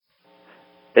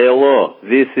Hello,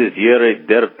 this is Yuri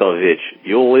Dertovich.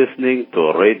 You're listening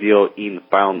to Radio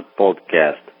Inbound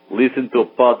Podcast. Listen to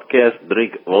podcast,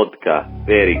 drink vodka.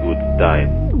 Very good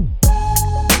time.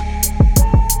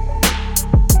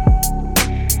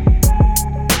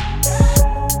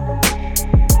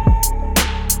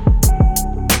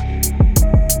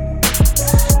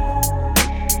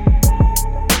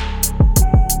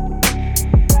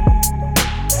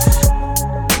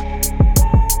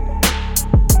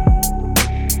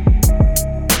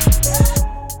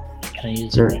 Can I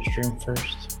use the restroom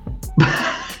first?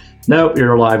 Nope,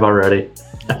 you're live already.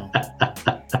 No.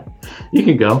 You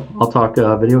can go. I'll talk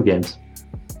video games.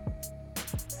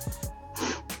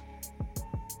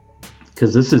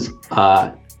 Because this is,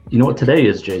 you know what today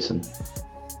is, Jason?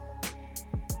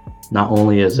 Not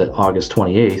only is it August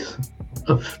 28th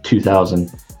of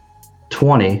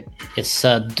 2020. It's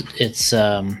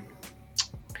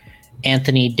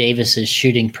Anthony Davis's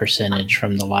shooting percentage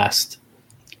from the last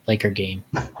Laker game.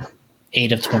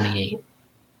 8 of 28.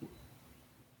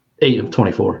 8 of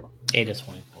 24. 8 of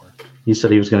 24. He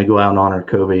said he was going to go out and honor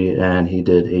Kobe, and he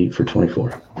did 8 for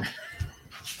 24.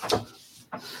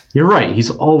 You're right.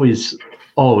 He's always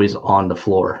on the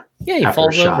floor. Yeah, he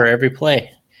falls over every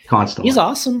play. Constantly. He's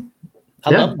awesome. I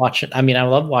love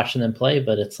watching them play,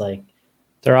 but it's like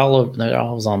they're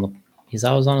always on the. He's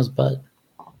always on his butt.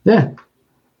 Yeah.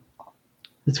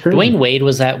 It's crazy. Dwayne Wade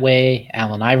was that way.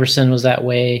 Allen Iverson was that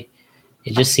way.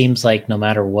 It just seems like no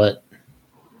matter what,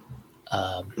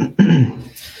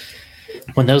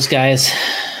 when those guys,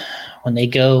 when they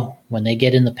get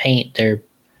in the paint, they're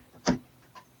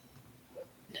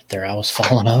always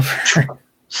falling over,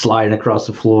 sliding across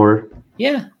the floor.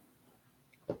 Yeah.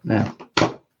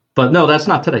 But no, that's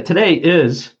not today. Today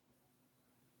is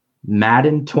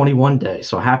Madden 21 Day.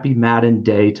 So happy Madden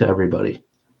Day to everybody.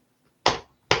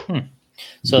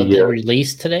 So the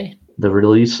release today? The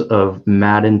release of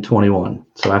Madden 21.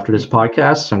 So after this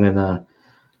podcast, I'm going to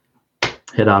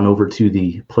head on over to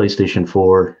the PlayStation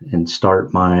 4 and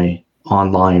start my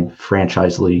online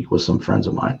franchise league with some friends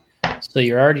of mine. So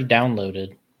you're already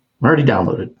downloaded. I'm already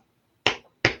downloaded.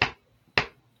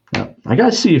 Yeah. I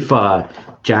got to see if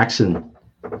Jackson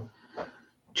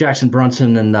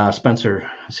Brunson and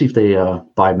Spencer, see if they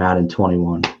buy Madden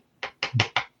 21. I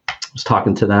was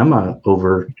talking to them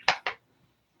over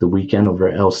the weekend over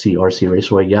at LCRC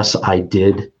Raceway. Yes, I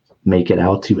did make it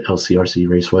out to LCRC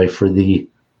Raceway for the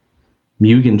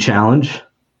Mugen Challenge.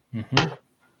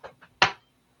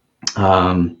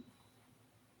 Mm-hmm.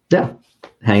 Yeah,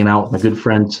 hanging out with my good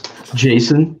friends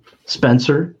Jason,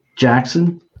 Spencer,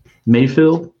 Jackson,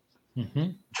 Mayfield,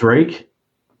 Drake.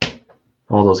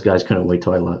 All those guys couldn't wait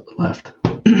till I left.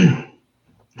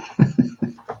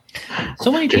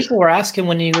 So many people were asking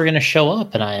when you were going to show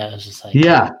up, and I was just like,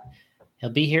 yeah. He'll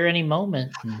be here any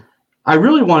moment. I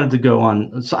really wanted to go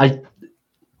on. So I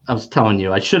was telling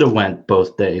you, I should have went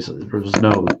both days. There was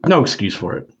no excuse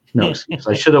for it. No excuse.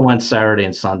 I should have went Saturday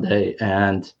and Sunday,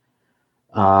 and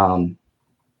I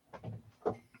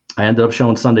ended up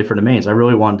showing Sunday for the mains. I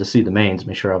really wanted to see the mains,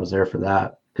 make sure I was there for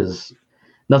that, because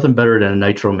nothing better than a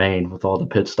nitro main with all the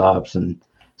pit stops and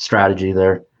strategy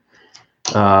there.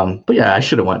 But yeah, I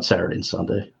should have went Saturday and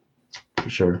Sunday for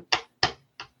sure.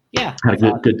 Yeah, had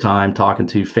a good time talking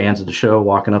to fans of the show,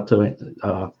 walking up to it,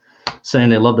 saying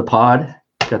they love the pod.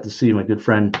 Got to see my good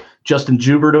friend Justin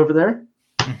Joubert over there.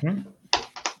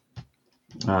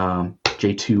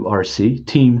 J2RC,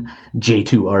 Team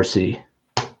J2RC.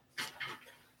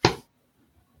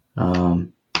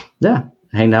 Yeah,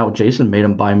 hanging out with Jason, made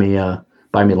him buy me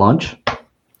lunch.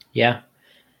 Yeah,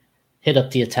 hit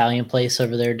up the Italian place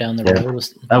over there down the road. That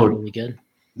was really good.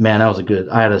 Man, that was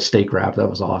I had a steak wrap. That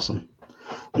was awesome.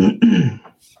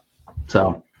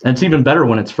 So, and it's even better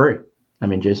when it's free. I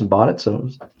mean, Jason bought it, so it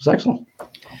was excellent.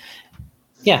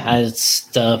 Yeah,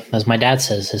 it's as my dad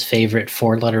says, his favorite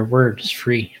 4-letter word is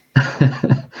free.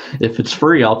 If it's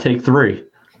free, I'll take 3.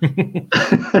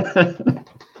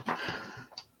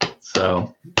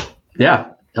 So, yeah,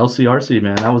 LCRC,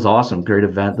 man, that was awesome. Great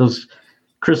event. Those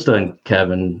Krista and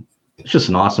Kevin, it's just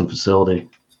an awesome facility,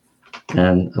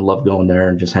 and I love going there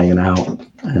and just hanging out.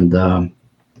 And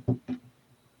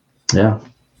yeah,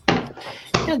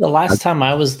 the last time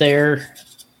I was there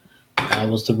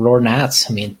was the Roar Nats.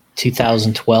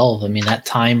 2012. That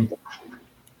time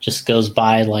just goes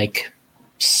by like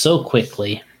so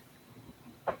quickly.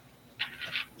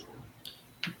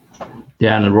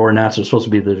 Yeah, and the Roar Nats are supposed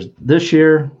to be there this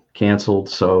year, canceled.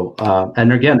 So, and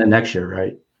they're getting it next year,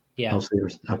 right? Yeah.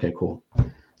 Okay, cool.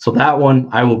 So that one,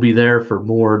 I will be there for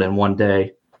more than one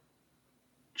day.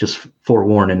 Just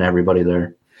forewarning everybody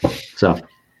there. So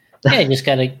Yeah, you just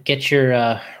got to get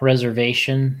your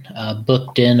reservation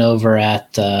booked in over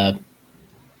at the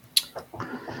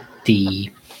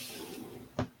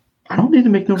I don't need to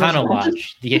make no Econo reservations.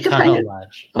 Lodge. The Econo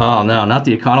Lodge. Oh no, not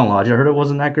the Econo Lodge. I heard it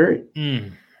wasn't that great.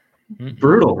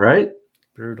 Brutal, right?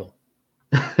 Brutal.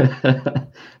 But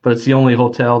it's the only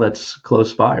hotel that's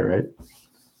close by, right?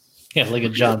 Yeah, look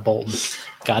at John Bolton.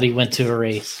 God, he went to a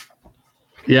race.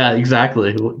 Yeah,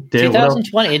 exactly. Dan,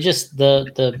 2020. It just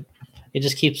it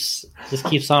just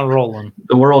keeps on rolling.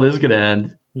 The world is gonna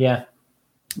end. Yeah.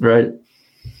 Right.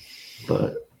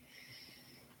 But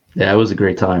yeah, it was a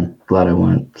great time. Glad I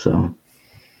went. So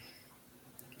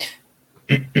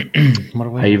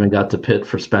I even got to pit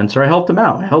for Spencer. I helped him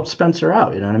out. I helped Spencer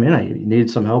out. You know what I mean? I needed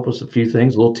some help with a few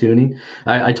things, a little tuning.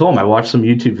 I told him I watched some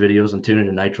YouTube videos on tuning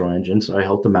a nitro engine, so I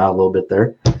helped him out a little bit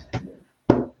there.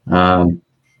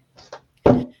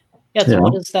 Yeah, so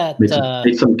what is that?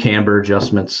 Made some camber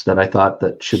adjustments that I thought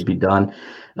that should be done.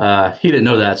 He didn't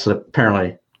know that, so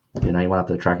apparently, he went out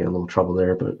to the track in a little trouble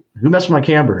there. But who messed with my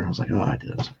camber? And I was like, oh, I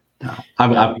did. No,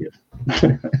 I'm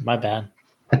good. My bad.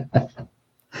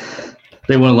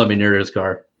 They wouldn't let me near his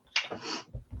car.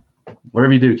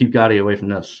 Whatever you do, keep Gotti away from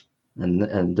this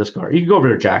and this car. You can go over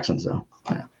to Jackson's though.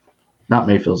 Yeah. Not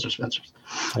Mayfield's or Spencer's.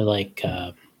 They're like,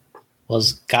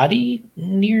 was Gotti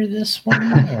near this one?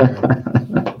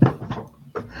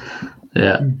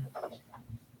 Yeah.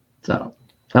 So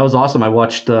that was awesome. I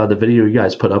watched the video you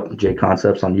guys put up, J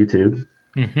Concepts, on YouTube.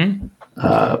 Mm-hmm.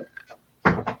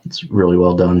 It's really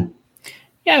well done.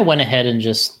 Yeah, I went ahead and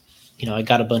just, I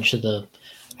got a bunch of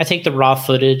I take the raw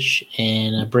footage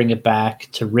and I bring it back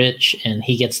to Rich, and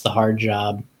he gets the hard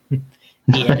job. He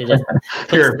edited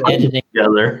editing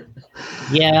together.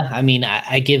 Yeah, I mean,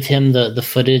 I give him the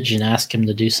footage and ask him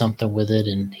to do something with it,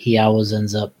 and he always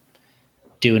ends up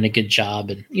doing a good job.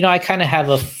 And I kind of have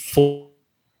a full.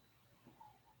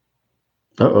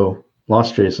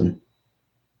 Lost Jason.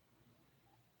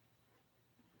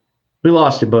 We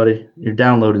lost you, buddy. You're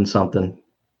downloading something.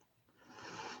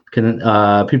 Can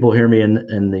people hear me in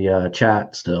the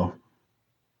chat still?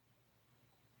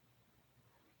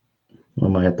 I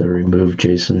might have to remove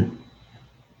Jason.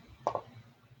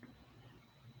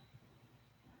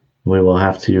 We will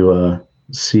have to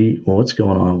see what's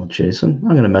going on with Jason. I'm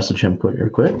going to message him real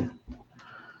quick.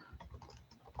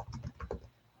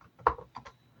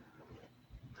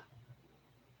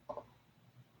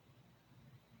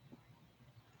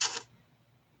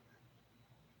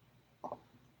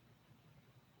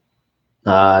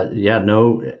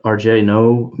 No RJ,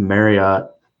 no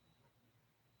Marriott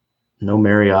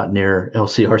near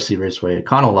LCRC Raceway.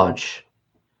 Econo Lodge.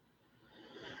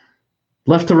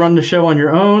 Left to run the show on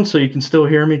your own, so you can still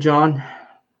hear me, John.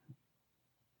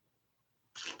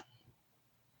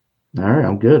 All right,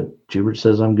 I'm good. Jubert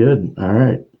says I'm good. All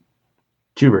right.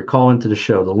 Jubert, call into the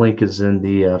show. The link is in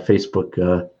the Facebook,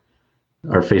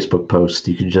 our Facebook post.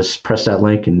 You can just press that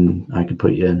link and I can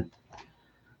put you in.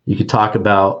 You could talk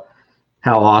about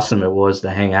how awesome it was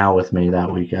to hang out with me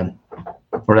that weekend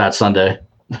or that Sunday.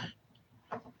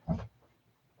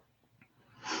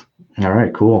 All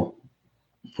right, cool.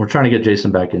 We're trying to get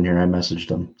Jason back in here. I messaged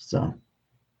him, so.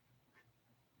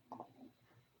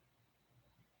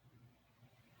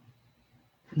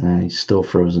 He's still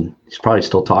frozen. He's probably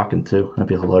still talking too. That'd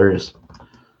be hilarious.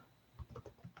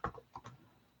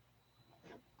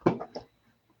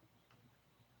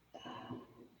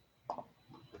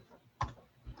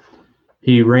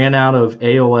 He ran out of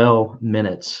AOL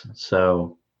minutes,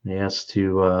 so he has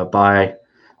to buy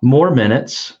more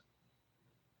minutes.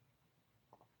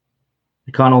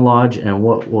 Econo Lodge, and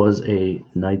what was a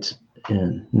Night's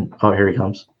Inn? Oh, here he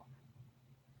comes.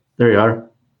 There you are.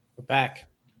 We're back.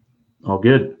 All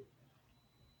good.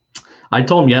 I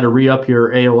told him you had to re-up your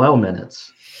AOL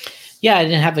minutes. Yeah, I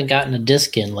haven't gotten a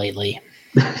disc in lately.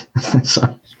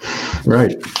 So,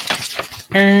 right.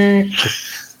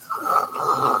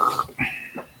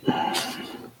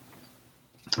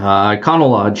 Econo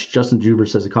Lodge. Justin Juber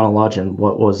says Econo Lodge, and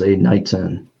what was a Night's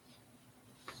Inn?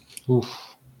 Oof.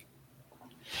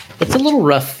 It's a little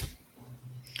rough.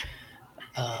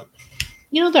 I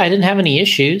didn't have any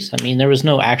issues. I mean, there was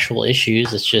no actual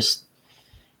issues. It's just,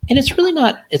 and it's really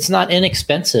not, it's not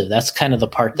inexpensive. That's kind of the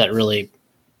part that really,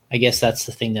 I guess that's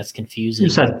the thing that's confusing. You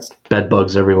just had bed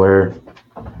bugs everywhere.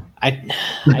 I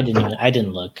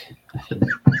didn't look.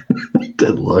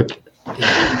 Didn't look.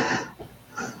 Yeah.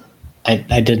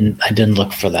 I didn't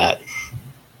look for that.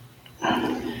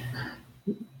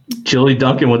 Chili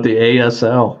Duncan with the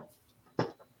ASL.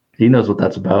 He knows what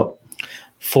that's about.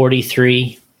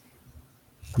 43,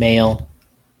 male,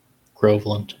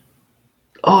 Groveland.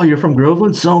 Oh, you're from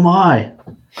Groveland? So am I.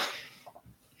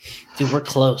 Dude, we're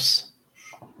close.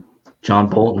 John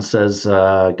Bolton says,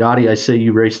 Gotti, I say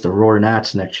you race the Roar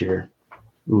Nats next year.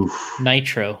 Oof.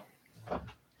 Nitro.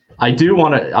 I do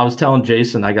want to. I was telling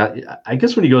Jason, I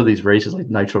guess when you go to these races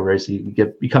like Nitro races, you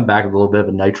come back with a little bit of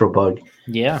a Nitro bug.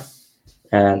 Yeah.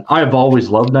 And I have always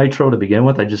loved Nitro to begin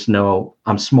with. I just know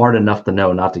I'm smart enough to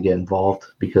know not to get involved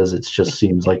because it just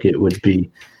seems like it would be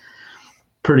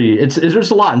pretty. There's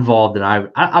a lot involved, and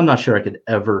I'm not sure I could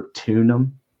ever tune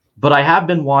them. But I have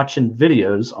been watching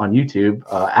videos on YouTube,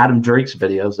 Adam Drake's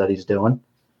videos that he's doing,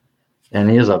 and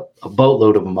he has a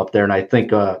boatload of them up there. And I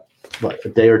think a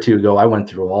day or two ago, I went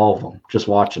through all of them, just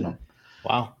watching them.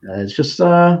 Wow. It's just,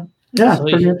 it's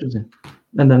pretty interesting.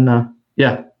 And then,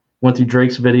 went through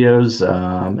Drake's videos.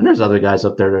 And there's other guys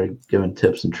up there that are giving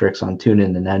tips and tricks on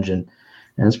tuning an engine.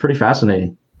 And it's pretty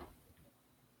fascinating.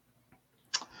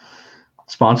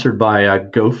 Sponsored by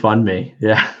GoFundMe.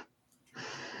 Yeah.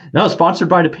 No, sponsored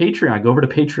by the Patreon. Go over to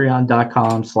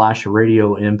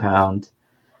patreon.com/Radio Impound.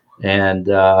 And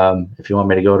if you want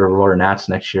me to go to Roar Nats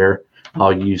next year,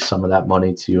 I'll use some of that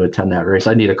money to attend that race.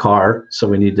 I need a car, so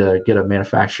we need to get a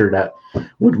manufacturer that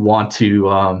would want to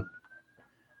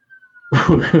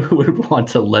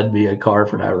lend me a car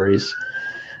for that race.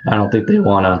 I don't think they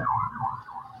want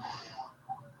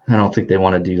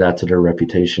to do that to their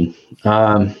reputation.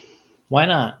 Why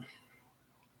not?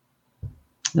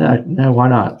 No, why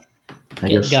not?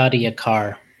 Get Gotti a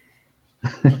car.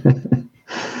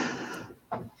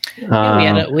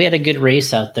 We had a good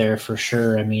race out there for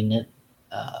sure. I mean,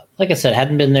 like I said,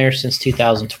 hadn't been there since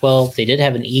 2012. They did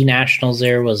have an E-Nationals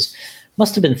there. Must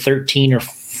have been 13 or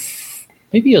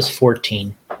maybe it was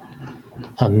 14.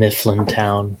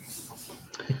 Mifflintown.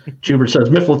 Jubert says,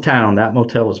 Mifflintown, that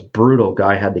motel was brutal.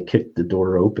 Guy had to kick the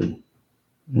door open.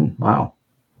 Wow.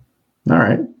 All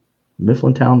right.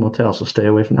 Mifflintown Motel, so stay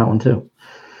away from that one too.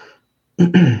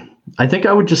 I think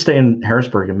I would just stay in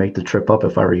Harrisburg and make the trip up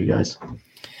if I were you guys.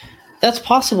 That's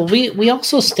possible. We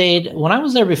also stayed, when I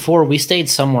was there before, we stayed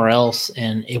somewhere else,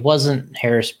 and it wasn't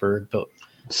Harrisburg, but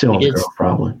Selinsgrove,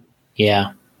 probably.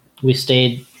 Yeah. We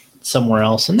stayed somewhere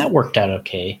else, and that worked out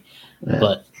okay. Yeah.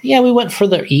 But yeah, we went for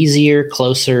the easier,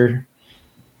 closer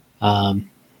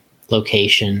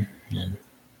location. And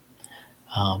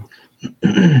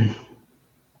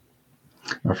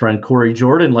our friend Corey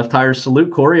Jordan, Left Tire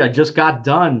Salute. Corey, I just got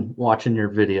done watching your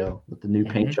video with the new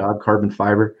paint job, carbon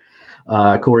fiber.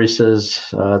 Corey says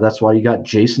that's why you got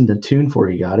Jason to tune for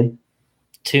you, Gotti.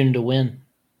 Tune to win.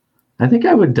 I think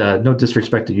I would, no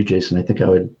disrespect to you, Jason, I think I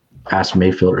would ask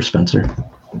Mayfield or Spencer.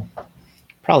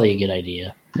 Probably a good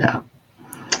idea. Yeah.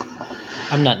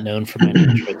 I'm not known for my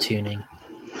nitro tuning.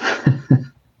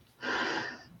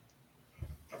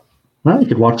 Well, you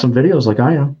could watch some videos like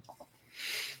I am.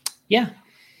 Yeah.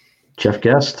 Jeff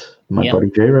Guest, my buddy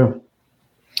J-Ro.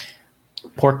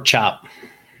 Pork Chop.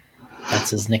 That's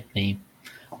his nickname.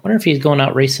 I wonder if he's going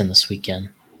out racing this weekend.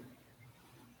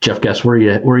 Jeff Guest, where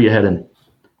are you heading?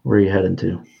 Where are you heading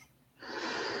to?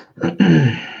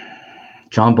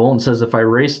 John Bolton says, if I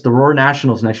race the Roar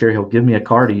Nationals next year, he'll give me a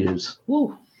car to use.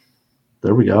 Woo.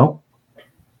 There we go.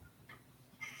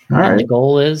 All right. The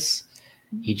goal is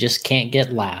you just can't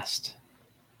get last.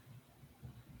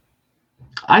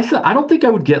 I don't think I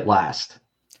would get last.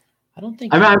 I don't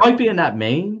think. I might be in that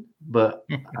main, but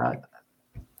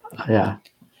yeah,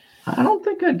 I don't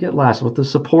think I'd get last with the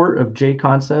support of J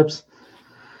Concepts.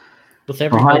 With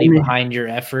everybody behind your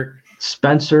effort,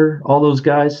 Spencer, all those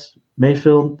guys,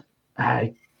 Mayfield,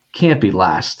 I can't be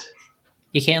last.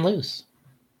 You can't lose.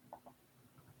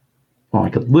 Well, I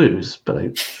could lose, but I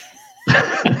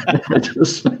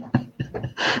just.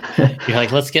 You're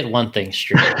like, let's get one thing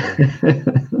straight.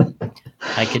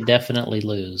 I could definitely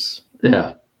lose.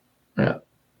 Yeah.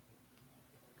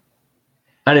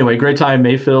 Anyway, great time,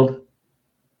 Mayfield.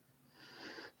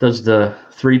 Does the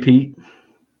three-peat.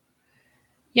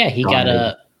 Yeah, he got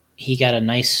a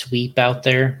nice sweep out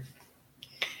there.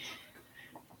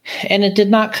 And it did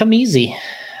not come easy.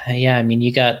 Yeah, I mean,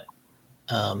 you got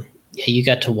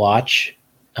to watch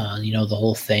the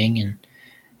whole thing, and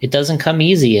it doesn't come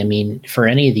easy. I mean, for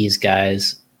any of these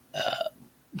guys,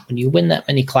 when you win that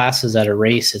many classes at a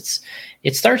race,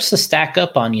 it starts to stack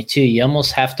up on you too. You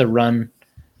almost have to run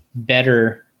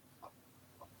better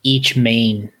each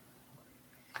main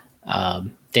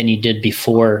than you did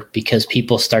before, because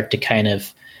people start to kind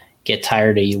of get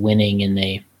tired of you winning, and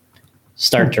they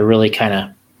start to really kind of,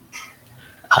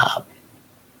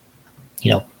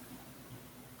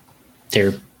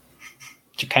 they're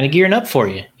kind of gearing up for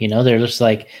you. They're just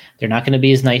like, they're not going to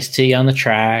be as nice to you on the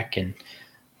track. And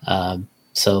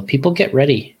so people get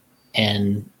ready,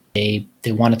 and they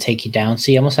want to take you down.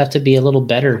 So you almost have to be a little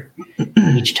better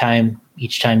each time,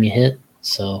 each time you hit.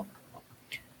 So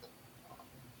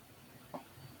it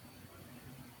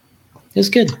was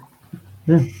good.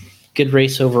 Yeah. Good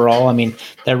race overall. I mean,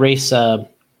 that race,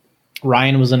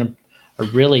 Ryan was in a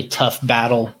really tough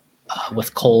battle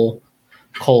with Cole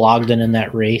Ogden in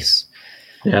that race.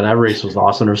 Yeah, that race was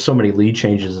awesome. There were so many lead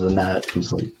changes in that. It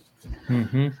was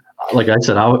like I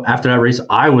said, after that race,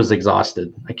 I was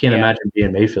exhausted. I can't imagine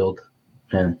being Mayfield.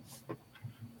 Man.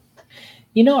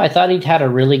 I thought he'd had a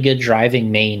really good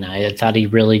driving main. I thought he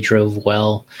really drove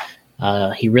well.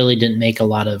 He really didn't make a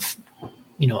lot of,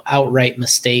 outright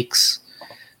mistakes.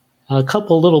 A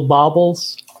couple little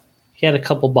bobbles. He had a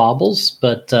couple bobbles,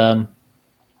 but the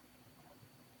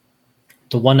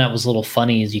one that was a little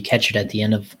funny is you catch it at the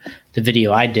end of the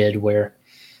video I did where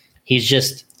he's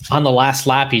just on the last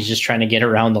lap. He's just trying to get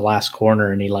around the last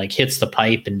corner and he like hits the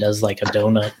pipe and does like a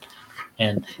donut.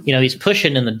 And, he's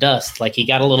pushing in the dust. Like he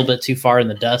got a little bit too far in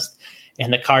the dust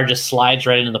and the car just slides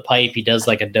right into the pipe. He does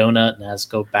like a donut and has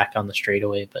to go back on the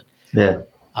straightaway. But yeah,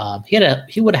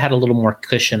 he would have had a little more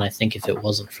cushion, I think, if it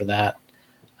wasn't for that.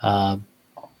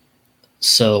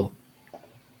 So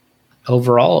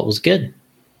overall, it was good.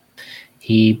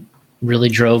 He really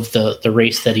drove the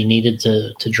race that he needed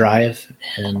to drive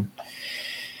and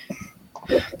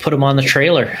put him on the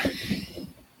trailer.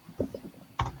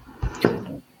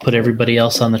 Put everybody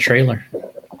else on the trailer.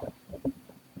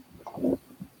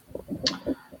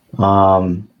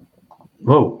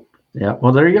 Whoa. Yeah.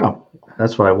 Well, there you go.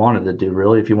 That's what I wanted to do,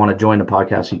 really. If you want to join the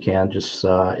podcast, you can. Just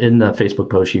in the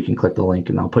Facebook post, you can click the link,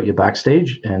 and I'll put you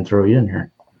backstage and throw you in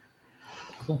here.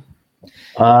 Cool.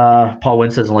 Paul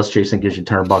Wynn says, unless Jason gives you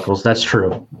turnbuckles. That's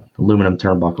true. Aluminum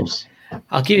turnbuckles.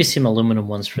 I'll give you some aluminum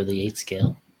ones for the 8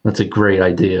 scale. That's a great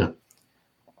idea.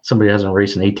 Somebody hasn't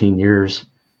raced in 18 years,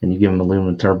 and you give them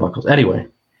aluminum turnbuckles. Anyway.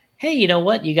 Hey, you know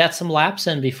what? You got some laps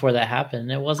in before that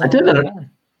happened. It wasn't. I did that.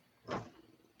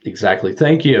 Exactly.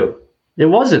 Thank you. It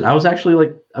wasn't. I was actually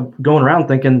like going around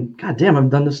thinking, God damn, I've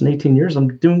done this in 18 years.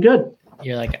 I'm doing good.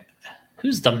 You're like,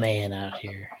 who's the man out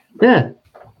here? Yeah.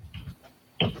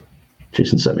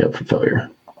 Jason set me up for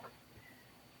failure.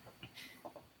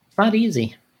 It's not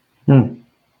easy.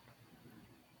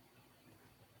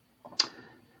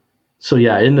 So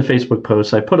yeah, in the Facebook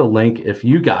post, I put a link. If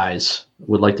you guys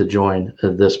would like to join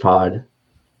this pod,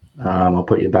 I'll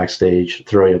put you backstage,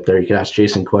 throw you up there. You can ask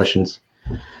Jason questions.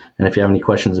 And if you have any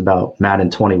questions about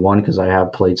Madden 21, because I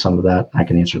have played some of that, I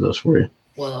can answer those for you.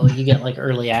 Well, you get like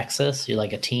early access. You're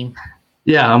like a team.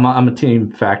 Yeah, I'm a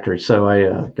team factory. So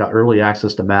I got early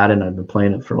access to Madden. I've been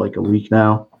playing it for like a week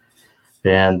now.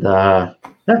 And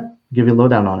give you a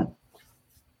lowdown on it.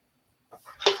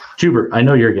 Jubert, I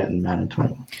know you're getting Madden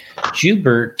 21.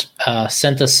 Jubert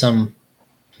sent us some,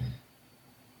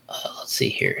 let's see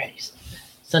here. He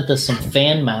sent us some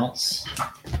fan mounts.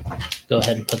 Go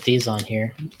ahead and put these on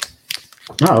here.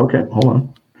 Oh, okay. Hold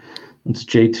on. It's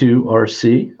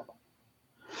J2RC.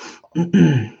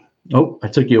 Oh, I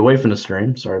took you away from the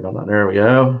stream. Sorry about that. There we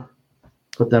go.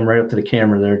 Put them right up to the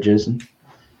camera there, Jason.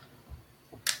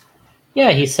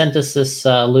 Yeah, he sent us this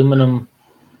aluminum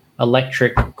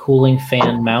electric cooling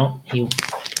fan mount. He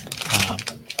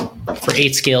for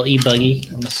 8 scale e-buggy,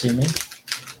 I'm assuming.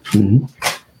 Mm-hmm.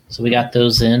 So we got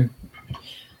those in.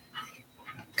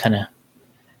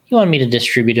 He wanted me to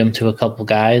distribute them to a couple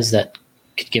guys that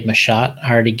could give them a shot.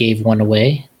 I already gave one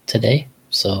away today,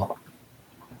 so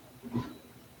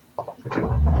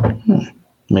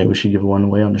maybe we should give one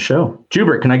away on the show.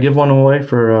 Jubert, can I give one away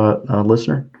for a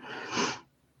listener?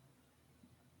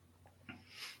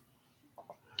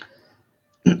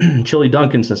 Chili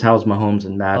Duncan says, how's Mahomes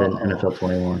and Madden NFL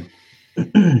 21?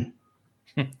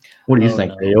 What do you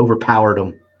think? No. They overpowered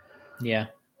him. Yeah.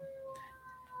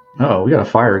 Oh, we got a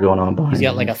fire going on behind. He's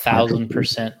got like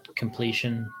 1,000%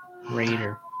 completion rate,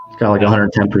 or he's got like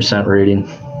 110% rating.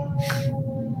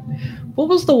 What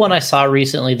was the one I saw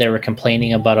recently? They were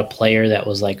complaining about a player that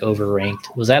was like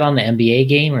overranked. Was that on the NBA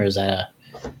game, or is that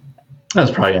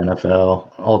That's probably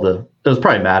NFL. It was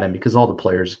probably Madden, because all the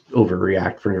players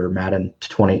overreact for their Madden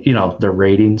 20. Their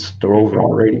ratings, their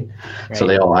overall rating. Right. So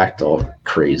they all act all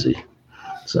crazy.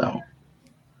 So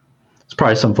it's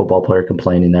probably some football player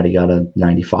complaining that he got a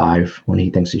 95 when he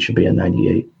thinks he should be a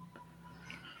 98.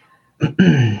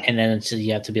 And then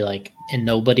you have to be like, and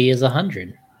nobody is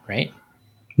 100, right?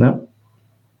 No.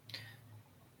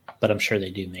 But I'm sure they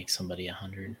do make somebody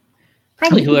 100.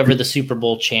 Probably whoever the Super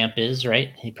Bowl champ is,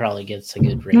 right? He probably gets a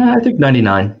good rating. I think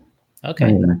 99.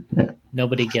 Okay. 99, yeah.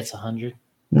 Nobody gets 100.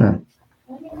 No.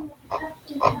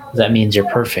 That means you're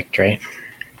perfect, right?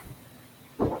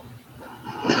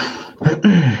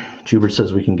 Jubert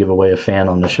says we can give away a fan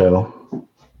on the show.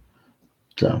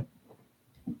 So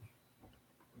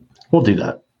We'll do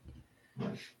that.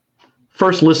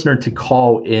 First listener to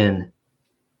call in,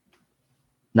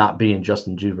 not being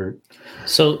Justin Joubert.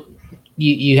 So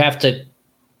you have to,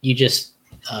 you just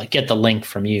get the link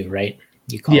from you, right?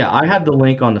 I had the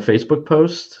link on the Facebook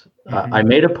post. I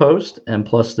made a post, and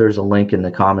plus there's a link in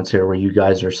the comments here where you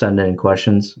guys are sending in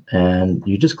questions, and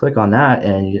you just click on that,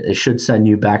 and it should send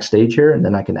you backstage here, and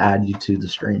then I can add you to the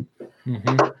stream.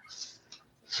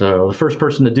 So the first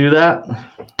person to do that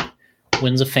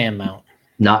wins a fan mount.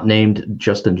 Not named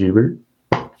Justin Joubert.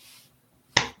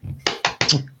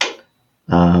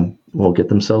 Will get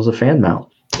themselves a fan mount.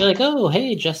 You're like, oh,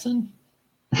 hey, Justin.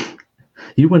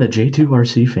 You win a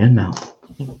J2RC fan mount.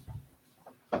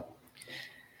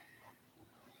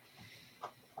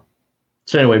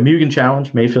 So anyway, Mugen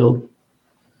Challenge, Mayfield. A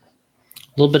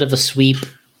little bit of a sweep.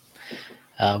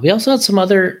 We also had some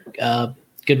other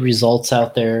good results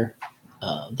out there.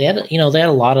 They had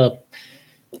a lot of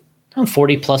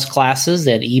 40 plus classes.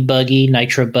 They had e-buggy,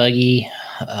 nitro buggy.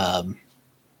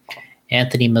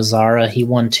 Anthony Mazzara, he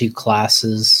won 2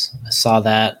 classes. I saw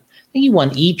that. I think he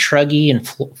won e-truggy and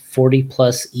 40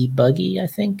 plus e-buggy, I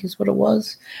think is what it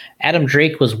was. Adam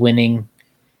Drake was winning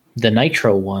the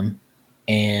nitro one,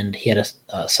 and he had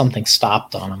something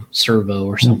stopped on him, servo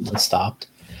or something stopped.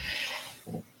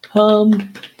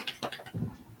 And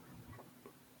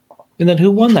then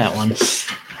who won that one?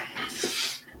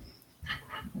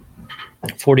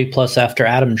 40 plus after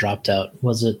Adam dropped out.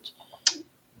 Was it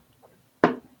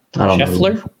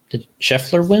Scheffler? Know. Did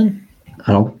Scheffler win?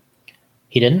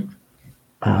 He didn't?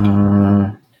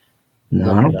 No,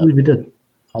 I don't believe he did.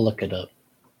 I'll look it up.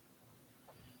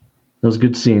 It was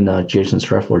good seeing Jason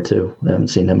Streffler too. I haven't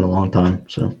seen him in a long time.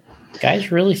 So, guy's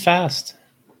really fast.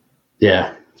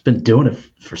 Yeah, he's been doing it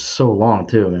for so long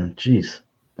too, man. Jeez,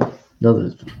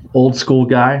 another old school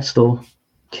guy still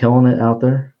killing it out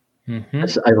there.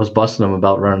 I was busting him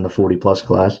about running the 40 plus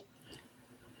class.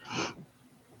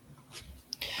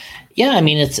 Yeah, I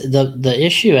mean, it's the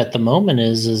issue at the moment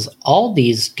is all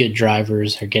these good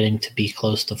drivers are getting to be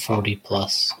close to 40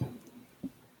 plus.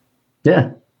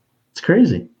 Yeah, it's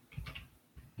crazy.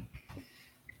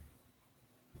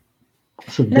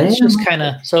 So that's just kind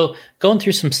of so going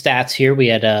through some stats here. We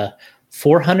had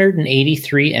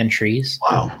 483 entries.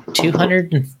 Wow.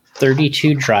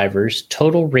 232 drivers.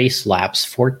 Total race laps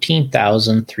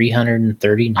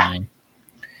 14,339.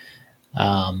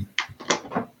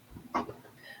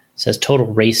 Says total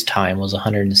race time was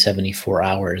 174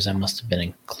 hours. That must have been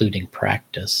including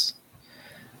practice.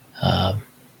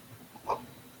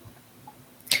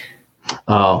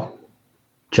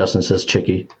 Justin says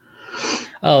Chicky.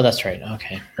 Oh, that's right.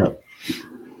 Okay. Yep.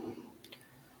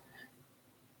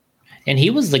 And he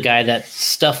was the guy that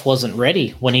stuff wasn't ready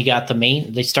when he got the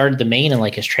main. They started the main and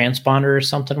like his transponder or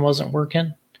something wasn't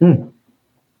working.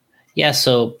 Yeah.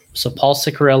 So Paul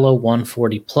Ciccarello won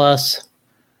 40 plus.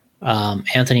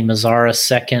 Anthony Mazzara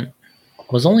second,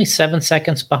 was only 7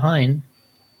 seconds behind.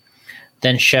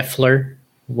 Then Scheffler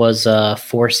was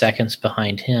 4 seconds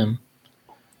behind him.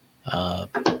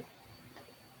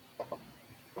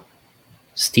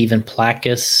 Stephen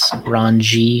Placus, Ron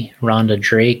G, Rhonda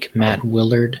Drake, Matt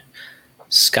Willard,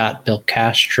 Scott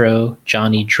Belcastro,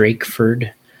 Johnny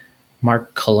Drakeford,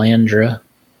 Mark Calandra,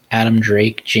 Adam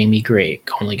Drake, Jamie Gray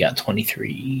only got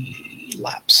 23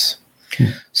 laps.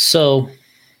 So,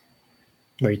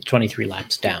 or 23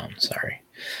 laps down, sorry.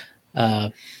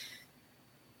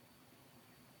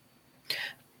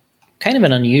 Kind of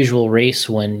an unusual race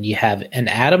when you have an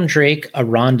Adam Drake, a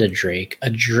Rhonda Drake,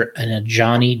 and a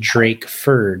Johnny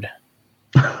Drakeford.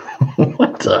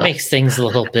 What the? Makes things a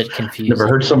little bit confusing. Never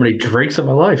heard so many Drakes in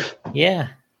my life. Yeah.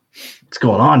 What's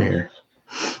going on here?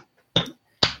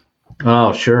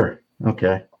 Oh, sure.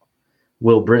 Okay.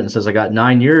 Will Britton says, I got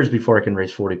 9 years before I can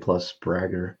race 40 plus.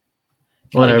 Bragger.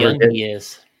 Whatever. How young he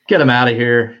is. Get him out of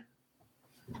here.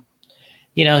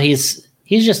 You know, he's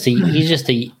just a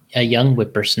young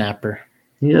whippersnapper.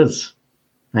 He is.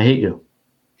 I hate you.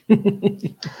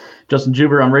 Justin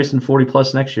Joubert, I'm racing 40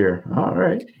 plus next year. All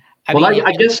right.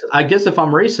 I guess if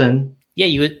I'm racing, yeah,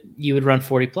 you would run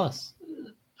 40 plus.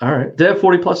 All right. Did they have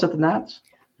 40 plus at the Nats?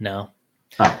 No.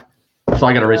 Oh. So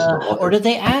I got to race or did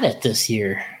they add it this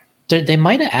year? They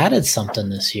might have added something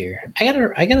this year.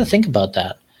 I gotta think about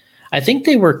that. I think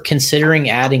they were considering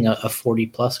adding a 40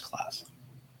 plus class.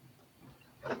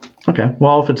 Okay.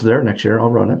 Well, if it's there next year, I'll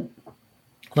run it.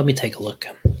 Let me take a look.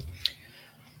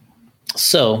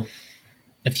 So,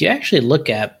 if you actually look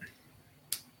at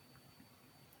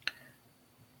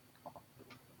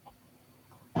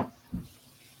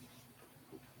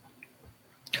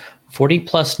 $40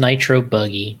 plus Nitro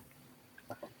Buggy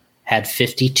had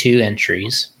 52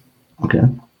 entries. Okay.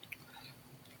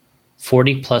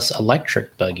 40 plus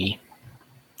electric buggy,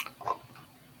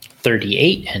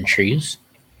 38 entries.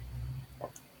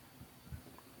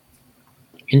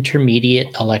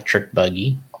 Intermediate electric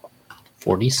buggy,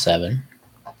 47.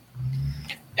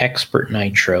 Expert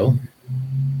Nitro,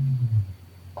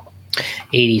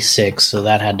 86, so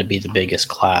that had to be the biggest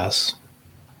class.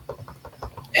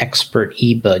 Expert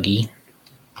E-Buggy,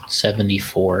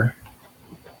 74.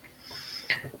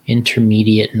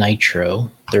 Intermediate Nitro,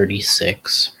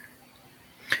 36.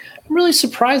 I'm really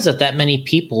surprised that many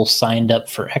people signed up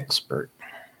for Expert.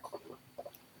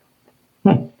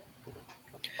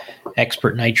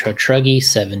 Expert Nitro Truggy,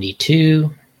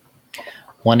 72.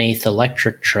 1/8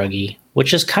 Electric Truggy,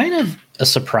 which is kind of a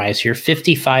surprise here.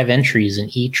 55 entries in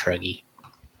E-Truggy.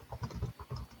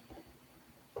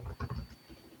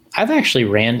 I've actually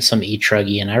ran some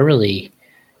E-Truggy, and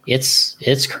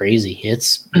it's crazy.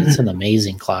 It's an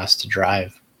amazing class to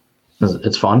drive.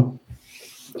 It's fun.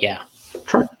 Yeah.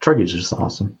 Truggy's just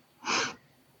awesome.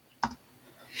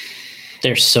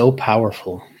 They're so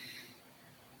powerful.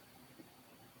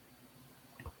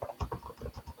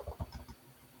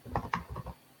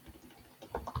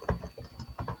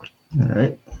 All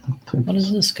right. What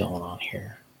is this going on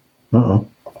here? Uh-oh.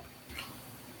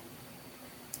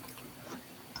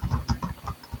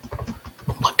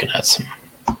 Looking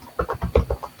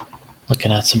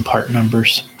at some part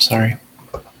numbers. Sorry.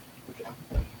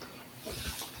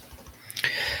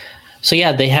 So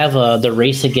yeah, they have the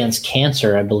Race Against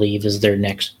Cancer, I believe, is the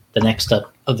next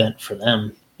up event for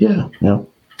them. Yeah.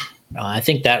 I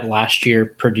think that last year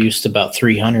produced about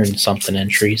 300 and something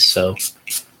entries, so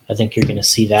I think you're going to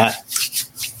see that.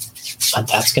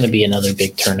 That's going to be another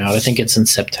big turnout. I think it's in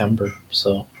September,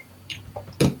 so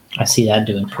I see that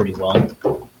doing pretty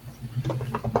well.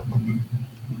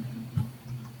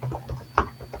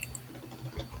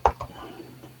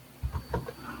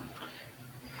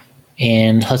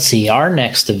 And let's see, our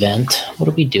next event, what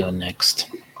are we doing next?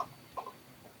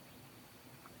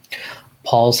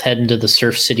 Paul's heading to the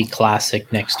Surf City Classic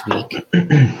next week.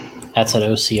 That's at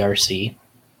OCRC.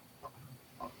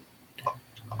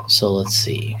 So let's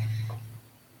see.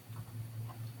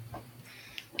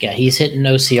 Yeah, he's hitting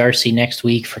OCRC next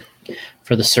week for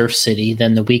the Surf City.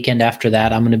 Then the weekend after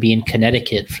that, I'm going to be in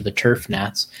Connecticut for the Turf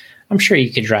Nats. I'm sure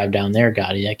you could drive down there,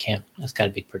 Gotti. That's got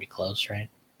to be pretty close, right?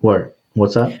 Where?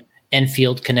 What's that?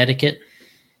 Enfield, Connecticut.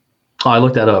 Oh, I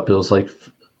looked that up. It was like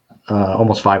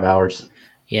almost 5 hours.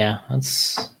 Yeah,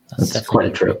 that's quite a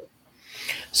trip.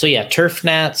 So yeah, Turf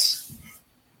Nats.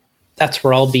 That's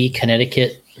where I'll be,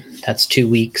 Connecticut. That's 2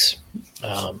 weeks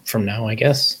from now, I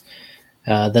guess.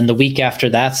 Then the week after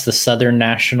that's the Southern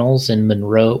Nationals in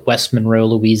West Monroe,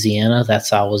 Louisiana.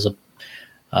 That's always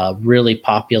a really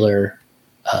popular.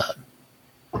 A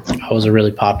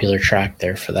really popular track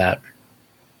there for that.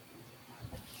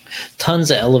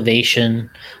 Tons of elevation,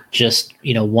 just,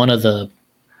 one of the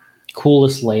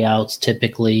coolest layouts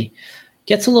typically.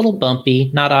 Gets a little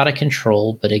bumpy, not out of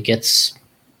control, but it gets,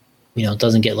 it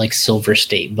doesn't get like Silver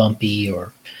State bumpy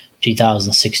or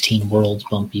 2016 Worlds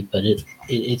bumpy, but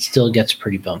it still gets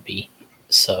pretty bumpy.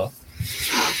 So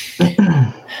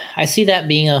I see that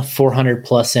being a 400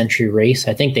 plus entry race.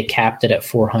 I think they capped it at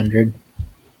 400.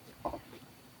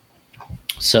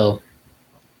 So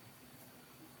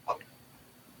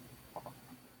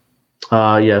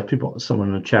someone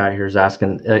in the chat here is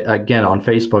asking again on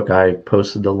Facebook. I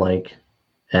posted the link,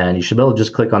 and you should be able to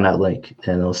just click on that link,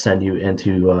 and it'll send you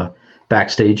into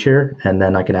backstage here, and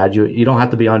then I can add you. You don't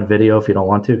have to be on video if you don't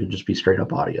want to. It could just be straight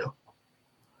up audio.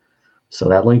 So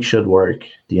that link should work.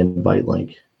 The invite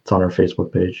link. It's on our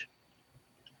Facebook page.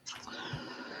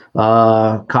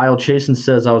 Kyle Chasen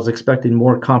says, I was expecting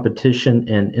more competition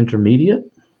in intermediate.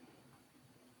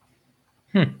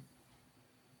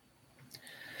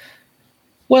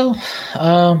 Well,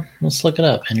 let's look it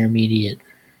up. Intermediate.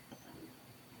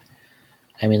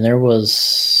 I mean, there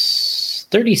was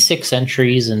 36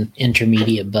 entries in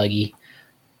intermediate buggy.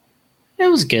 It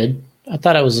was good. I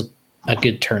thought it was a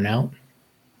good turnout.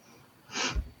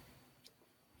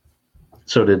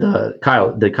 So did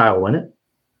Kyle win it?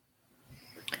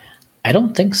 I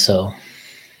don't think so.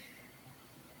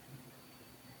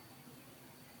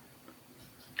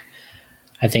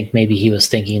 I think maybe he was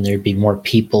thinking there'd be more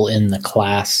people in the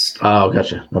class. Oh,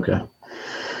 gotcha. Okay.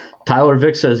 Tyler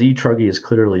Vick says E-Truggy is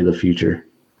clearly the future.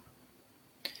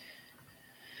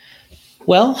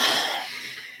 Well,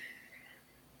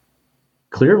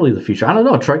 clearly the future. I don't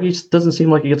know. Truggy doesn't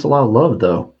seem like it gets a lot of love,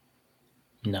 though.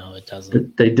 No, it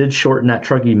doesn't. They did shorten that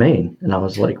Truggy main, and I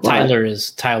was like, what?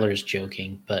 Tyler's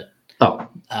joking, but oh,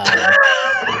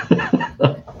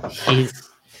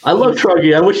 I love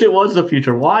Truggy. I wish it was the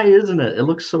future. Why isn't it? It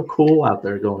looks so cool out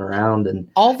there going around, and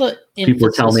all the people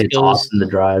are telling me it's awesome to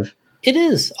drive. It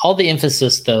is. All the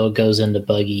emphasis though goes into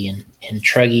buggy, and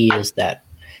Truggy is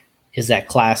that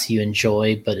class you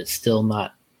enjoy, but it's still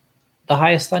not the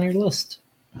highest on your list.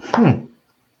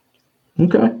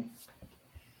 Okay.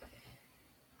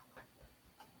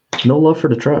 No love for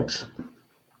the trucks.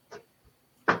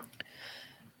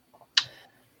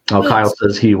 Oh, Kyle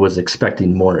says he was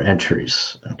expecting more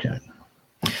entries. Okay.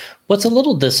 What's a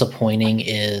little disappointing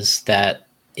is that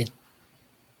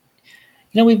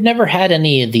we've never had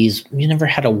any of these. We never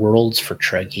had a Worlds for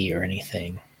Truggy or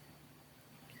anything.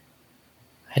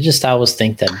 I just always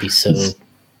think it'd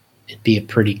be a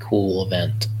pretty cool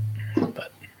event.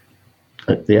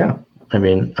 But yeah, I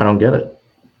mean, I don't get it.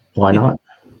 Why not?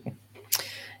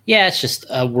 Yeah, it's just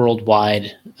a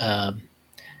worldwide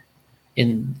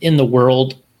in the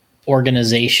world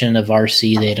organization of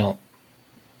RC.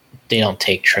 They don't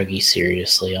take Truggy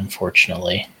seriously,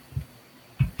 unfortunately.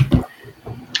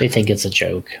 They think it's a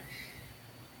joke.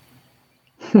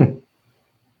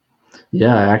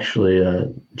 Yeah,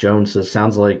 actually, Jones says,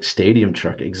 sounds like stadium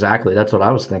truck. Exactly. That's what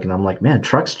I was thinking. I'm like, man,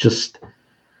 trucks just,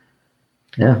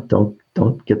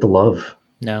 don't get the love.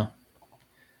 No,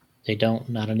 they don't.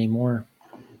 Not anymore.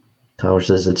 Tyler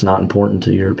says it's not important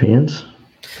to Europeans.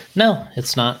 No,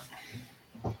 it's not.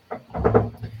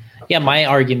 Yeah, my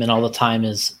argument all the time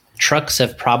is trucks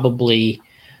have probably,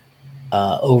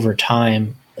 over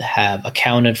time, have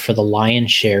accounted for the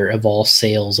lion's share of all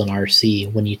sales in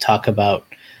RC. When you talk about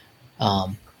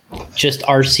just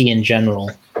RC in general,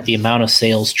 the amount of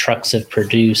sales trucks have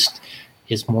produced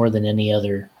is more than any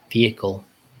other vehicle.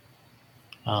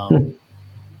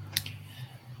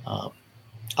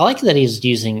 I like that he's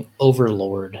using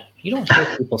Overlord. You don't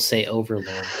hear people say Overlord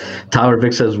anymore. Tyler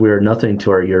Vick says we are nothing to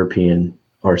our European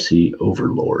RC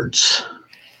overlords.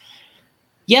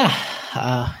 Yeah,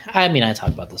 I mean, I talk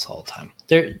about this all the time.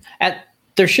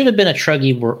 There should have been a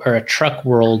Truggy or a Truck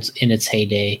Worlds in its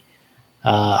heyday.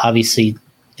 Obviously,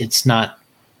 it's not,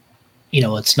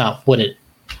 it's not what it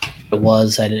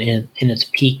was in its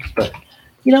peak. But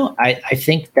I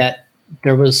think that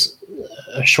there was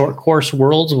a short course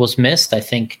Worlds was missed. I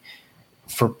think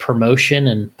for promotion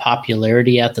and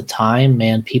popularity at the time,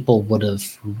 man, people would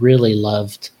have really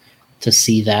loved to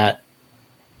see that.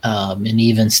 And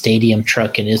even Stadium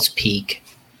Truck in its peak,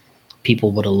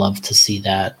 people would have loved to see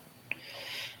that.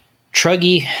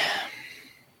 Truggy,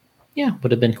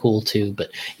 would have been cool too, but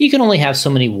you can only have so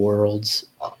many Worlds.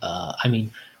 I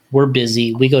mean, we're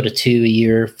busy. We go to 2 a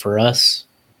year for us,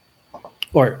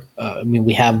 or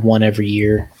we have one every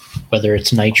year, whether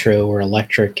it's nitro or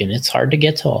electric, and it's hard to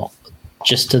get to all,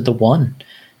 just to the one.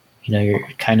 You're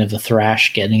kind of a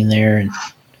thrash getting there, and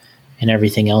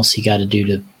everything else you got to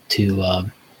do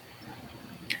to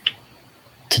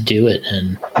do it.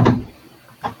 And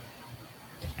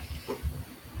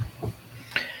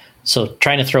so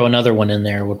trying to throw another one in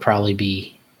there would probably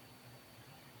be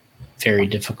very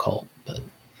difficult. But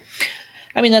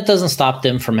I mean, that doesn't stop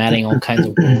them from adding all kinds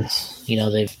of worlds.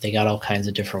 They got all kinds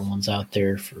of different ones out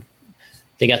there.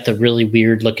 They got the really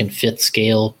weird looking fifth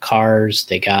scale cars.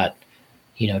 They got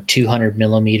 200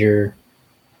 millimeter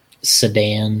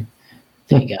sedan.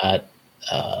 They got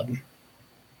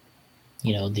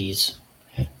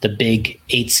the big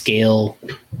 8 scale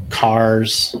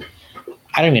cars.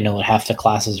 I don't even know what half the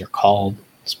classes are called.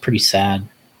 It's pretty sad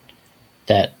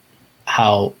that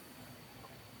how,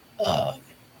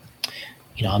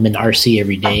 I'm in RC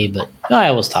every day, but I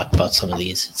always talk about some of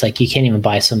these. It's like you can't even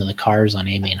buy some of the cars on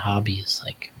A-Main Hobbies.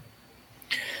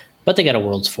 But they got a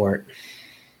Worlds for it.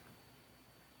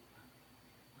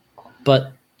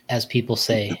 But as people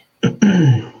say,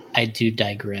 I do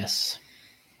digress.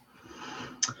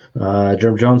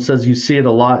 Jerm Jones says you see it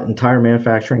a lot in tire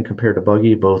manufacturing compared to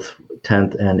buggy, both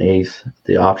 10th and 8th,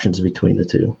 the options between the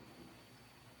two.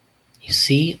 You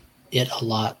see it a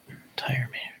lot in tire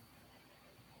manufacturing.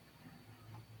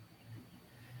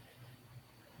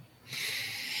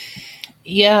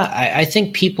 Yeah, I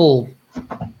think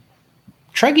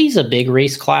Truggy's a big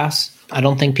race class. I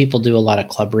don't think people do a lot of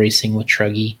club racing with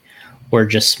Truggy or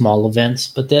just small events,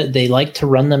 but they like to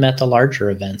run them at the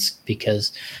larger events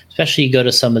because especially you go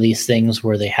to some of these things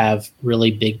where they have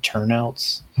really big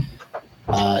turnouts.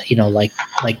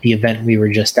 Like the event we were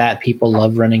just at, people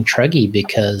love running Truggy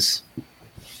because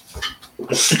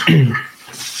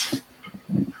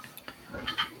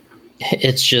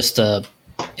it's just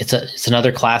it's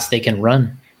another class they can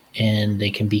run and they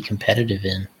can be competitive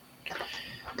in.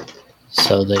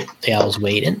 So they always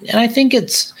wait. And I think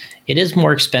it is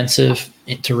more expensive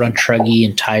to run Truggy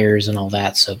and tires and all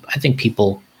that. So I think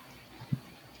people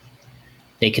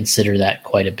they consider that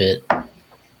quite a bit.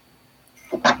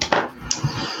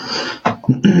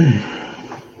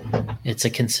 It's a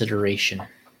consideration.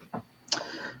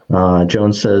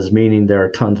 Jones says, meaning there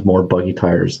are tons more buggy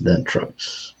tires than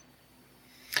trucks.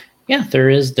 Yeah, there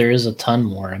is a ton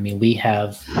more. I mean, we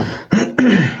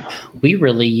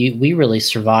really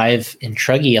survive in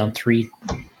Truggy on 3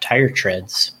 tire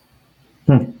treads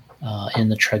in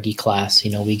the Truggy class.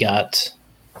 You know, we got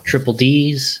triple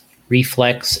Ds,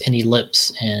 reflex, and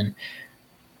ellipse, and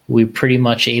we're pretty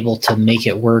much able to make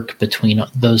it work between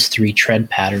those 3 tread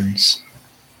patterns.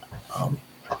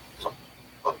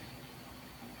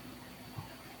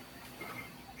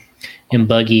 In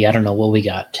buggy, I don't know what we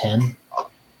got, 10?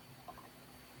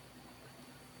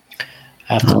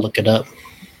 I have to look it up.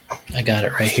 I got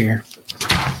it right here.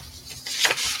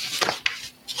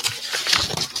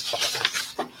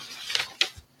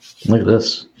 Look at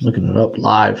this. Looking it up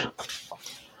live.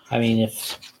 I mean,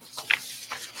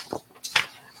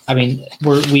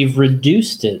 we've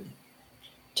reduced it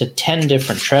to 10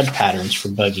 different tread patterns for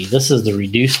buggy. This is the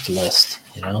reduced list,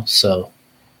 you know, so,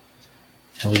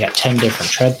 and we got 10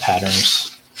 different tread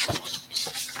patterns,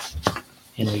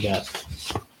 and we got,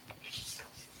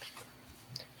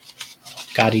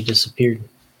 God, he disappeared.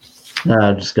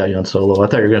 I just got you on solo. I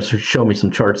thought you were going to show me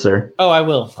some charts there. Oh, I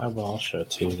will. I'll show it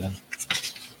to you then.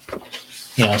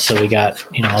 You know, so we got,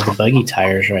 you know, all the buggy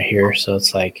tires right here. So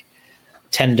it's like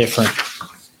 10 different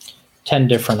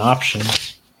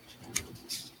options.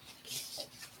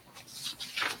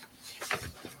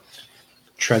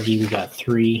 Truggy, we got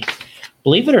 3.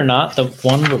 Believe it or not, the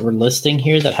one that we're listing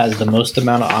here that has the most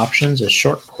amount of options is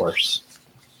short course.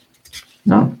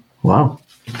 Oh, wow.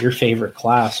 Your favorite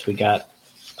class, we got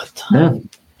a ton.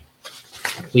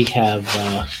 Yeah. We have,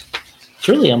 it's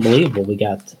really unbelievable. We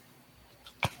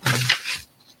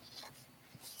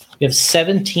have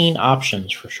 17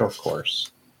 options for short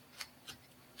course.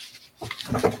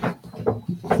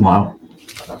 Wow.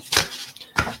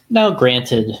 Now,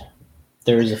 granted,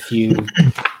 there's a few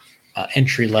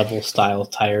entry-level style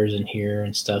tires in here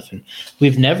and stuff, and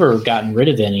we've never gotten rid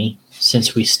of any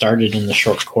since we started in the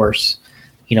short course,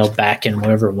 you know, back in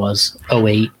whatever it was,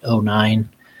 08, 09.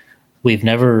 We've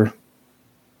never,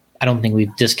 I don't think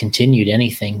we've discontinued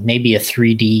anything. Maybe a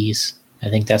 3Ds. I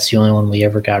think that's the only one we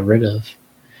ever got rid of.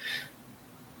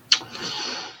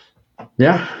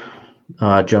 Yeah.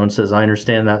 Jones says, I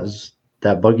understand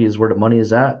that buggy is where the money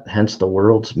is at, hence the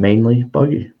world's mainly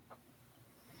buggy.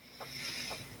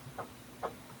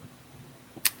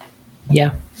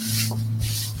 Yeah.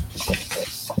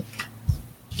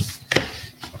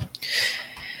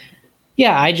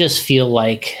 Yeah, I just feel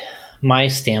like my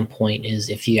standpoint is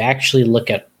if you actually look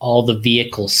at all the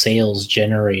vehicle sales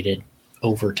generated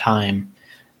over time,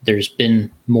 there's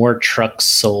been more trucks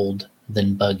sold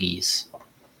than buggies.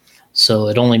 So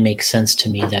it only makes sense to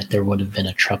me that there would have been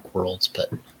a truck worlds, but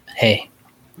hey,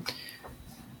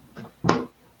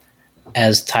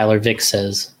 as Tyler Vick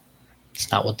says, it's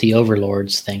not what the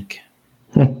overlords think.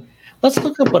 Let's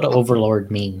look up what an overlord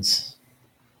means.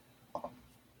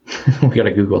 We got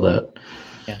to Google that.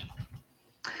 Yeah.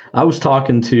 I was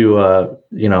talking to,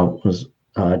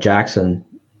 Jackson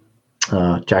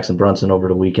Brunson over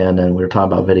the weekend, and we were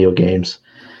talking about video games.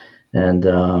 And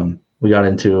we got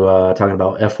into talking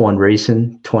about F1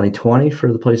 Racing 2020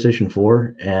 for the PlayStation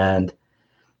 4. And,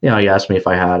 you know, he asked me if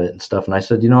I had it and stuff. And I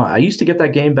said, you know, I used to get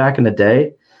that game back in the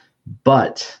day,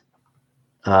 but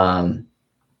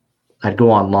I'd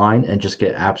go online and just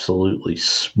get absolutely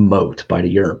smoked by the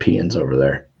Europeans over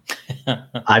there.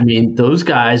 I mean, those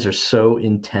guys are so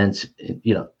intense,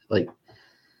 you know, like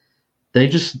they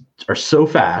just are so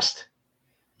fast.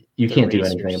 You can't do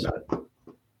anything about it.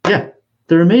 Yeah,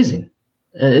 they're amazing.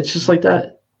 And it's just like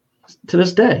that to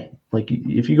this day. Like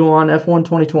if you go on F1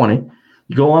 2020,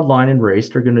 you go online and race,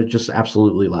 they're going to just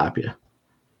absolutely lap you.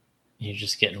 You're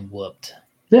just getting whooped.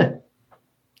 Yeah.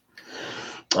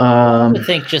 I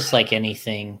think just like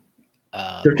anything,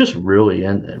 they're just really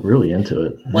into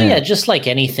it. Well, yeah, just like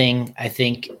anything, I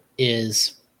think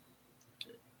is.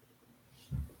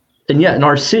 And yet in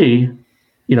RC,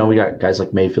 you know, we got guys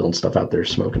like Mayfield and stuff out there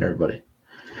smoking everybody.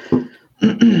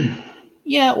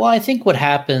 Yeah, well, I think what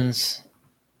happens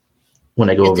when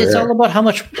they go over it's there, all about how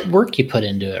much work you put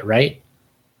into it, right?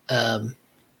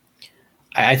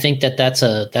 I think that's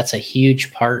a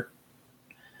huge part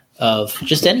of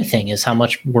just anything is how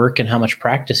much work and how much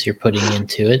practice you're putting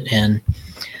into it. And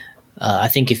I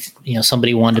think if, you know,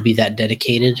 somebody wanted to be that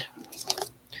dedicated,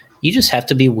 you just have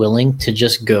to be willing to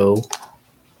just go.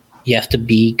 You have to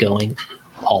be going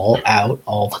all out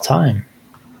all the time.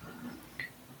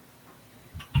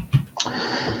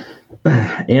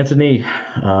 Anthony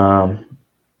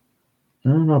I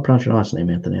don't know how to pronounce your last name,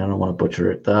 Anthony. I don't want to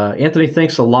butcher it. Anthony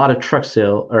thinks a lot of truck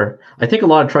sale, or I think a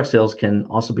lot of truck sales can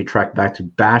also be tracked back to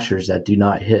bashers that do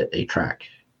not hit a track.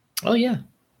 Oh yeah,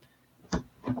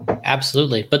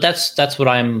 absolutely. But that's what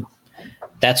I'm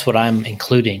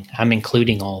including. I'm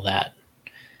including all that.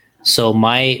 So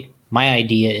my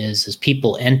idea is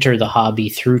people enter the hobby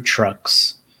through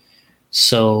trucks.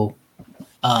 So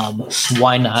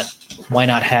why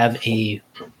not have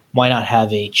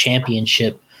a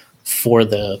championship for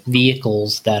the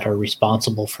vehicles that are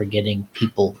responsible for getting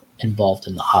people involved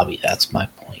in the hobby? That's my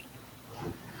point.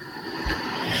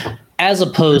 As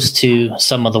opposed to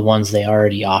some of the ones they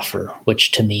already offer,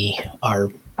 which to me are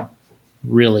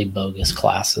really bogus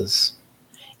classes.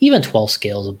 Even 12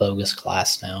 scale is a bogus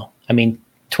class now. I mean,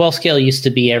 12 scale used to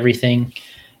be everything.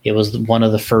 It was one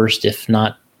of the first, if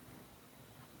not,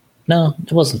 no,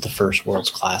 it wasn't the first world's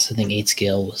class. I think 8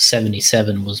 scale was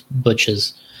 77 was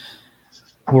Butch's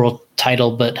world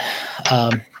title. But,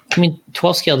 I mean,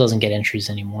 12 scale doesn't get entries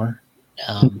anymore.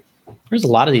 There's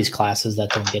a lot of these classes that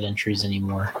don't get entries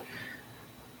anymore.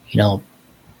 You know,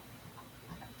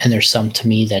 and there's some to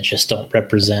me that just don't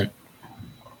represent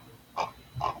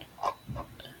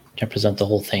the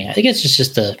whole thing. I think it's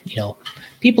just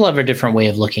people have a different way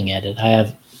of looking at it.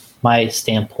 My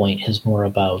standpoint is more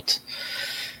about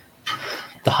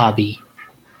the hobby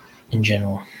in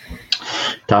general.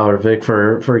 Tyler Vic,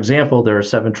 for example, there are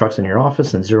 7 trucks in your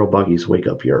office and 0 buggies. Wake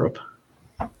up, Europe.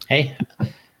 Hey,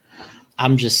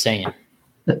 I'm just saying.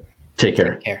 Take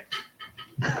care.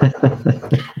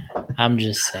 I'm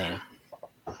just saying.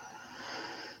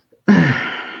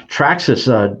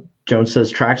 Traxxas, Jones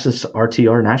says Traxxas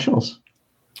RTR Nationals.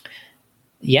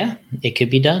 Yeah, it could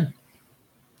be done.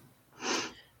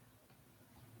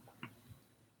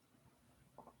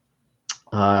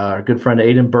 Our good friend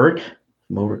Aiden Burke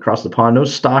from over across the pond, no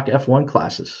stock F1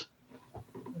 classes.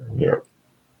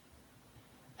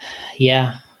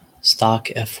 Yeah, stock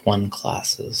F1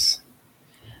 classes.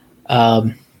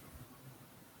 From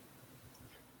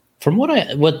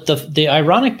what the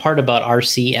ironic part about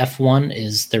RC F1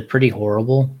 is they're pretty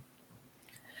horrible.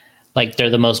 Like, they're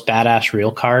the most badass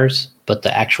real cars, but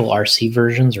the actual RC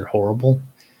versions are horrible.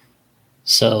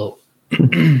 So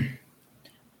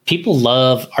people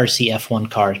love RC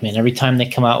F1 cars, man. Every time they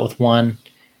come out with one,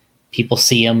 people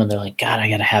see them and they're like, God, I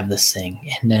got to have this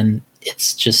thing. And then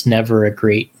it's just never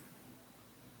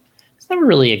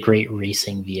really a great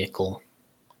racing vehicle.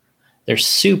 They're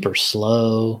super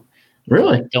slow.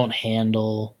 Really? They don't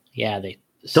handle. Yeah, they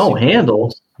don't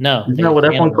handle. No, isn't that what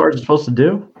F1 cars are supposed to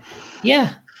do?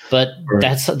 Yeah, but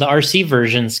that's the RC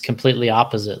version's completely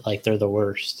opposite. Like, they're the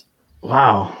worst.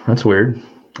 Wow, that's weird.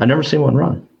 I've never seen one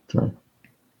run. So.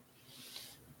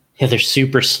 Yeah, they're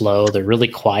super slow. They're really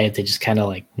quiet. They just kind of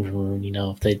like,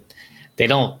 they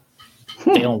don't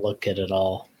look good at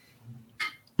all.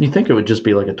 You think it would just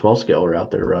be like a 12 scaler out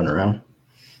there running around?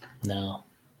 No.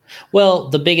 Well,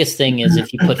 the biggest thing is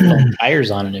if you put foam tires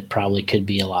on it, it probably could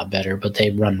be a lot better, but they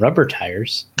run rubber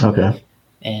tires. Okay.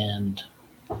 And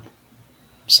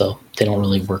so they don't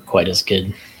really work quite as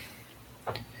good.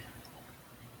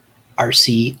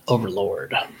 RC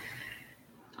Overlord.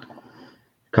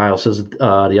 Kyle says the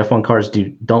F1 cars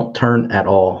don't turn at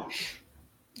all.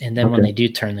 And then when they do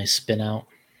turn, they spin out.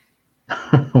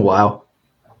 Wow.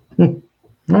 All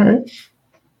right.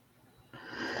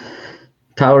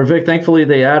 Tyler Vic, thankfully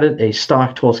they added a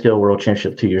stock 12 scale world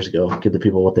championship 2 years ago. Give the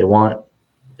people what they want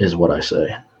is what I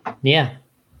say. Yeah.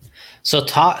 So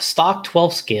stock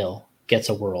 12 scale gets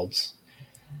a worlds.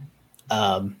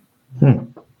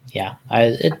 Yeah,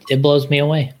 it blows me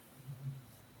away.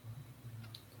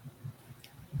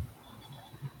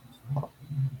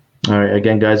 All right.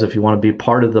 Again, guys, if you want to be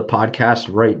part of the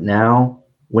podcast right now,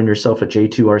 win yourself a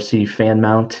J2RC fan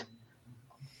mount.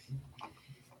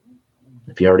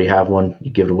 If you already have one, you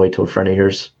give it away to a friend of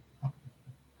yours.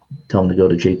 Tell them to go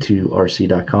to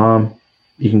j2rc.com.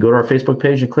 You can go to our Facebook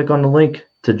page and click on the link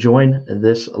to join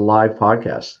this live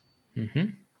podcast. Mm-hmm.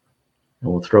 And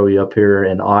we'll throw you up here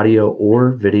in audio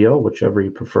or video, whichever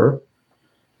you prefer.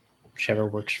 Whichever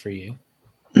works for you.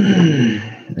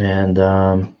 And,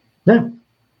 yeah,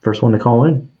 first one to call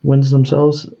in wins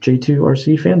themselves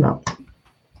J2RC fan mount.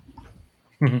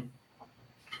 Mm-hmm.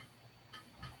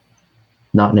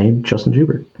 Not named Justin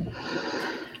Joubert.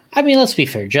 I mean, let's be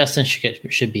fair. Justin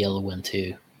should be able to win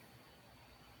too.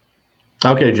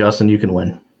 Okay, Justin, you can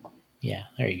win. Yeah,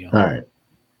 there you go. All right.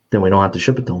 Then we don't have to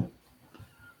ship it to him.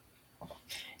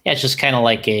 Yeah, it's just kind of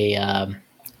like a,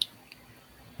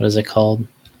 what is it called?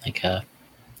 Like a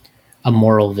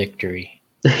moral victory.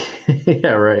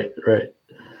 Yeah, right.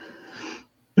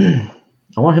 I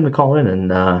want him to call in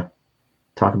and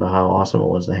talk about how awesome it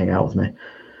was to hang out with me.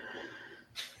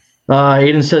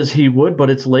 Aiden says he would, but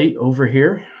it's late over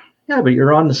here. Yeah, but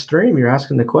you're on the stream. You're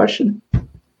asking the question.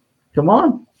 Come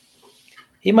on.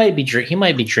 He might be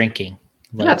drinking.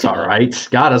 That's all right.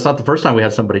 God, it's not the first time we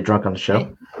had somebody drunk on the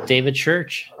show. David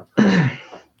Church.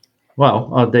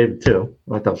 Well, David too.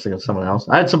 I thought I was thinking of someone else.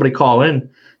 I had somebody call in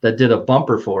that did a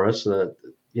bumper for us. At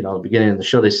the beginning of the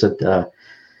show, they said,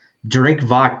 "Drink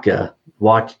vodka,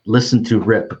 listen to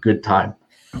Rip, good time."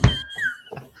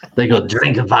 They go,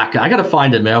 "Drink vodka." I gotta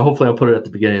find it, man. Hopefully, I'll put it at the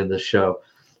beginning of the show.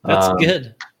 That's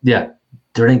good. Yeah,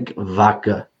 drink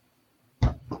vodka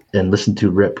and listen to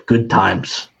Rip, good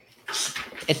times.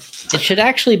 It should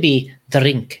actually be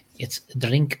drink. It's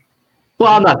drink.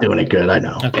 Well, I'm not doing it good. I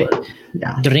know. Okay. But,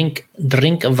 yeah. Drink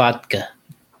vodka.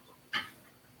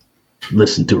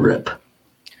 Listen to Rip.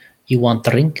 You want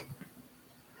drink?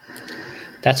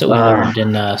 That's what we learned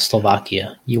in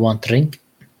Slovakia. You want drink?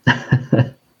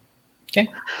 Okay.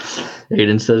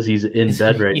 Aiden says he's in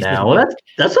bed right now. Well,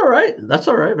 that's all right. That's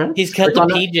all right, man. He's got the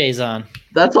PJs on.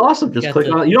 That's awesome. Just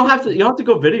click on it. You don't have to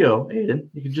go video, Aiden.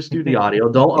 You can just do the audio.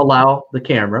 Don't allow the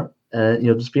camera.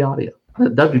 Just be audio.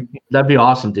 That'd be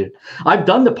awesome, dude. I've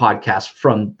done the podcast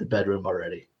from the bedroom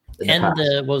already. And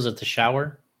what was it? The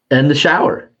shower? And the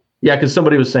shower. Yeah, because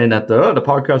somebody was saying that the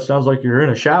podcast sounds like you're in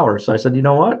a shower. So I said, you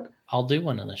know what? I'll do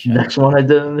one in the shower. Next one I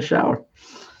did in the shower.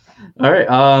 All right.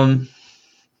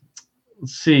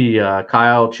 Let's see.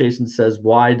 Kyle Chasen says,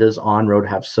 "Why does On-Road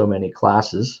have so many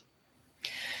classes?"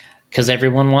 Because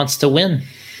everyone wants to win.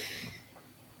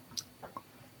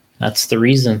 That's the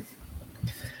reason.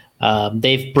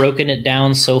 They've broken it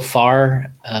down so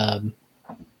far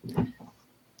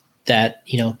that,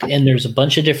 and there's a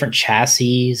bunch of different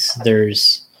chassis.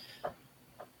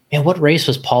 What race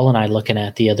was Paul and I looking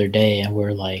at the other day? And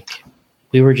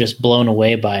we were just blown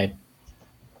away by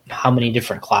how many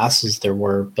different classes there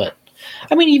were. But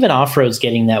I mean, even off-road's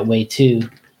getting that way too,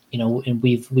 and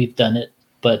we've done it,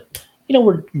 but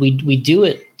we do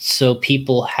it so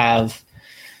people have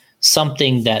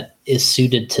something that is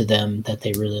suited to them that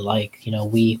they really like.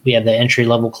 We have the entry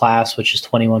level class, which is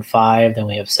 21.5. Then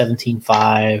we have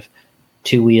 17.5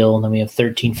 2-wheel, and then we have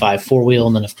 13.5 4-wheel.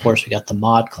 And then of course we got the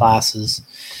mod classes.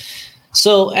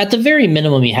 So at the very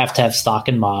minimum, you have to have stock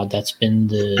and mod. That's been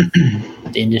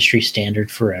the industry standard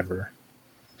forever.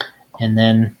 And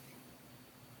then,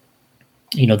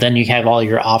 then you have all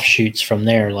your offshoots from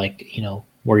there,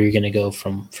 where you're going to go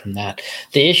from that.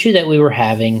 The issue that we were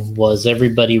having was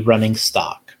everybody running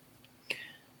stock.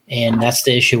 And that's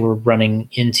the issue we're running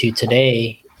into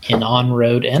today in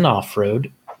on-road and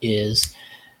off-road is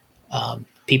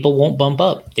people won't bump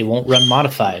up. They won't run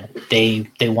modified. They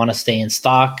want to stay in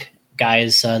stock.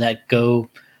 Guys that go,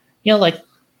 like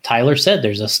Tyler said,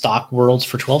 there's a stock Worlds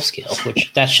for 12 scale,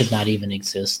 which that should not even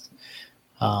exist.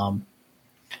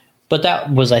 But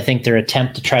that was, I think, their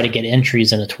attempt to try to get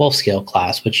entries in a 12 scale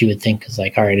class, which you would think is all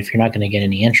right, if you're not going to get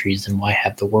any entries, then why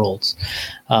have the Worlds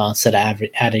instead of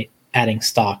adding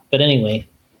stock? But anyway,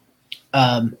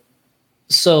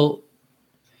 so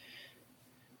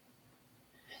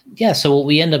what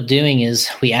we end up doing is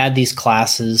we add these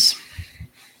classes.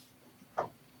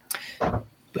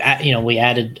 We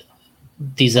added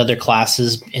these other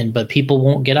classes, but people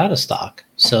won't get out of stock.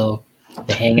 So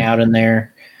they hang out in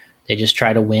there. They just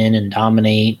try to win and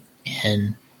dominate,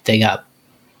 and they got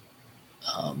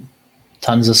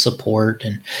tons of support.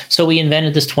 And so we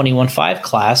invented this 21.5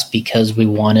 class because we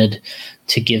wanted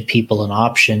to give people an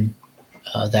option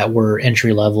that were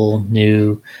entry level,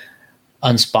 new,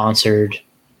 unsponsored,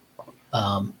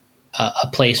 a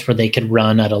place where they could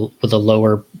run with a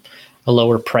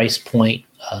lower price point,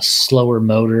 a slower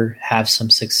motor, have some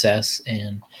success,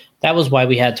 and that was why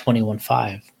we had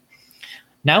 21.5.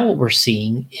 Now what we're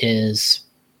seeing is,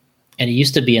 and it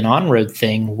used to be an on-road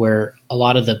thing where a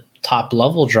lot of the top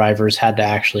level drivers had to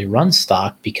actually run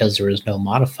stock because there was no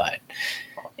modified.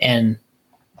 And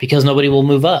because nobody will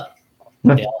move up,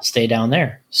 they all stay down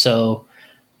there. So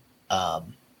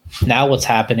now what's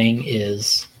happening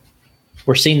is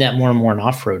we're seeing that more and more in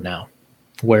off-road now,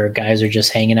 where guys are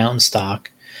just hanging out in stock.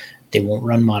 They won't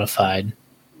run modified.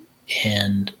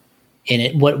 And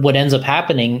what ends up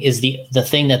happening is the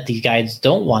thing that the guys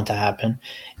don't want to happen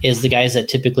is the guys that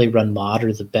typically run mod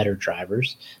are the better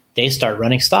drivers. They start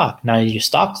running stock. Now your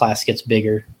stock class gets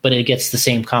bigger, but it gets the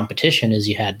same competition as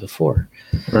you had before.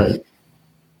 Right.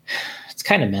 It's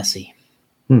kind of messy.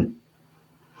 All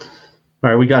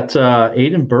right, we got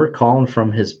Aiden Burke calling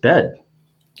from his bed.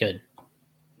 Good.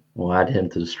 We'll add him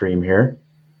to the stream here.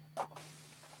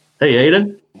 Hey,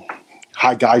 Aiden.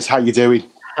 Hi, guys. How you doing?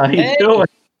 How you doing?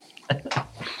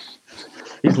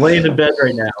 He's laying in bed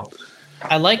right now.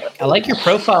 I like your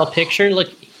profile picture. Look,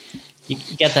 you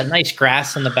got that nice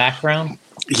grass in the background.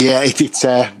 Yeah, it's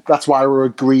that's why we're a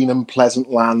green and pleasant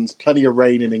land. Plenty of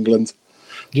rain in England.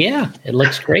 Yeah, it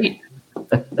looks great.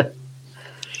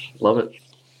 Love it.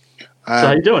 So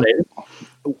how you doing, Aiden?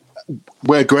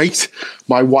 We're great.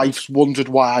 My wife's wondered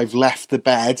why I've left the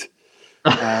bed.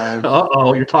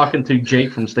 Uh-oh, you're talking to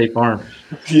Jake from State Farm.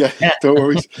 Yeah, don't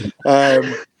worry. But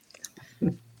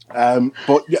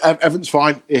everything's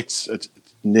fine. It's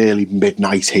nearly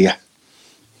midnight here.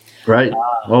 Right.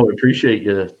 Well, we appreciate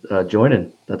you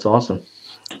joining. That's awesome.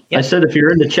 Yeah. I said if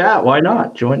you're in the chat, why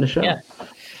not join the show? Yeah.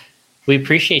 We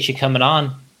appreciate you coming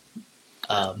on.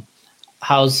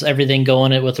 How's everything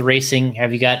going with the racing?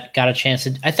 Have you got a chance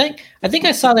to? I think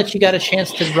I saw that you got a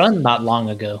chance to run not long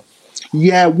ago.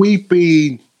 Yeah, we've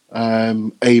been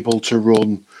able to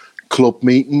run club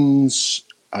meetings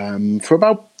for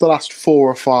about the last 4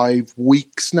 or 5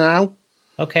 weeks now.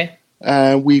 Okay.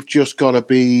 We've just got to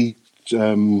be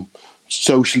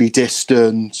socially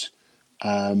distant,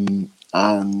 and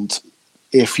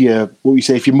if you're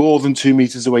more than 2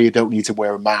 meters away, you don't need to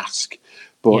wear a mask.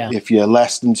 But if you're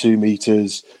less than 2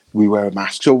 meters, we wear a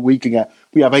mask. So we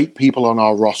have 8 people on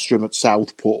our rostrum at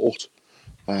Southport,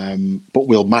 but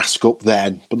we'll mask up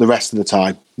then. But the rest of the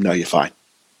time, no, you're fine.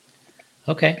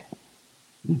 Okay.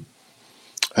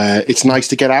 It's nice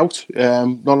to get out.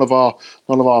 None of our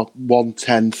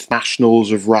 1/10 nationals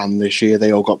have ran this year.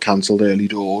 They all got cancelled early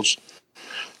doors.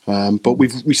 But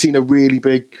we've seen a really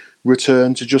big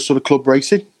return to just sort of club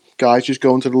racing. Guys just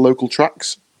going to the local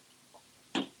tracks.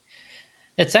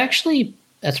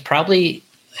 That's probably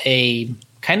a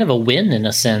kind of a win in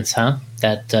a sense, huh?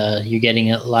 That you're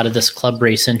getting a lot of this club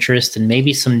race interest, and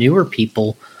maybe some newer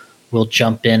people will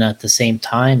jump in at the same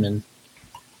time, and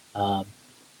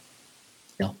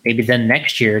maybe then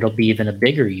next year it'll be even a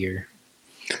bigger year.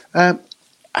 I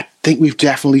think we've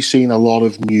definitely seen a lot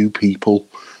of new people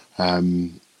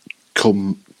come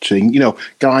to.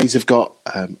 Guys have got,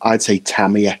 I'd say,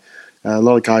 Tamiya. A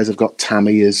lot of guys have got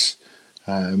Tamiyas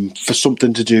for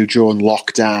something to do during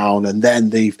lockdown, and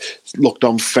then they've looked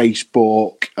on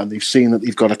Facebook and they've seen that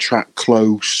they've got a track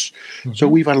close. Mm-hmm. So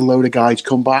we've had a load of guys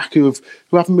come back who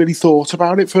haven't really thought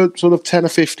about it for sort of 10 or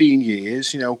 15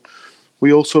 years.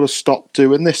 We all sort of stopped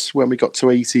doing this when we got to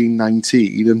 18,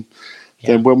 19, and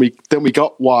then when we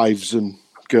got wives and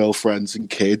girlfriends and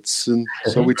kids, and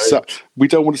so we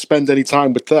don't want to spend any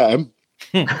time with them.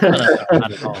 Not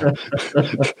at all.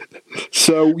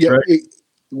 So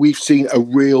we've seen a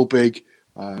real big.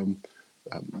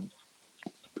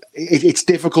 It's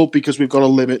difficult because we've got to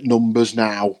limit numbers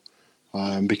now,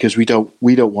 because we don't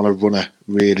want to run a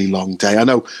really long day. I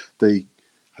know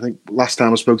I think last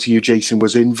time I spoke to you, Jason,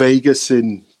 was in Vegas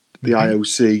in the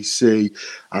IOCC,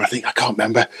 and I can't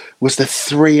remember, was there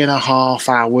 3.5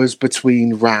 hours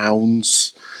between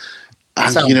rounds?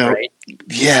 And right.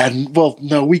 Yeah, well,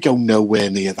 no, we go nowhere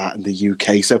near that in the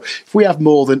UK. So if we have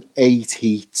more than 8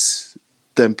 heats,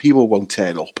 then people won't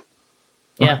turn up.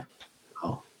 Yeah.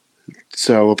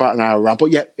 So about an hour around.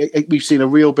 But yeah, we've seen a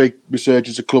real big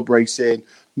resurgence of club racing.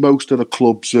 Most of the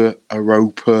clubs are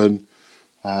open.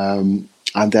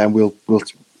 And then we'll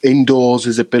indoors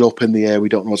is a bit up in the air. We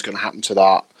don't know what's going to happen to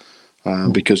that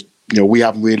because we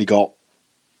haven't really got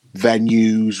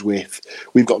venues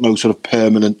we've got no sort of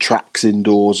permanent tracks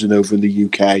indoors and over in the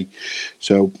UK.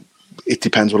 So it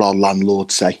depends what our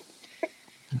landlords say.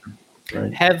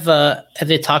 Right. Have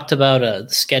they talked about the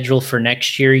schedule for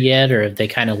next year yet, or have they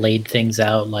kind of laid things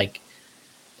out like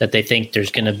that they think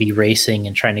there's going to be racing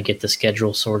and trying to get the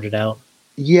schedule sorted out?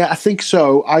 Yeah, I think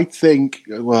so. I think,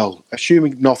 well,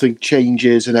 assuming nothing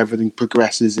changes and everything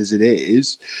progresses as it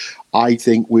is, I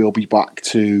think we'll be back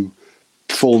to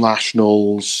full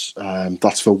nationals.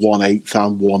 That's for 1/8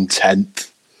 and 1/10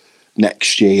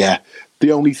 next year.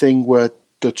 The only thing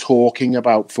they're talking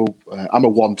about for, I'm a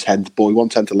 1/10 boy,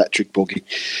 1/10 electric buggy.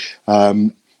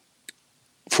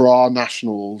 For our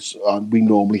nationals, we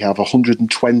normally have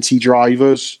 120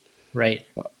 drivers. Right.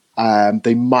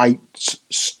 They might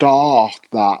start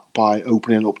that by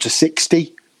opening up to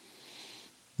 60,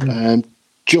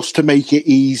 just to make it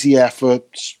easier for,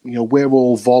 we're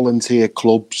all volunteer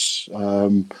clubs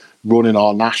running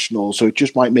our nationals, so it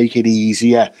just might make it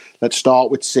easier. Let's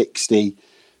start with 60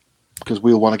 because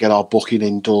we'll want to get our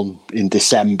booking done in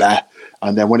December,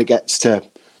 and then when it gets to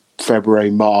February,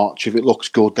 March, if it looks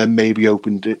good, then maybe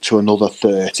open it to another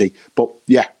 30. But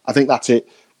yeah, I think that's it.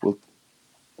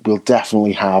 We'll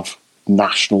definitely have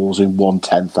nationals in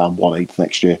 1/10 and 1/8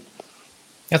 next year.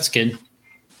 That's good.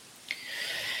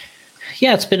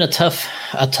 Yeah, it's been a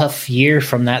tough year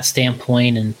from that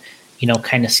standpoint, and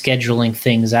kind of scheduling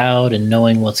things out and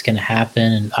knowing what's going to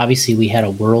happen. And obviously we had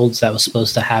a Worlds that was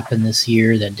supposed to happen this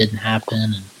year that didn't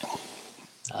happen. And,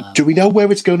 do we know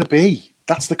where it's going to be?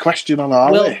 That's the question on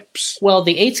our lips. Well,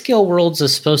 the 8-scale Worlds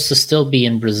is supposed to still be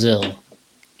in Brazil.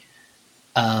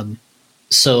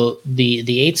 So the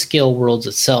 8-scale Worlds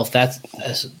itself,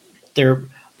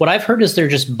 what I've heard is they're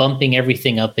just bumping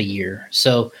everything up a year.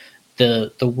 So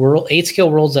the 8-scale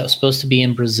Worlds that was supposed to be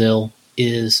in Brazil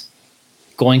is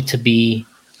going to be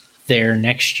there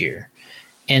next year.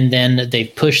 And then they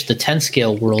pushed the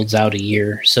 10-scale Worlds out a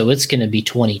year. So it's going to be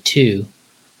 2022.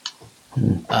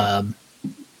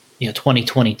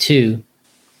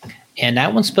 And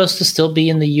that one's supposed to still be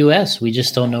in the U.S. We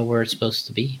just don't know where it's supposed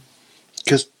to be.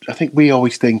 Because I think we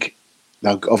always think,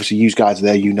 now obviously you guys are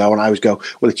there, and I always go,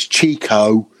 well, it's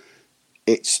Chico,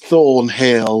 it's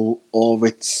Thornhill, or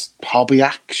it's Hobby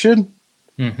Action.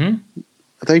 Mm-hmm.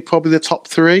 Are they probably the top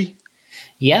three?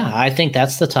 Yeah, I think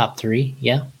that's the top three.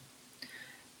 Yeah.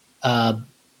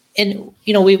 And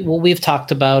what we've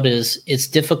talked about is it's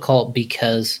difficult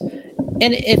because,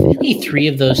 and if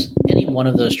any one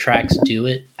of those tracks do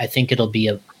it, I think it'll be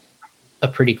a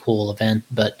pretty cool event.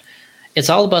 But it's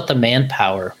all about the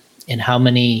manpower and how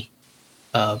many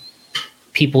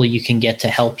people you can get to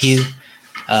help you,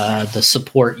 the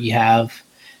support you have,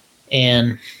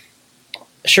 and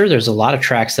sure, there's a lot of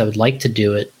tracks that would like to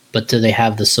do it, but do they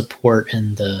have the support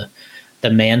and the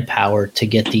manpower to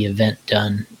get the event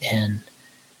done? And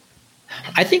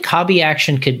I think Hobby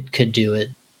Action could do it.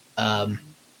 I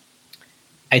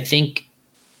think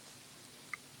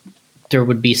there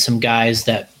would be some guys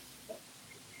that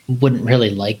wouldn't really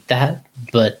like that,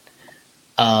 but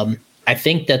I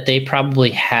think that they probably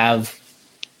have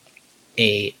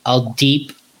a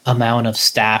deep amount of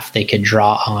staff they could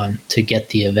draw on to get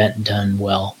the event done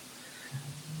well.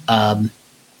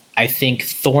 I think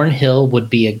Thornhill would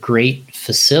be a great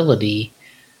facility.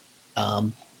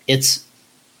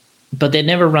 But they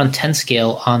never run 10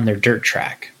 scale on their dirt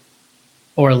track,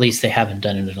 or at least they haven't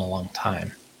done it in a long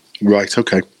time. Right.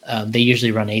 Okay. They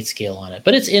usually run 8 scale on it,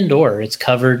 but it's indoor. It's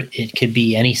covered. It could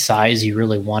be any size you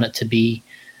really want it to be.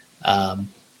 I'm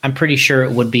pretty sure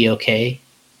it would be okay.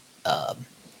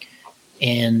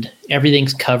 And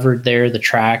everything's covered there, the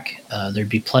track. There'd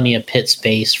be plenty of pit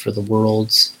space for the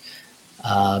Worlds.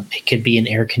 It could be an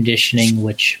air conditioning,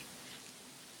 which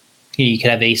you could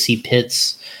have AC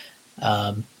pits.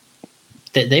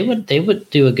 They would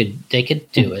do a good. They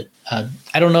could do it.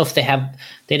 I don't know if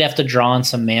they'd have to draw on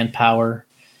some manpower.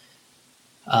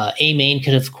 A-Main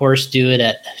could of course do it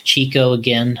at Chico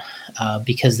again,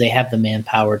 because they have the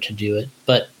manpower to do it.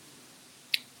 But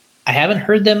I haven't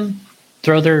heard them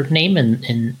throw their name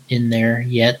in there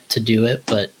yet to do it.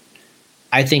 But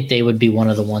I think they would be one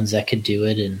of the ones that could do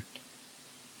it. And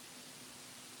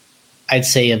I'd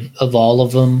say of all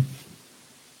of them,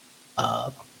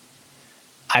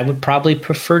 I would probably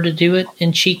prefer to do it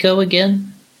in Chico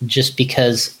again, just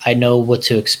because I know what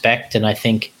to expect, and I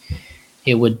think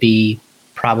it would be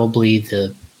probably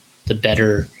the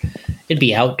better. It'd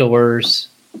be outdoors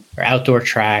or outdoor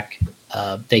track.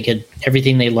 They could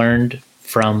everything they learned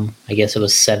from, I guess it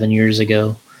was 7 years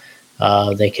ago.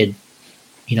 They could,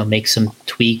 make some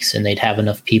tweaks, and they'd have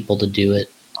enough people to do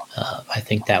it. I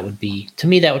think that would be, to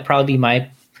me, that would probably be my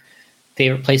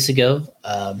favorite place to go.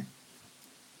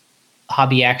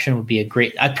 Hobby Action would be a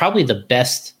great, probably the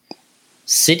best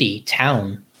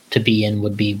town to be in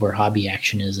would be where Hobby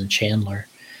Action is in Chandler.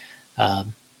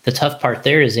 The tough part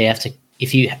there is they have to,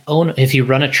 if you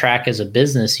run a track as a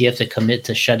business, you have to commit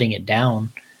to shutting it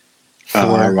down for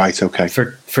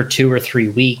 2 or 3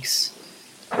 weeks.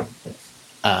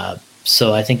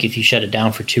 So I think if you shut it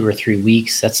down for 2 or 3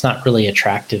 weeks, that's not really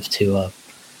attractive to a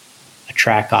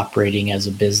track operating as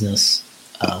a business.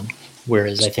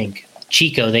 Whereas I think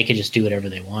Chico, they could just do whatever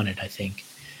they wanted, I think.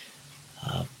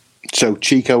 So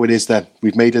Chico it is then.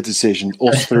 We've made a decision.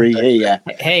 Us three here.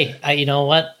 Hey, you know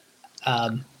what?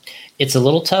 It's a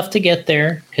little tough to get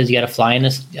there because you got to fly in,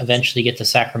 eventually get to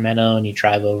Sacramento and you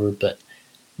drive over. But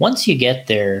once you get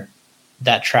there,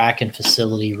 that track and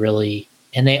facility really,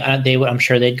 and they would, I'm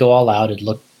sure they'd go all out. It'd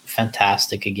look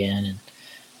fantastic again.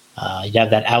 And you'd have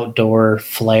that outdoor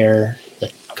flair.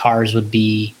 The cars would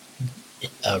be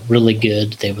really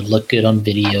good. They would look good on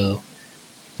video,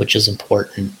 which is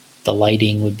important. The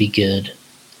lighting would be good.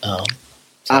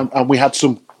 And we had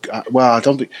some, I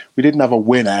don't think, we didn't have a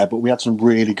winner, but we had some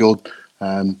really good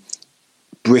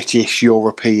British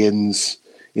Europeans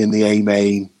in the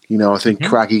A-Main. I think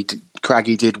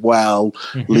Craggy did well,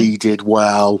 Lee did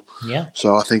well. Yeah.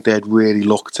 So I think they'd really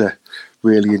look to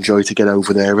really enjoy to get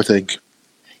over there, I think.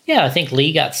 Yeah, I think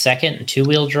Lee got second in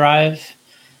 2-wheel drive.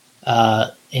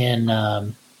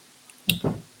 And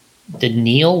did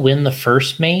Neil win the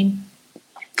first main?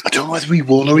 I don't know whether he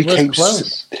won or he came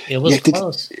close. It was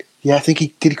close. I think he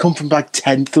come from like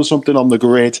 10th or something on the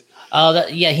grid.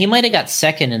 He might have got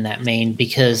second in that main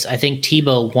because I think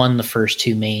Tebow won the first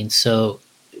two mains. So,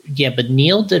 yeah, but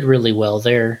Neil did really well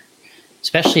there,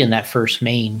 especially in that first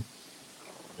main.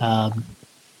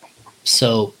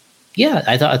 So, yeah,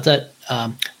 I thought that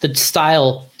the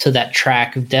style to that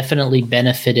track definitely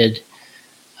benefited,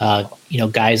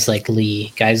 guys like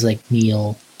Lee, guys like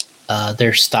Neil,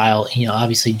 their style,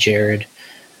 obviously Jared,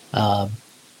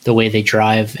 the way they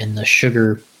drive and the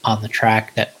sugar on the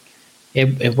track, that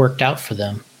it worked out for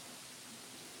them.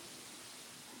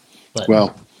 But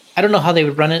well, I don't know how they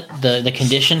would run it. The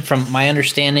condition, from my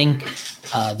understanding,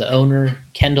 the owner,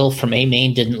 Kendall from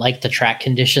A-Main, didn't like the track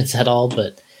conditions at all,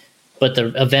 but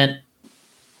the event,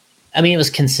 I mean, it was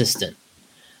consistent.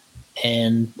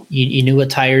 And you knew what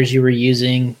tires you were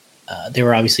using. They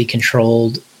were obviously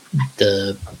controlled.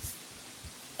 The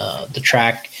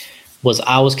track was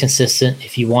always consistent.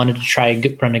 If you wanted to try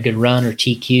run a good run or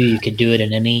TQ, you could do it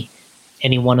in any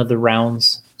one of the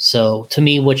rounds. So to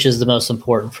me, which is the most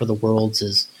important for the Worlds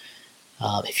is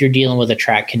if you're dealing with a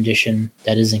track condition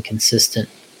that isn't consistent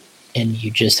and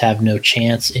you just have no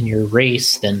chance in your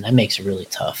race, then that makes it really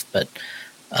tough. But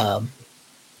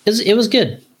it was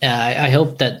good. I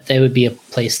hope that there would be a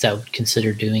place that would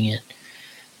consider doing it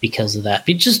because of that.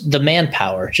 But just the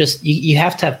manpower, just you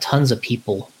have to have tons of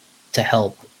people to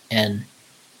help. And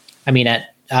I mean,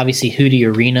 at obviously Hootie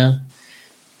Arena,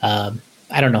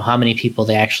 I don't know how many people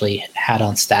they actually had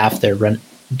on staff there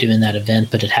doing that event,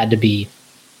 but it had to be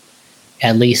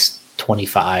at least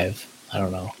 25. I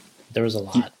don't know. There was a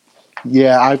lot.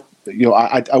 Yeah,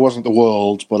 I wasn't the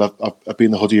World, but I've been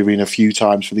in the Hoodie Arena a few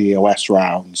times for the EOS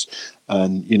rounds,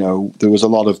 and there was a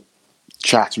lot of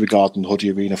chat regarding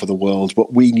Hoodie Arena for the World,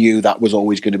 but we knew that was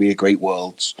always going to be a great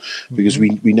Worlds because we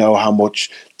know how much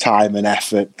time and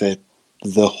effort the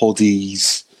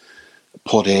hoodies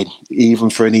put in,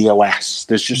 even for an EOS.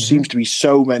 There just seems to be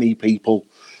so many people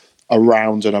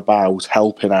around and about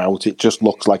helping out. It just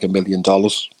looks like $1 million.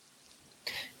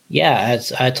 Yeah,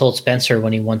 as I told Spencer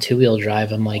when he won two-wheel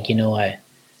drive, I'm like, I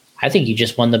think you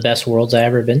just won the best Worlds I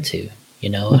ever been to.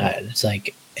 It's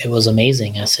like, it was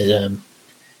amazing. I said,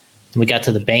 we got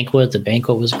to the banquet. The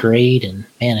banquet was great, and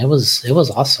man, it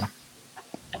was awesome.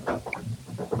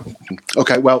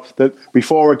 Okay, well,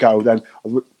 before I go, then,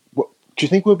 do you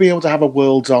think we'll be able to have a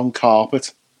Worlds on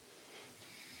carpet?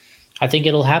 I think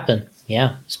it'll happen.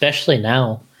 Yeah, especially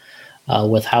now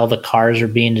with how the cars are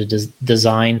being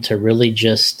designed to really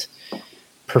just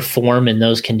perform in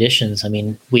those conditions. I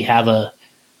mean, we have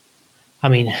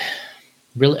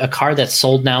really a car that's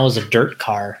sold now as a dirt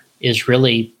car is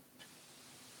really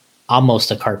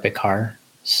almost a carpet car.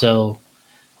 So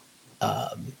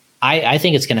I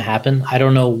think it's going to happen. I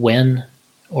don't know when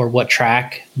or what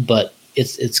track, but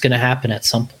it's going to happen at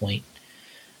some point.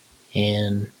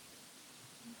 And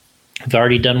I've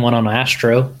already done one on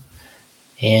Astro,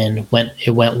 and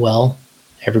it went well.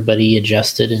 Everybody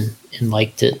adjusted and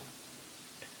liked it.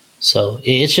 So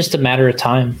it's just a matter of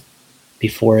time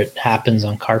before it happens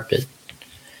on carpet.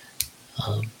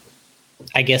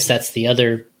 I guess that's the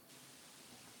other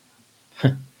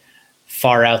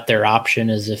far out there option,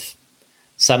 is if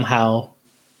somehow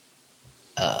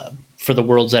for the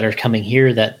Worlds that are coming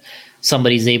here that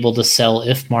somebody's able to sell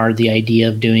IFMAR the idea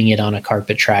of doing it on a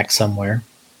carpet track somewhere.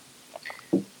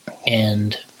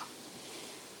 And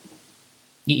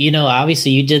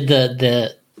obviously you did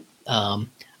the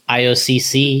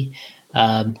IOCC.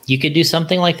 You could do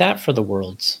something like that for the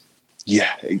Worlds.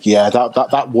 Yeah,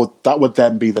 that would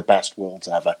then be the best Worlds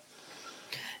ever.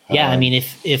 Yeah, I mean,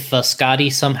 if Scotty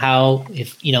somehow,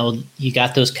 if you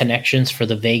got those connections for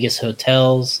the Vegas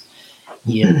hotels,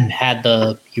 you had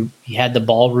the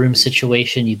ballroom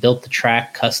situation, you built the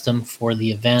track custom for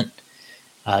the event,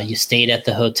 you stayed at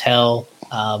the hotel,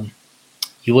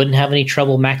 you wouldn't have any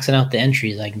trouble maxing out the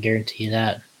entries. I can guarantee you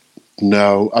that.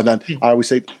 No, and then I always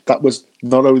say that was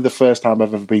not only the first time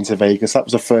I've ever been to Vegas, that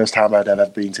was the first time I'd ever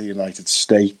been to the United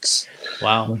States.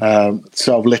 Wow.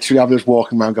 So literally I'm just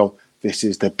walking around going, this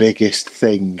is the biggest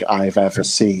thing I've ever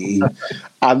seen.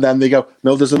 And then they go,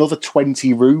 no, there's another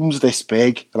 20 rooms this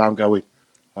big. And I'm going,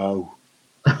 oh,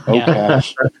 okay.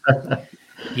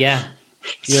 Yeah.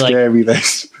 You're scary,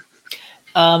 this.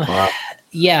 Wow.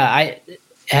 Yeah,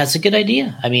 that's a good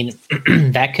idea. I mean,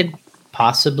 that could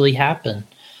possibly happen.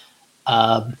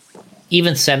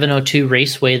 Even 702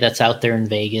 Raceway that's out there in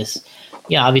Vegas,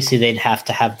 obviously they'd have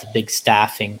to have the big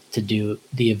staffing to do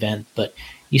the event, but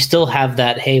you still have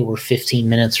that, hey, we're 15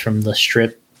 minutes from the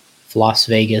Strip, Las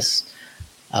Vegas.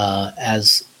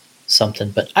 as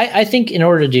something. But I think in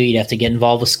order to do it, you'd have to get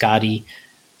involved with Scotty.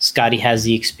 Scotty has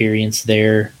the experience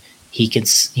there. He could,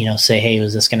 say, hey,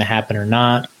 was this going to happen or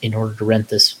not? In order to rent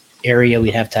this area,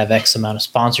 we'd have to have X amount of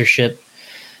sponsorship.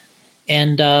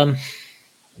 And,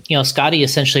 Scotty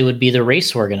essentially would be the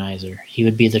race organizer. He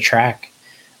would be the track.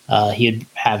 He would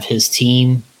have his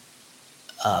team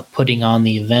putting on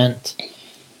the event.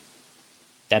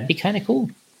 That'd be kind of cool.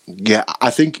 Yeah, I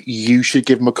think you should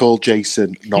give him a call,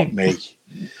 Jason, not me.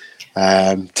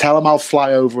 Tell him I'll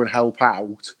fly over and help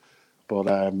out. But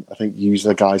I think use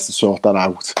the guys to sort that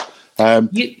out.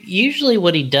 Usually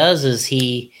what he does is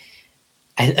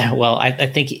I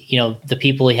think, the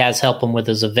people he has help him with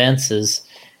his events is,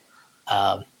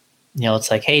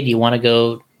 it's like, hey, do you want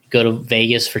to go to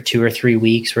Vegas for 2 or 3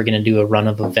 weeks? We're going to do a run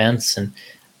of events and,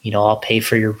 I'll pay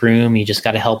for your room. You just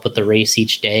got to help with the race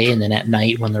each day. And then at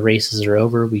night when the races are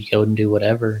over, we go and do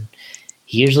whatever. And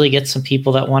he usually gets some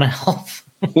people that want to help.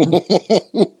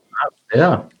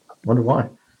 Yeah. Wonder why.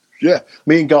 Yeah.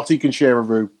 Me and Gotti can share a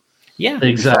room. Yeah.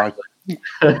 Exactly.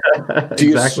 Do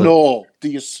you snore? Do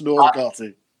you snore,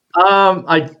 Gotti?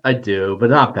 I do,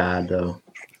 but not bad though.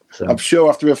 So. I'm sure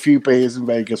after a few beers in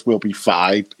Vegas, we'll be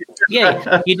fine.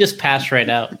 Yeah, you just pass right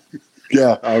out.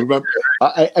 Yeah, I remember.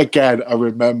 I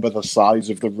remember the size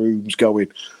of the rooms. Going,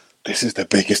 this is the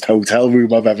biggest hotel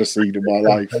room I've ever seen in my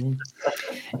life.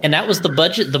 And that was the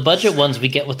budget. The budget ones we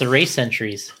get with the race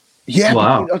entries. Yeah,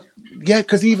 wow. Yeah,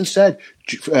 because he even said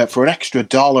for an extra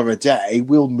 $1 a day,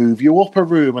 we'll move you up a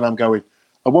room. And I'm going,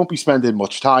 I won't be spending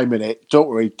much time in it. Don't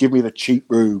worry, give me the cheap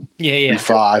room. Yeah. Be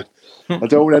fine. I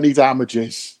don't want any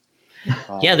damages.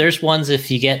 Yeah, there's ones if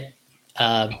you get.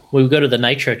 We go to the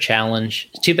Nitro Challenge.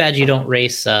 It's too bad you don't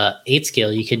race 8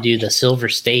 scale. You could do the Silver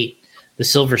State. The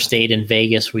Silver State in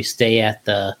Vegas. We stay at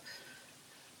the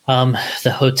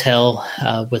hotel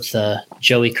with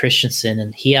Joey Christensen,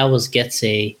 and he always gets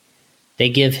they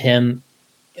give him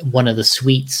one of the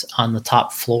suites on the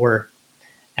top floor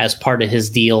as part of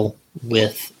his deal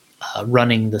with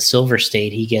running the Silver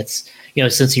State. He gets,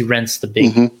 since he rents the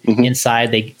big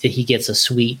inside, he gets a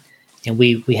suite. And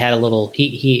we had a little,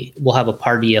 we'll have a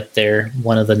party up there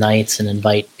one of the nights and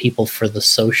invite people for the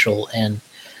social. And,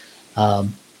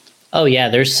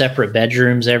 there's separate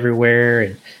bedrooms everywhere.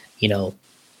 And,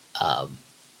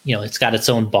 it's got its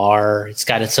own bar. It's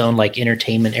got its own like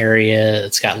entertainment area.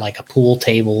 It's got like a pool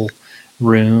table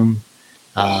room.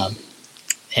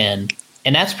 And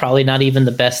that's probably not even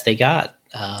the best they got.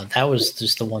 That was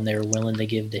just the one they were willing to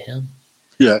give to him.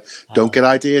 Yeah. Don't get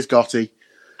ideas, Gotti.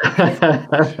 Yeah,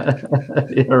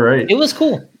 right. It was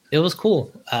cool.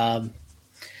 I'm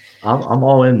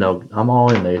all in though. I'm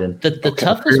all in, Nathan.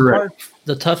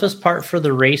 The toughest part for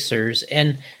the racers,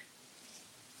 and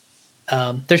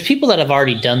there's people that have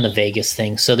already done the Vegas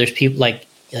thing. So there's people like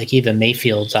even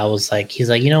Mayfield's. He's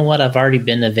like, you know what? I've already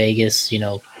been to Vegas,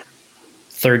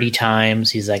 30 times.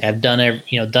 He's like, I've done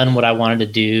done what I wanted to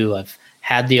do. I've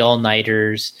had the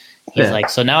all-nighters. He's like,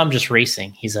 so now I'm just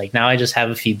racing. He's like, now I just have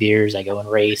a few beers. I go and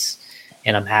race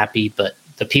and I'm happy. But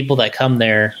the people that come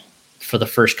there for the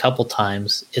first couple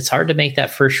times, it's hard to make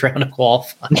that first round of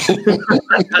qualifying.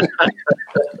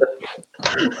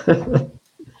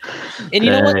 And you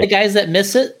know what? The guys that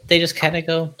miss it, they just kind of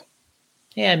go,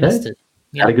 yeah, I missed it.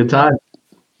 Had a good time.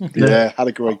 Yeah, had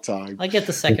a great time. I get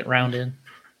the second round in.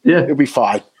 Yeah. It'll be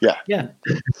fine. Yeah. Yeah.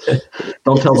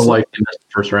 Don't tell the wife you missed the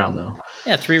first round, though.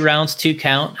 Yeah, 3 rounds, 2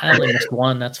 count. I only missed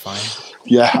 1. That's fine.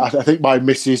 Yeah, I think my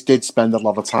missus did spend a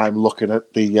lot of time looking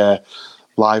at the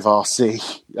live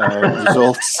RC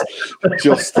results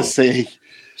just to see.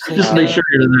 Just make sure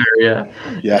you're there,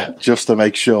 yeah. Yeah, just to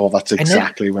make sure that's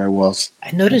exactly where it was.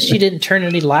 I noticed you didn't turn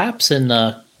any laps in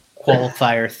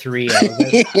qualifier 3.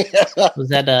 Was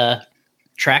that a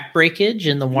track breakage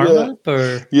in the warm-up?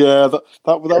 Or yeah,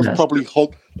 that was probably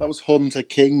that was Hunter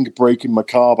King breaking my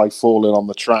car by falling on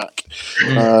the track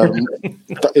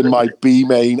in my B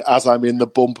main as I'm in the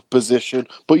bump position.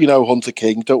 But Hunter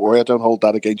King, don't worry, I don't hold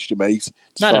that against you, mate.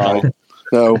 It's not fine. At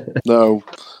all. No,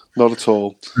 not at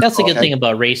all. That's the good thing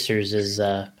about racers is,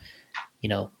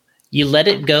 you let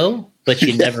it go, but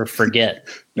you never forget.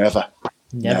 Never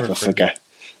forget.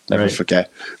 Never Right. forget.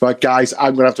 Right, guys,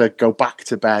 I'm going to have to go back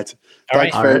to bed. All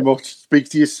Thanks right. very much. Speak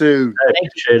to you soon.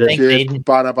 Appreciate it. Thanks, Cheers. Aiden.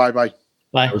 Bye now. Bye. Bye.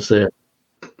 That was it.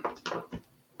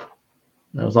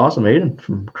 That was awesome, Aiden,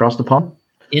 from across the pond.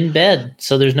 In bed,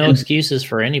 so there's no excuses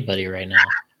for anybody right now.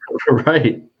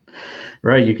 Right.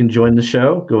 You can join the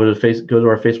show. Go to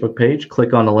our Facebook page.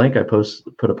 Click on the link. I put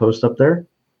a post up there.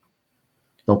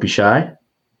 Don't be shy.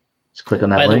 Just click on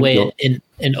that By link. the way,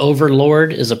 an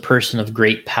overlord is a person of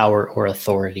great power or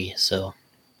authority. So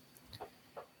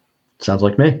Sounds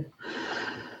like me.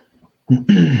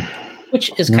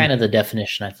 Which is kind of the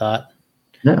definition, I thought.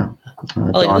 Yeah. I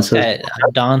like this guy,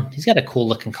 Don. He's got a cool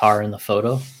looking car in the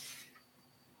photo.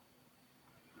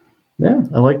 Yeah,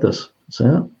 I like this.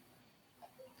 So,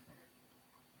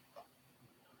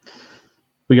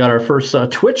 we got our first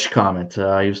Twitch comment. He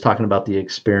was talking about the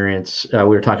experience. We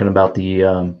were talking about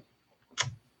the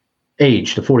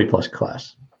age, the 40 plus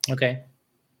class. Okay.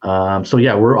 So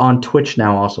yeah, we're on Twitch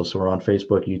now also. So we're on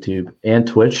Facebook, YouTube, and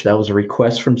Twitch. That was a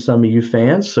request from some of you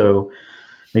fans. So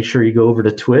make sure you go over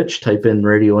to Twitch, type in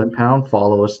Radio Impound,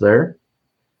 follow us there.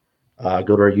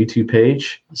 Go to our YouTube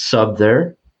page, sub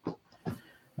there.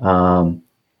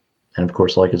 And of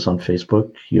course, like us on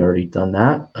Facebook. You already done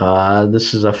that.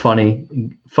 This is a funny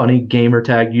gamer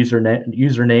tag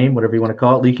username, whatever you want to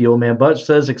call it. Leaky Old Man Butch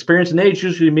says, experience and age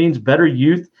usually means better.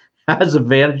 Youth has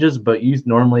advantages, but youth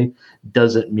normally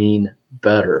doesn't mean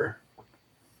better.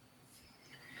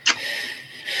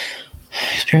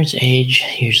 Experience age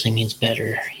usually means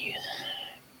better.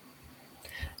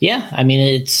 Yeah, I mean,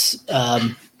 it's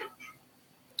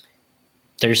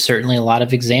there's certainly a lot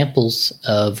of examples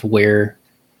of where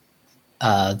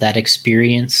that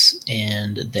experience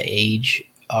and the age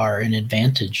are an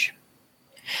advantage.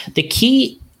 The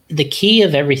key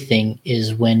of everything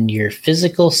is when your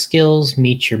physical skills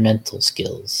meet your mental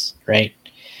skills, right?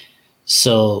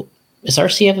 So does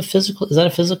RC have is that a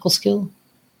physical skill?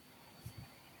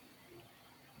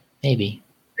 Maybe.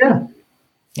 Yeah.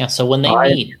 Yeah. So when they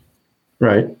meet,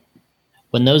 right.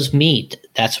 When those meet,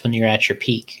 that's when you're at your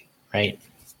peak, right?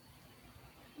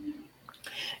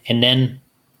 And then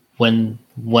when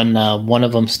one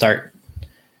of them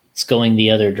starts going the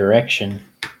other direction,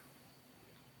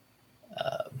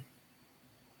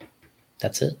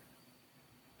 that's it.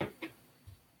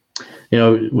 You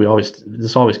know,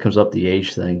 this always comes up, the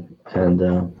age thing, and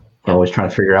we're always trying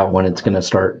to figure out when it's going to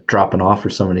start dropping off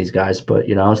for some of these guys.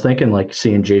 But I was thinking, like,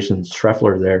 seeing Jason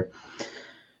Schreffler there.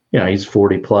 He's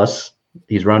 40 plus.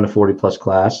 He's run the 40 plus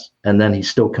class, and then he's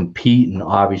still competing,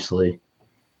 obviously,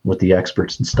 with the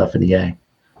experts and stuff in EA.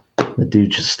 The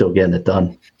dude's just still getting it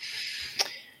done.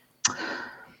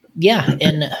 Yeah,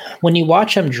 and when you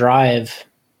watch him drive,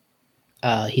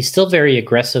 he's still very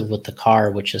aggressive with the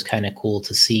car, which is kind of cool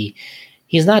to see.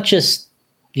 He's not just,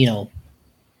 he's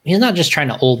not just trying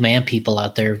to old man people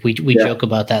out there. We joke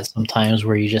about that sometimes,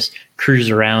 where you just cruise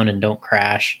around and don't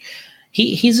crash.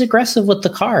 He's aggressive with the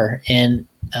car, and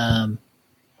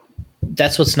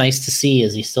that's what's nice to see,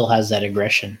 is he still has that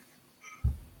aggression.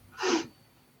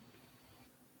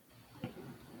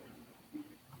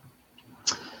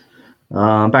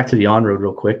 Back to the on-road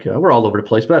real quick. We're all over the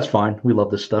place, but that's fine. We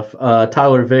love this stuff.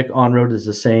 Tyler Vick, on-road is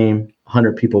the same.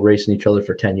 100 people racing each other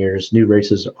for 10 years. New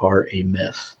races are a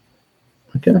myth.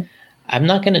 Okay. I'm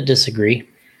not going to disagree.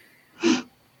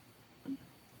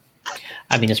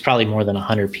 I mean, it's probably more than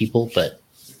 100 people, but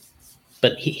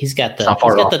he's got the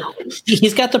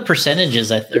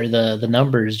percentages, or the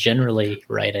numbers generally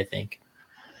right, I think.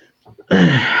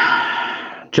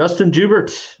 Justin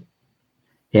Jubert.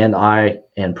 Hand-eye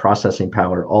and processing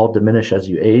power all diminish as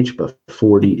you age, but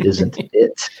 40 isn't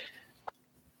it.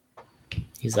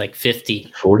 He's like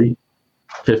 50. 40?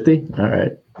 50? All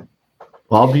right.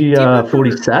 Well, I'll be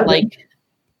 47. Like,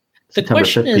 the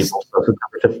question is... People, so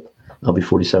September 5th, I'll be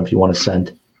 47 if you want to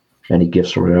send any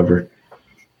gifts or whatever.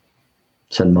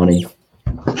 Send money.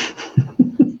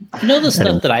 The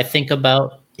stuff that I think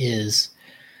about is,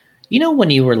 when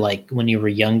you were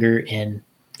younger, and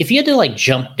if you had to like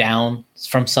jump down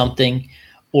from something,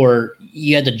 or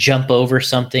you had to jump over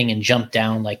something and jump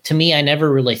down, like, to me, I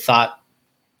never really thought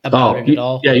about it at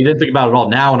all. Yeah, you didn't think about it at all.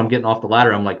 Now when I'm getting off the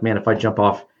ladder, I'm like, man, if I jump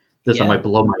off this, I might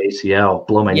blow my ACL,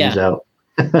 blow my knees out.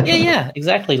 yeah,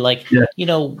 exactly. Like,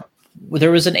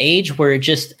 there was an age where it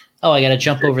just, I got to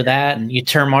jump over that, and you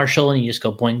turn marshal and you just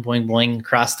go boing, boing, boing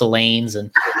across the lanes, and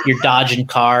you're dodging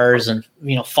cars and,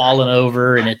 falling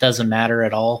over, and it doesn't matter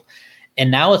at all. And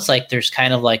now it's like there's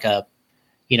kind of like a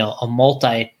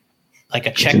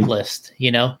checklist,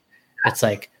 It's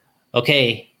like,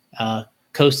 okay,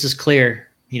 coast is clear,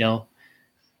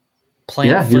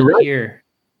 plant foot here.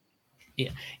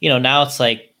 Yeah. Now it's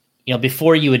like,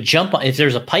 before you would jump on, if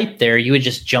there's a pipe there, you would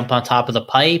just jump on top of the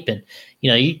pipe, and,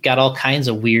 you got all kinds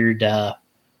of weird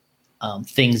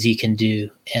things you can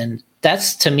do. And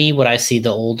that's, to me, what I see the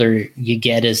older you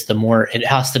get is the more it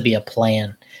has to be a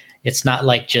plan. It's not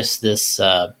like just this,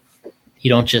 you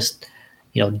don't just,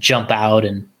 jump out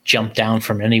and jump down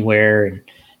from anywhere. And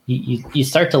you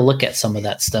start to look at some of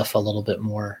that stuff a little bit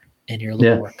more, and you're a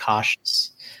little more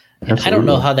cautious. And I don't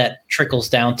know how that trickles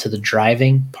down to the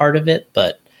driving part of it,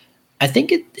 but I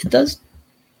think it does.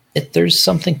 There's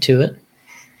something to it.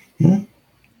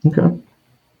 Okay.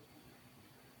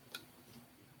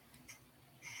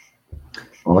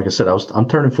 Well, like I said, I'm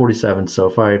turning 47, so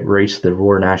if I race the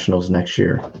Roar Nationals next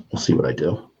year, we'll see what I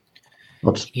do.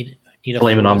 I'll just Need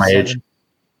blame it on my age.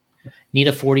 Need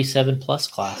a 47 plus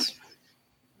class.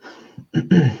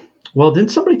 Well,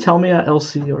 didn't somebody tell me at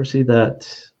LCRC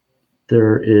that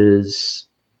there is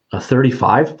a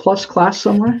 35 plus class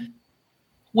somewhere?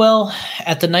 Well,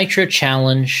 at the Nitro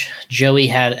Challenge, Joey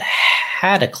had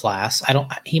a class.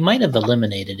 He might have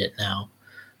eliminated it now,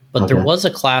 but there was a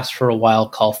class for a while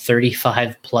called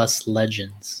 35 plus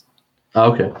Legends.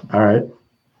 Okay, all right.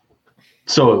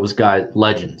 So it was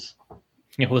Legends.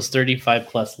 It was 35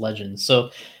 plus Legends. So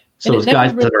it was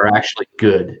guys that are actually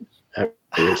good.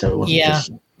 Yeah.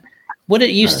 What it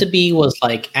used to be was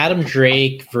like Adam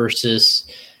Drake versus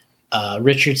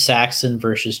Richard Saxon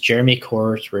versus Jeremy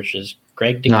Courts versus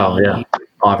Greg Degani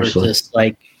obviously. Versus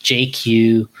like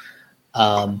JQ.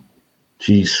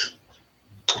 Jeez.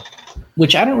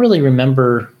 Which I don't really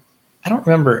remember. I don't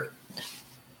remember.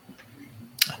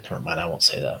 Never mind. I won't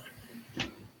say that.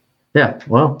 Yeah.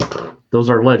 Well, those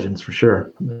are legends for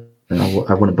sure. And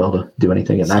I wouldn't be able to do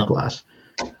anything in that class.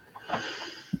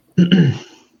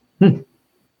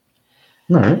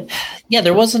 All right. Yeah,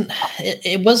 there wasn't.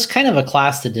 It was kind of a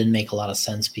class that didn't make a lot of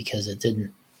sense because it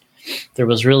didn't. There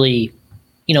was really,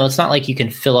 it's not like you can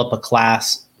fill up a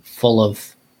class full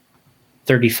of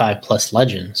 35 plus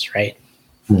legends, right?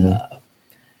 Mm-hmm.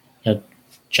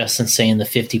 Justin saying the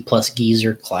 50 plus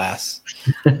geezer class.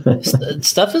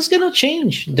 Stuff is going to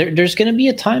change. There's going to be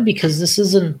a time because this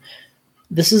is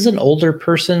an older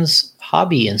person's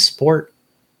hobby and sport.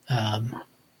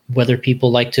 Whether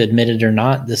people like to admit it or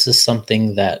not, this is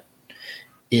something that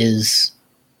is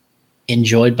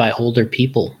enjoyed by older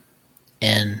people.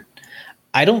 And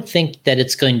I don't think that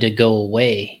it's going to go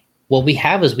away. What we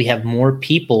have more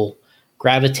people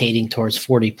gravitating towards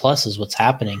 40 plus is what's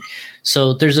happening.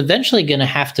 So there's eventually going to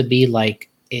have to be like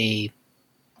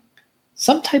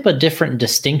some type of different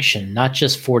distinction, not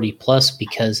just 40 plus,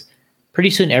 because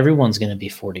pretty soon everyone's going to be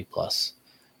 40 plus.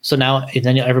 So now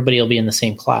then everybody will be in the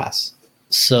same class.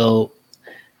 So,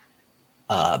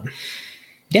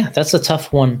 that's a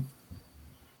tough one.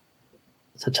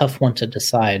 It's a tough one to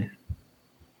decide.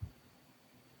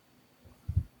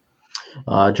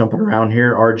 Jumping around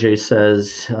here, RJ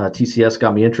says TCS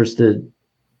got me interested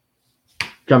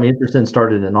and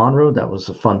started an on-road. That was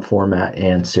a fun format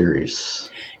and series.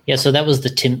 Yeah, so that was the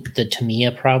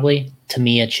Tamiya probably.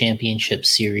 Tamiya Championship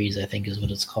Series, I think is what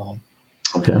it's called.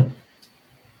 Okay.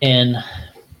 And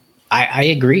I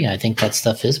agree. I think that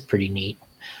stuff is pretty neat.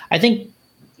 I think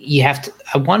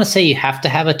I want to say you have to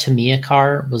have a Tamiya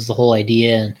car was the whole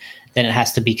idea. And then it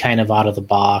has to be kind of out of the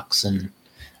box. And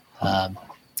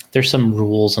there's some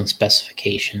rules and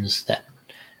specifications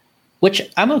which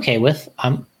I'm okay with.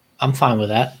 I'm fine with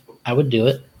that. I would do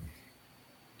it.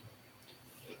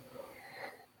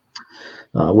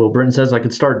 Will Britton says I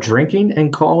could start drinking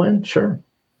and call in. Sure.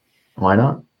 Why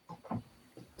not?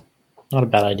 Not a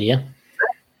bad idea.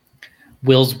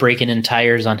 Will's breaking in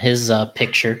tires on his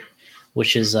picture,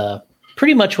 which is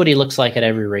pretty much what he looks like at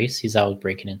every race. He's always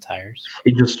breaking in tires.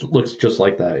 He just looks just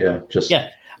like that.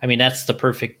 Yeah. I mean, that's the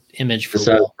perfect image for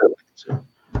Will.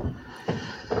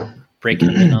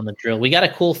 Breaking in on the drill. We got a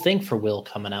cool thing for Will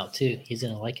coming out too. He's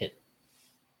going to like it.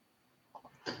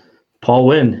 Paul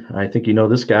Wynn. I think you know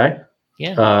this guy.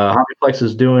 Yeah. Hobbyplex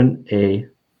is doing a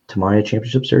Tamiya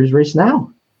Championship Series race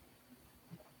now.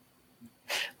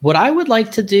 What I would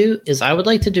like to do is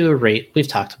a rate. We've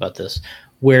talked about this,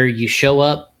 where you show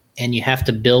up and you have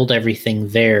to build everything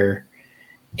there,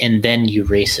 and then you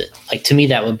race it. Like, to me,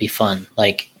 that would be fun.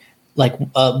 Like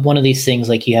one of these things,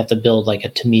 like you have to build like a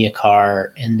Tamiya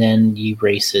car and then you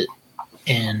race it.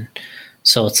 And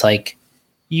so it's like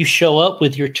you show up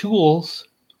with your tools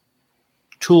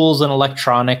and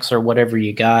electronics or whatever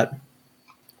you got,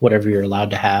 whatever you're allowed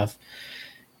to have,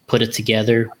 put it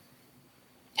together,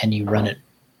 and you run it.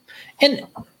 And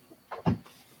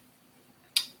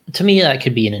to me, that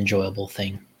could be an enjoyable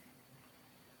thing.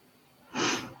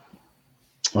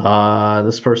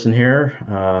 This person here,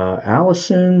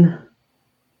 Allison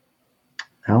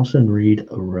Reed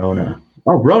Rona.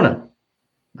 Oh, Rona.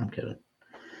 I'm kidding.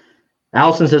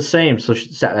 Allison says same. So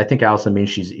I think Allison means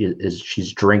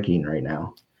she's drinking right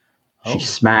now. Oh. She's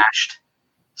smashed.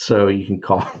 So you can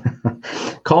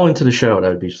call into the show. That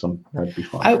would be fun.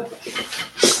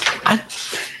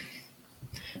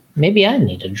 Maybe I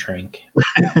need a drink.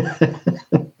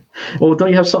 Well, don't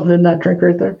you have something in that drink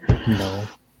right there? No.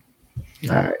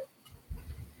 All right.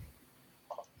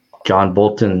 John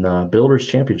Bolton Builders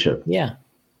Championship. Yeah.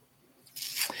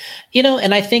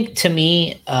 And I think to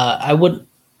me, I wouldn't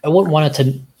want it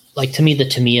to, like, to me, the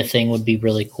Tamiya thing would be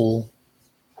really cool.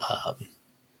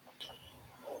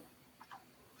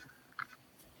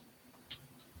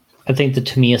 I think the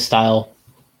Tamiya style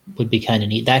would be kind of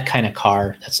neat. That kind of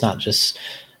car that's not just,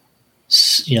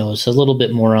 it's a little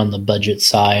bit more on the budget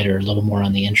side or a little more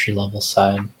on the entry level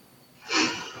side.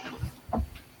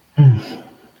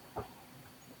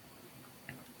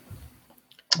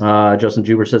 Justin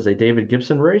Juber says a David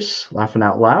Gibson race, laughing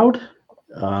out loud.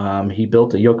 He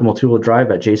built a Yokomo two-wheel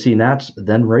drive at JC Nats,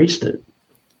 then raced it.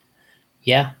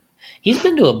 Yeah. He's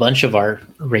been to a bunch of our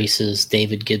races,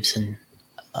 David Gibson.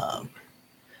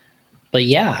 But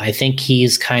yeah, I think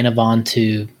he's kind of on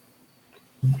to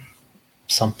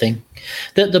something.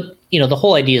 The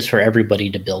whole idea is for everybody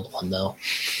to build one, though.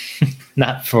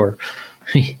 Not for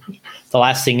the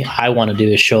last thing I want to do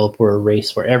is show up for a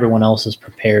race where everyone else is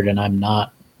prepared and I'm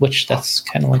not, which that's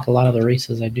kind of like a lot of the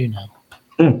races I do now.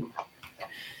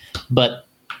 But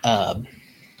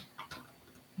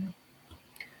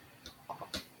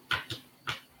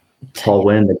Paul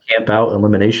Wynn, the camp out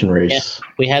elimination race. Yeah,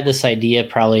 we had this idea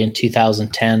probably in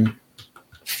 2010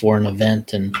 for an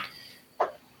event, and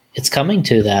it's coming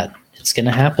to that. It's going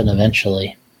to happen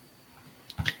eventually.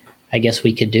 I guess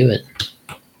we could do it.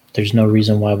 There's no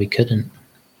reason why we couldn't,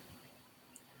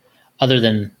 other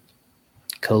than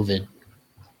COVID.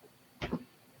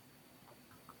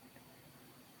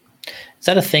 Is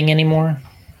that a thing anymore?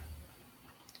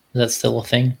 Is that still a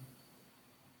thing?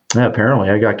 Yeah, apparently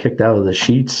I got kicked out of the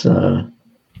sheets. I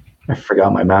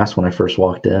forgot my mask when I first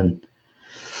walked in.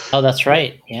 Oh, that's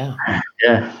right. Yeah.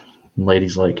 Yeah. And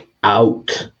lady's like,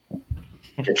 out.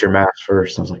 Get your mask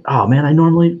first. I was like, oh man,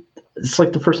 it's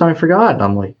like the first time I forgot. And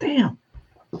I'm like, damn.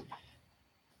 You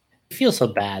feel so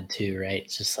bad too, right?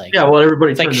 It's just like, yeah, well,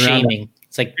 everybody it's like shaming.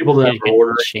 It's like people that were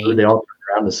ordering shamed. they all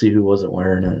turned around to see who wasn't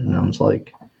wearing it. And I was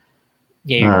like,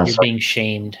 yeah, you're being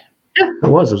shamed. Yeah, it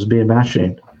was being mask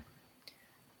shamed.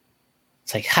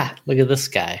 It's like, look at this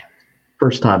guy.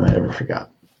 First time I ever forgot.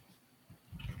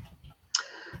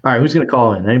 All right, who's going to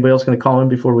call in? Anybody else going to call in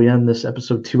before we end this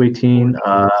episode 218?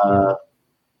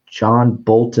 John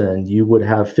Bolton, you would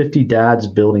have 50 dads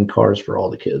building cars for all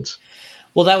the kids.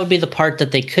 Well, that would be the part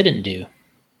that they couldn't do.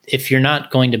 If you're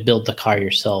not going to build the car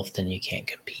yourself, then you can't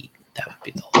compete. That would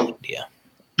be the whole idea.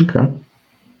 Okay.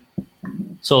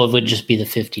 So it would just be the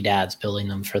 50 dads building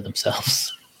them for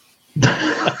themselves.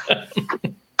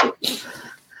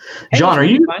 John, are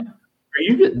you going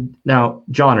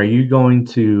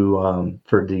to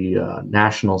for the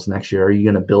nationals next year? Are you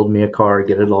going to build me a car,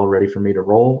 get it all ready for me to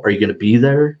roll? Are you going to be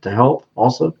there to help?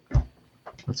 Also,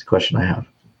 that's the question I have.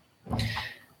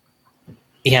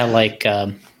 Yeah,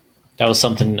 that was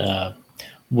something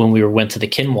when we went to the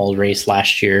Kinwald race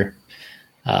last year.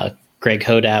 Greg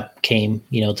Hodap came,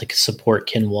 to support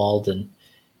Kinwald, and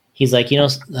he's like,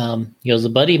 a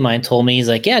buddy of mine told me, he's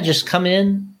like, yeah, just come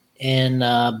in.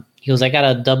 And he goes, I got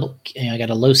a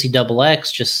Losi Double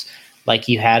X, just like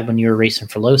you had when you were racing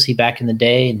for Losi back in the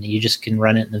day, and you just can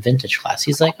run it in the vintage class.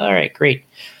 He's like, all right, great.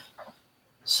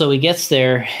 So he gets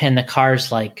there, and the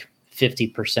car's like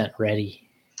 50% ready.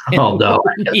 Oh no!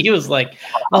 He was like,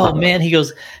 "Oh man!" He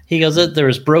goes. There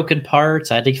was broken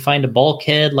parts. I had to find a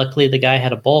bulkhead. Luckily, the guy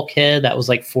had a bulkhead that was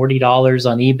like $40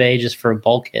 on eBay just for a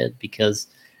bulkhead because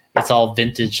it's all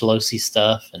vintage Losi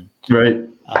stuff. And right.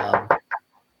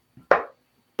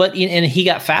 But he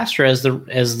got faster as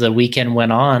the weekend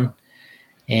went on,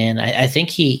 and I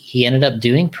think he ended up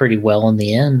doing pretty well in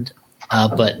the end.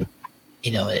 But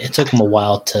it took him a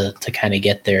while to kind of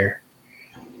get there.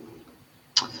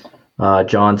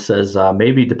 John says,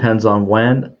 maybe depends on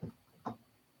when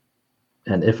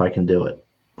and if I can do it.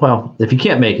 Well, if you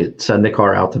can't make it, send the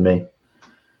car out to me.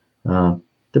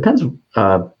 Depends.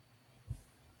 I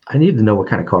need to know what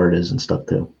kind of car it is and stuff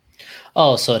too.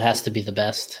 Oh, so it has to be the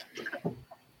best.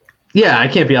 Yeah, I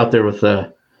can't be out there with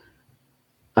Air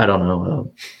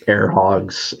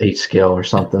Hogs 8 scale or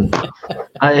something.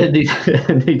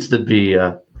 It needs to be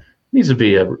a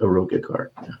real good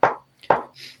car. Yeah.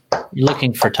 You're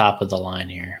looking for top of the line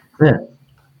here. Yeah.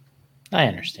 I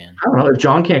understand. I don't know if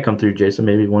John can't come through, Jason.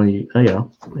 Maybe one of you,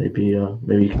 maybe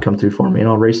you can come through for me, and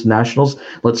I'll race the nationals.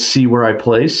 Let's see where I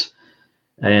place.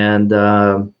 And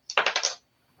like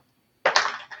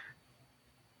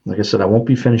I said, I won't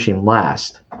be finishing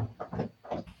last.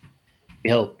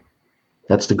 We hope.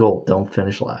 That's the goal. Don't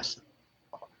finish last.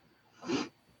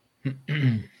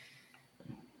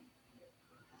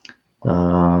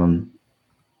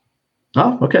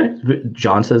 Oh, okay.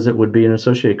 John says it would be an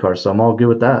associate car, so I'm all good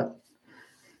with that.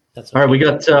 That's okay. All right, we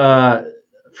got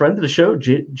friend of the show,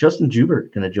 Justin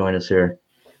Jubert, going to join us here.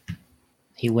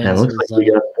 He wins.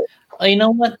 You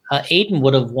know what? Aiden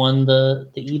would have won the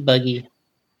e-buggy.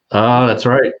 Oh, that's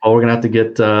right. Well, we're going to have to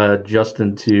get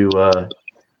Justin to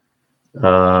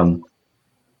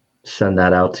send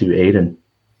that out to Aiden.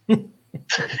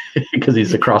 because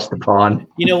he's across the pond.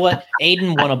 You know what?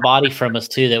 Aiden won a body from us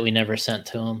too that we never sent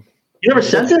to him. You never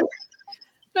sent it?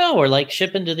 No, we're like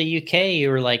shipping to the UK. You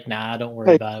were like, nah, don't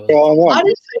worry about it. I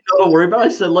didn't say no, don't worry about it. I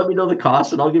said, let me know the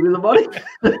cost and I'll give you the money.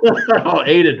 Oh,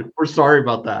 Aiden, we're sorry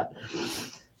about that.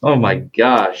 Oh my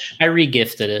gosh. I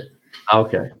regifted it.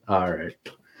 Okay. All right.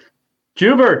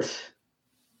 Jubert.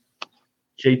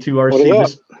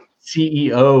 J2RC,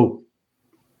 CEO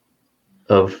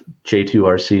of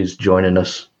J2RC is joining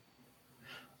us.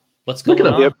 What's going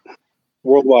on? Yep.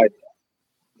 Worldwide.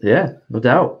 Yeah, no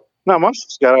doubt. Not much.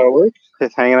 Just got out of work.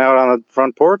 Just hanging out on the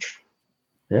front porch.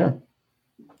 Yeah.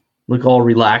 Look all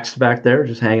relaxed back there,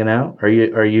 just hanging out. Are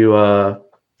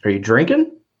you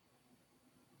drinking?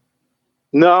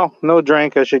 No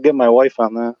drink. I should get my wife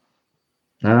on that.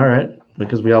 All right.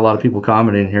 Because we got a lot of people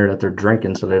commenting here that they're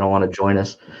drinking, so they don't want to join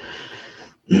us.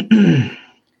 It's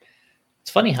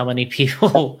funny how many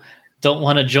people don't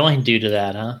want to join due to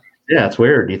that, huh? Yeah, it's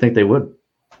weird. Do you think they would?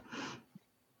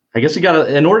 I guess you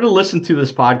gotta, in order to listen to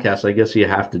this podcast, I guess you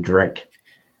have to drink.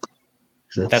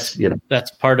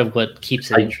 That's part of what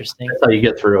keeps it interesting. That's how you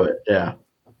get through it. Yeah.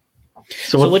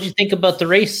 So what did you think about the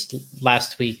race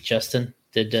last week, Justin?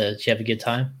 Did you have a good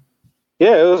time?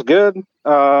 Yeah, it was good.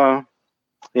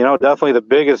 Definitely the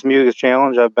biggest Mucus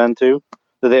challenge I've been to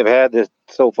that they've had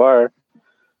so far.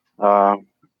 I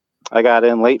got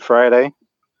in late Friday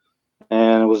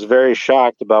and was very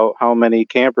shocked about how many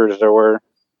campers there were.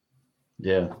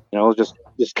 Yeah.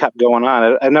 Just kept going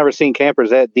on. I've never seen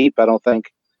campers that deep, I don't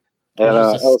think, at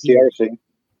LCRC.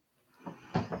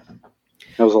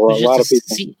 There was a lot of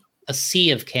people. A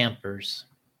sea of campers.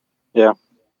 Yeah.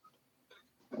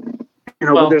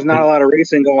 But there's not a lot of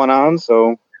racing going on,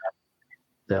 so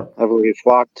everybody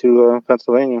flocked to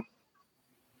Pennsylvania.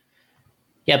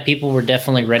 Yeah, people were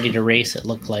definitely ready to race, it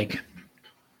looked like.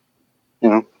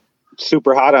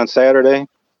 Super hot on Saturday.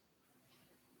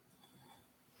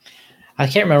 I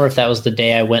can't remember if that was the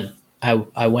day I went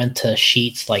to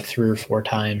Sheetz like 3 or 4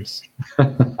 times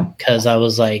because I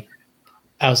was like,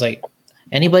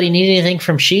 anybody need anything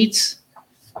from Sheetz?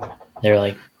 They're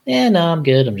like, no, I'm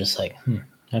good. I'm just like,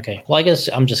 okay. Well, I guess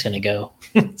I'm just gonna go.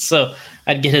 So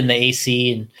I'd get in the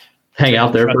AC and hang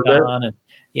out there for a bit.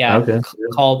 And,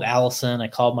 called Allison. I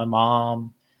called my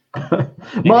mom.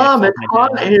 Mom, it's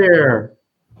hot here.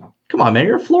 Come on, man.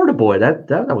 You're a Florida boy.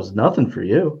 That was nothing for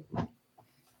you.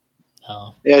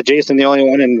 Oh. Yeah, Jason, the only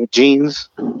one in jeans.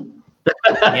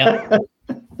 Yeah.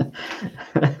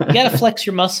 You gotta flex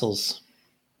your muscles.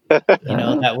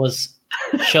 That was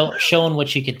showing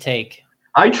what you could take.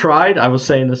 I tried. I was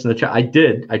saying this in the chat.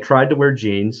 I tried to wear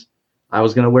jeans. I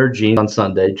was going to wear jeans on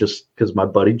Sunday just because my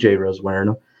buddy J-Rose wearing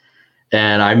them.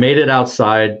 And I made it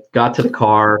outside, got to the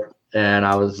car, and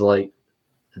I was like,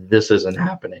 this isn't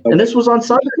happening. And this was on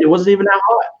Sunday. It wasn't even that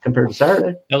hot compared to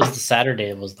Saturday. That was the Saturday.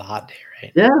 It was the hot day,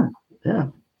 right? Yeah.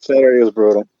 Saturday was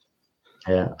brutal.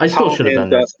 Yeah. I still should have done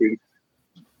that.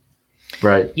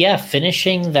 Right. Yeah,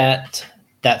 finishing that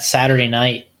Saturday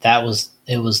night,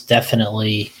 it was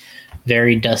definitely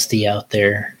very dusty out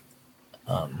there.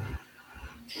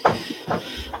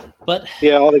 But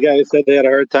yeah, all the guys said they had a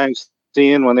hard time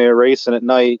seeing when they were racing at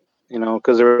night,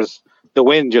 because the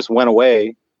wind just went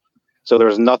away. So there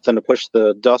was nothing to push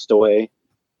the dust away.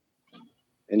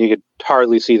 And you could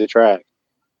hardly see the track.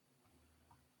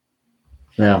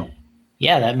 Yeah.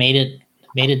 Yeah, that made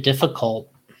it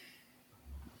difficult.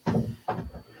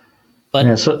 But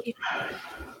you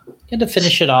had to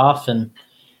finish it off, and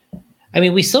I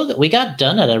mean, we got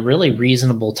done at a really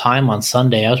reasonable time on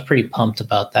Sunday. I was pretty pumped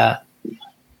about that.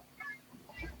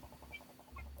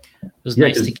 It was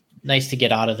nice to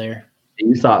get out of there.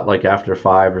 You thought like after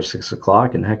 5 or 6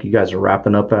 o'clock, and heck, you guys are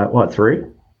wrapping up at what, 3?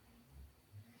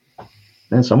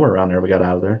 And somewhere around there we got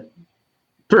out of there.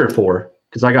 3 or 4,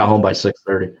 because I got home by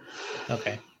 6:30.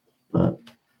 Okay. But,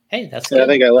 hey, that's good. I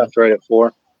think I left right at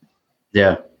 4.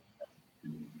 Yeah.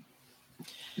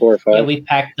 4 or 5. Yeah, we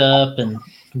packed up and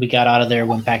we got out of there,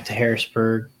 went back to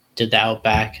Harrisburg, did the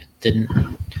Outback.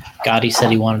 Gotti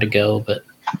said he wanted to go, but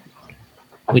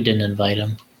we didn't invite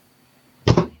him.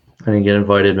 I didn't get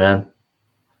invited, man.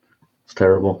 It's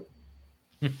terrible.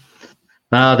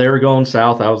 They were going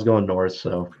south. I was going north,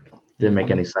 so didn't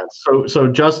make any sense.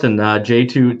 So Justin,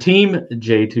 J2 team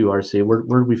J2RC,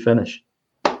 where did we finish?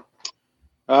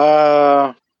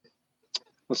 Let's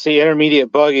see,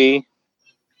 intermediate buggy.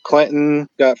 Clinton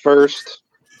got first,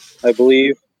 I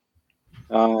believe.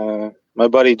 My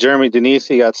buddy Jeremy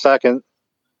Denisi got second.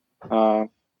 And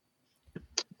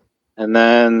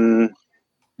then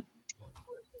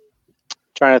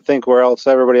trying to think where else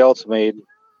everybody else made.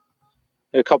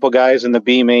 A couple guys in the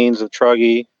B mains of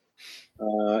Truggy.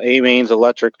 A-Main's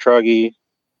electric truggy.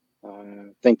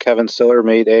 I think Kevin Stiller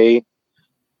made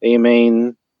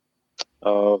A-Main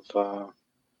of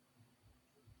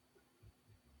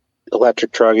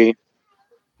electric truggy.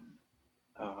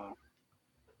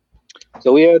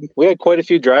 So we had quite a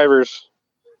few drivers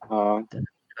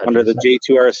under the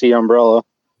J2RC umbrella.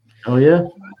 Oh yeah.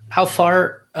 How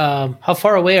far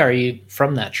away are you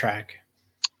from that track?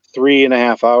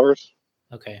 3.5 hours.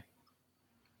 Okay.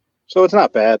 So it's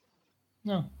not bad.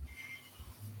 No.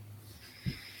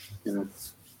 Yeah.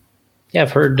 Yeah,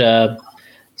 I've heard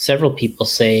several people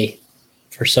say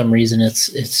for some reason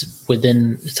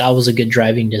it's always a good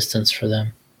driving distance for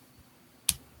them.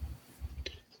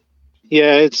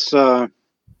 Yeah, it's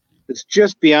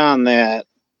just beyond that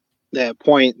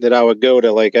point that I would go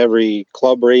to like every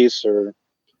club race or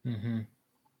if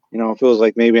it was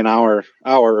like maybe an hour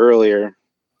earlier.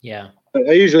 Yeah.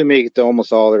 I usually make it to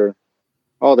almost all their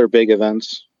big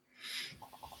events.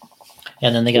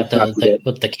 And then they got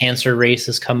the cancer race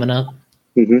is coming up.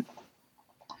 Mm-hmm.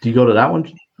 Do you go to that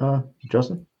one,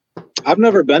 Justin? I've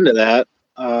never been to that.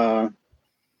 The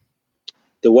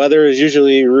weather is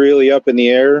usually really up in the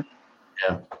air.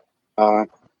 Yeah. I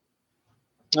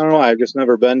don't know. I've just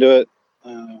never been to it.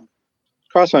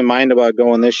 Crossed my mind about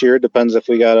going this year. Depends if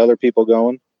we got other people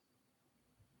going.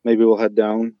 Maybe we'll head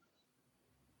down.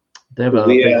 They have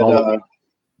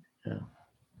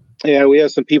we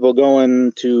have some people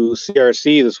going to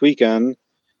CRC this weekend,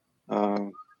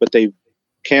 but they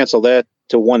canceled that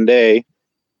to one day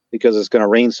because it's going to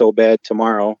rain so bad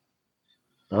tomorrow.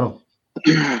 Oh.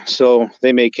 So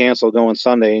they may cancel going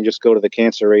Sunday and just go to the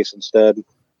cancer race instead.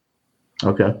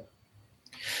 Okay.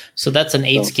 So that's an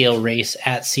 8-scale race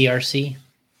at CRC?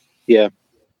 Yeah.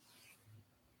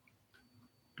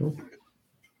 Cool.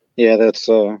 Yeah, that's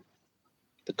the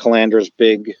Calandra's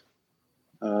big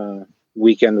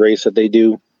weekend race that they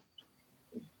do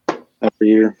every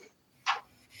year.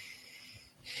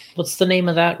 What's the name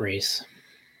of that race?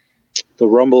 The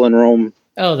Rumble in Rome.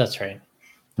 Oh, that's right.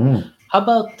 Mm. How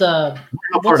about how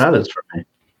far that is from me?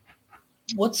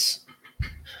 What's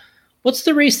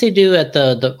the race they do at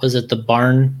the was it the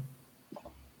barn?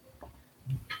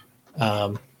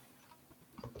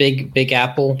 Big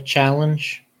Apple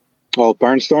Challenge. Oh,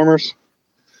 Barnstormers.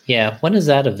 Yeah, when is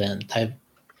that event? I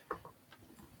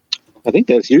think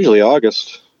that's usually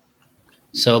August.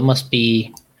 So it must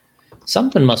be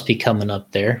something must be coming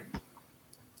up there.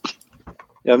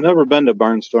 Yeah, I've never been to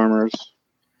Barnstormers.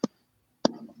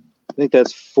 I think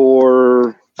that's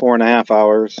 4.5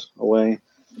 hours away.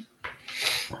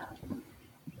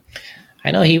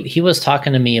 I know he was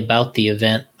talking to me about the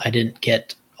event. I didn't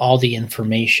get all the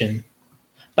information,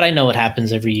 but I know it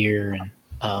happens every year, and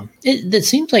it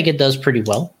seems like it does pretty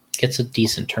well. Gets a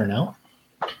decent turnout.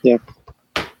 Yeah.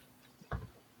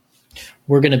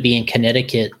 We're going to be in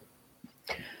Connecticut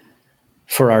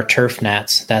for our Turf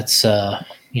Nats. That's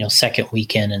second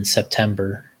weekend in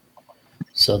September.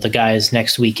 So the guys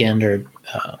next weekend are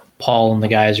Paul and the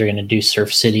guys are going to do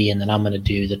Surf City, and then I'm going to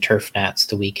do the Turf Nats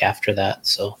the week after that.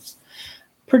 So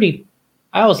I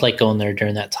always like going there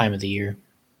during that time of the year.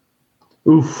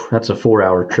 Oof, that's a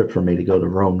 4-hour trip for me to go to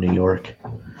Rome, New York.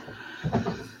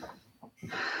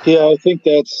 Yeah, I think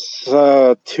that's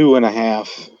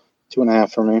 2.5.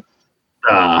 2.5 for me.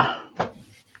 Ah,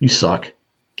 you suck.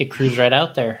 Get cruise right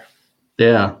out there.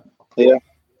 Yeah. Yeah.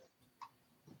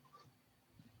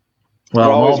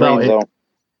 Well,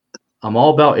 I'm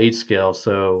all about 8 scale,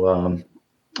 so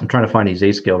I'm trying to find these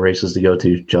 8 scale races to go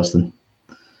to, Justin.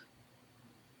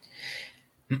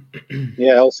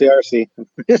 Yeah, LCRC.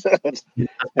 That's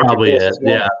probably it.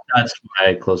 One. Yeah, that's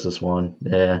my closest one.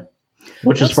 Yeah,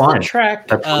 which is fine. The track,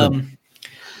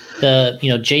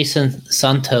 Jason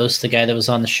Santos, the guy that was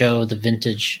on the show, the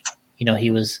vintage. He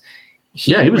was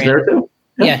there too.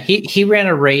 Yeah, he ran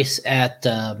a race at.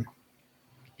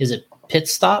 Is it Pit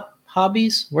Stop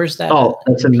Hobbies? Where's that? Oh,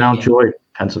 that's in Mountjoy,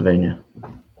 Pennsylvania.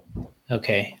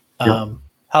 Okay. Yep.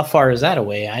 How far is that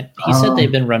away? He said they've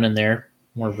been running there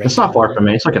more regularly. It's not far from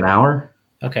me. It's like an hour.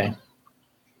 Okay.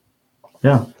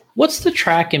 Yeah. What's the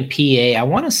track in PA? I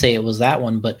want to say it was that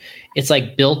one, but it's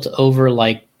like built over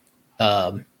like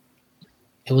it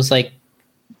was like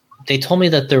they told me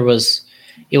that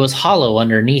it was hollow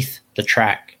underneath the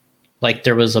track. Like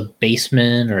there was a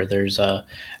basement or it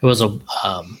was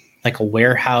like a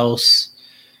warehouse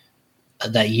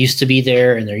that used to be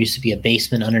there, and there used to be a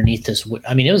basement underneath this.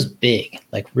 I mean, it was big,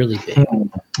 like really big.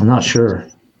 I'm not sure.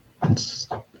 That's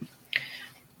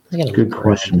a good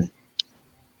question.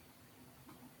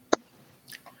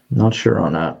 Not sure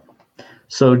on that.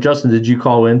 So, Justin, did you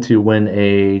call in to win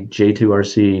a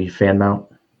J2RC fan mount?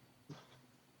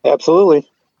 Absolutely.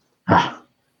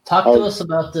 Talk to us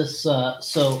about this.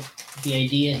 So the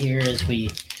idea here is you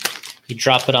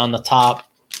drop it on the top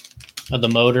of the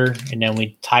motor, and then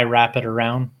we tie wrap it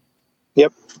around.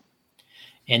 Yep.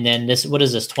 And then what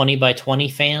is this, 20 by 20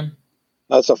 fan?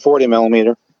 That's a 40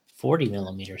 millimeter. 40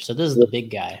 millimeter. So this is the big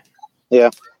guy. Yeah.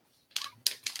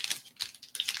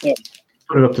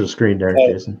 Put it up to the screen there,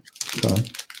 Jason.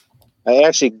 I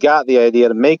actually got the idea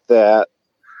to make that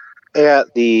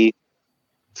at the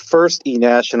first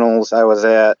E-Nationals I was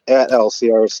at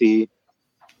LCRC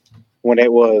when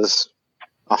it was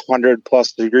 100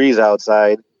 plus degrees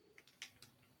outside,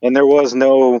 and there was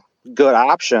no good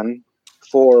option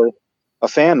for a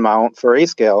fan mount for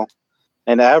A-scale,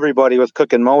 and everybody was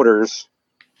cooking motors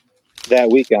that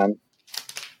weekend.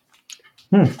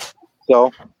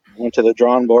 So went to the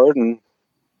drawing board and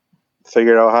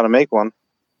figured out how to make one.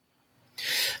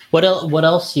 What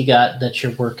else you got that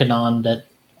you're working on? That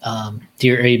are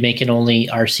you making only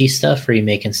RC stuff, or are you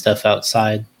making stuff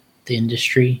outside the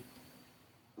industry?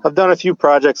 I've done a few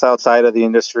projects outside of the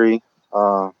industry,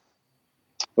 but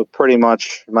pretty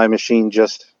much my machine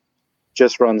just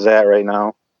runs that right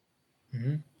now.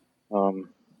 Mm-hmm.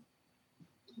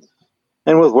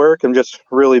 And with work, I'm just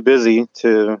really busy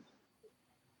to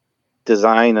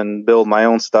design and build my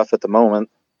own stuff at the moment.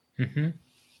 Mm-hmm.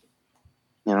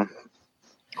 You know,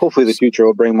 hopefully the future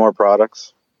will bring more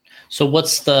products. So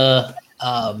what's the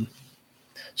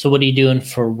so what are you doing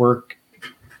for work?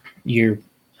 You're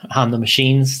on the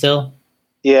machine still?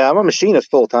 Yeah, I'm a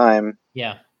machinist full time.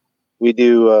 Yeah. We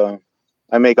do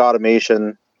I make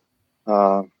automation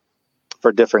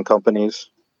for different companies.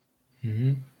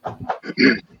 Mm-hmm.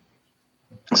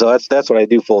 So that's what I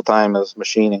do full time, is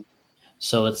machining.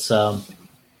 So it's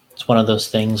one of those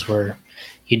things where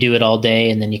you do it all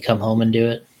day and then you come home and do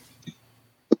it.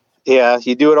 Yeah,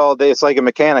 you do it all day. It's like a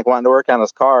mechanic wanting to work on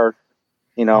his car,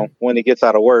 you know, when he gets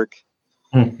out of work.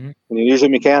 Mm-hmm. And usually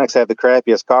mechanics have the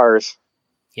crappiest cars.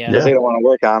 Yeah. Because they don't want to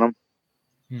work on them.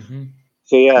 Mm-hmm.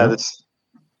 So yeah,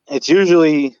 it's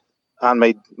usually on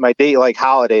my day, like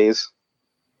holidays,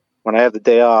 when I have the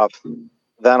day off.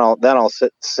 Then I'll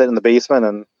sit in the basement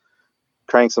and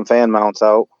crank some fan mounts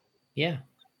out. Yeah.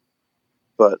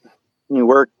 But you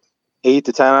work 8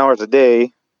 to 10 hours a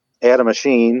day at a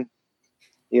machine.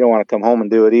 You don't want to come home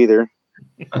and do it either.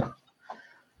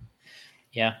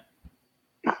 Yeah.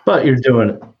 But you're doing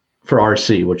it for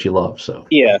RC, which you love, so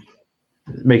Yeah.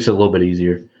 it makes it a little bit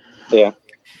easier. Yeah.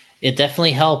 It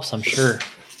definitely helps, I'm sure.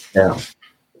 Yeah.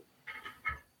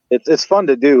 It's fun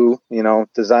to do, you know,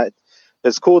 design.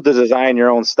 It's cool to design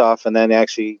your own stuff and then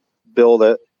actually build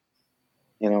it,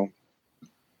 you know.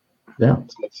 Yeah.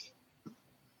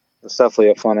 It's definitely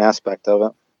a fun aspect of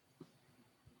it.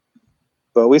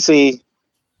 But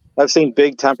I've seen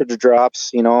big temperature drops,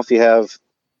 you know, if you have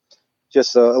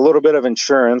just a little bit of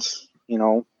insurance, you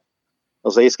know,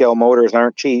 those A-scale motors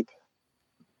aren't cheap.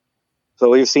 So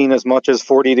we've seen as much as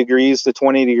 40 degrees to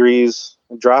 20 degrees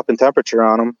drop in temperature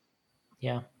on them.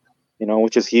 Yeah. You know,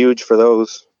 which is huge for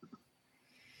those.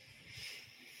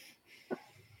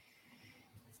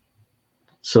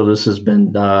 So this has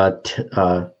been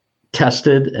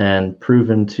tested and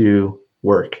proven to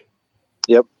work.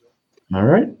 Yep. All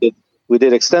right. We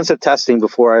did extensive testing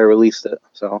before I released it.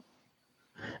 So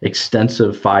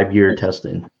extensive 5-year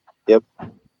testing. Yep.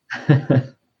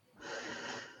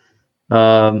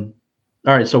 All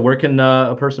right. So where can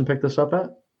a person pick this up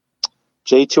at?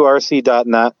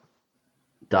 J2RC.net.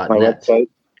 .net. My website.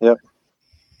 Yep.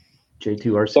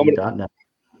 J2RC.net.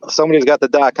 Somebody's got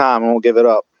the .com and we'll give it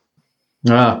up.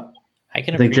 Ah, I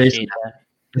can I think appreciate that.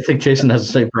 I think Jason has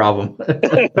the same problem.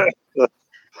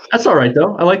 That's all right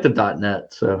though. I like the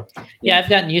 .net. So Yeah, I've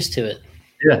gotten used to it.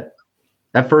 yeah.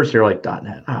 At first you're like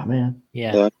 .net. Oh man.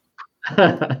 Yeah. I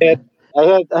had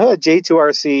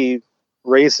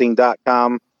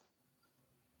J2RCRacing.com, and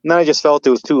then I just felt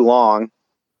it was too long,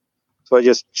 so I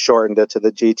just shortened it to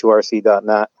the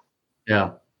J2RC.net.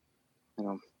 Yeah. You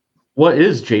know. What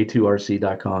is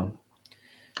J2RC.com?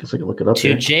 Guess I can look it up. 2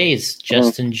 here. J's,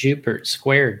 Justin Jupert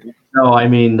squared. No, I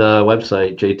mean the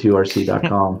website,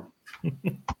 J2RC.com.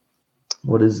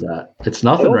 What is that? It's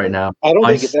nothing right now. I don't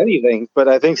think it's anything, but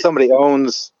I think somebody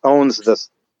owns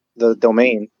the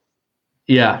domain.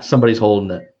 Yeah, somebody's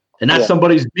holding it. And that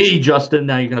somebody's me, Justin.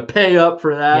 Now you're going to pay up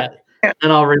for that,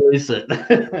 and I'll release it.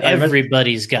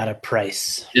 Everybody's got a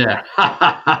price. Yeah.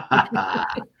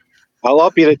 I'll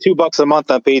up you to $2 a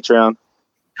month on Patreon.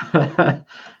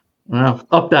 Well,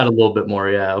 up that a little bit more,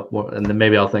 yeah, up more, and then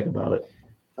maybe I'll think about it.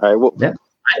 All right. Well, yeah,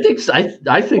 I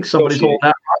think somebody's holding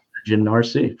that hostage in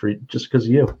RC for just because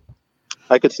of you.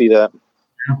 I could see that.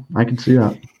 Yeah, I can see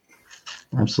that.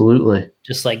 Absolutely.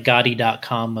 Just like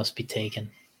Gotti.com must be taken.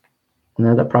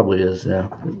 Yeah, that probably is. Yeah,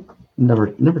 never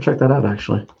checked that out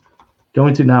actually.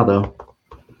 Going to now though.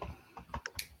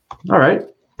 All right.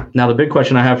 Now the big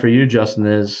question I have for you, Justin,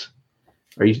 is: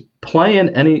 are you playing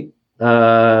any?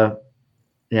 Yeah,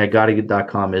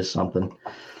 GottoGet.com is something.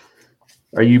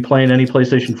 Are you playing any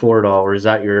PlayStation 4 at all, or is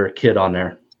that your kid on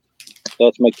there?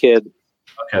 That's my kid.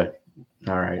 Okay.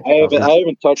 All right. I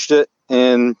haven't touched it,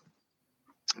 and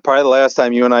probably the last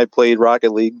time you and I played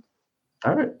Rocket League.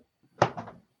 All right.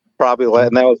 Probably,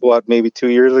 and that was what, maybe 2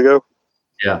 years ago.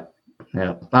 Yeah.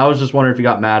 I was just wondering if you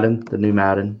got Madden, the new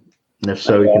Madden, and if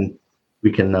so,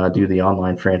 we can do the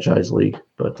online franchise league.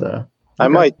 But I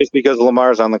might, just because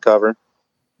Lamar's on the cover.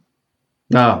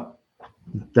 No,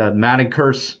 the Madden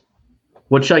curse,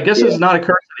 which I guess is not a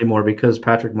curse anymore because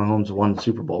Patrick Mahomes won the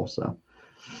Super Bowl. So,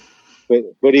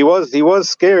 but he was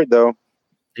scared though.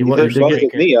 He did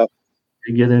get knee up.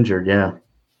 He get injured, yeah.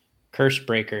 Curse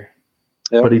breaker.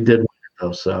 Yep. But he did win it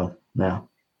though. So yeah.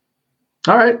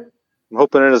 All right. I'm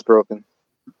hoping it is broken.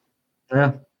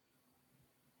 Yeah.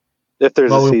 If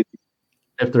there's a season.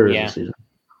 If there is a season.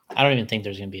 I don't even think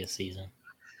there's going to be a season.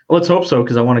 Well, let's hope so,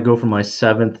 because I want to go for my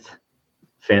 7th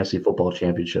fantasy football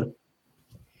championship.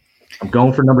 I'm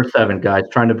going for number 7, guys.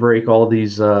 Trying to break all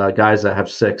these guys that have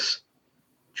 6.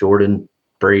 Jordan,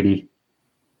 Brady.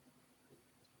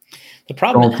 The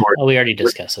problem is, we already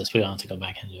discussed this. We don't have to go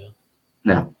back into it.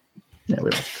 No. Yeah, we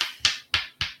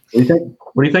don't.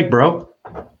 What do you think, bro?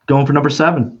 Going for number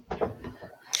 7.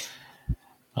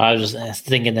 I was just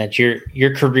thinking that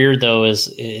your career though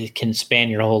it can span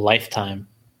your whole lifetime.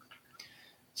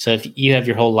 So if you have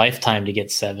your whole lifetime to get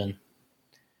 7.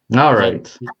 All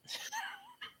right.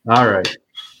 All right.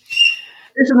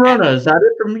 Jason Rona, is that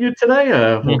it from you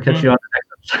today? We'll catch you on the next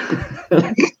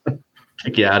episode.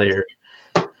 Kick you out of here.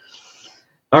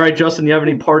 All right, Justin, you have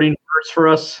any parting words for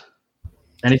us?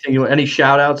 Any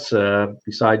shout outs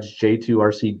besides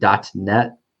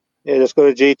j2rc.net? Yeah, just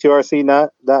go to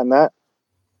j2rc.net.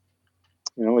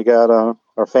 We got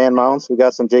our fan mounts. We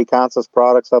got some J-Conscious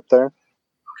products up there.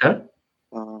 Okay.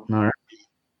 All right.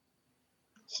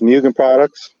 Some Mugen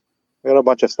products. We got a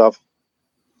bunch of stuff.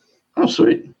 Oh,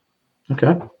 sweet.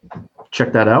 Okay.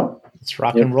 Check that out. Let's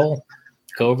rock and roll.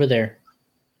 Go over there.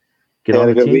 Had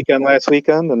a good weekend last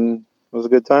weekend, and it was a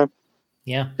good time.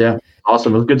 Yeah. Yeah.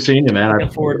 Awesome. It was good seeing you, man.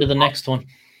 Looking forward to the next one.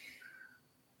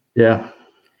 Yeah.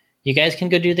 You guys can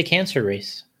go do the cancer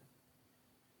race.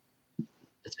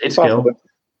 It's skill.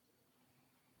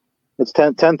 It's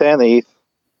 10th and the 8th.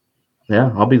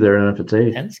 Yeah, I'll be there, and if it's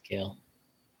 8th. 10 scale.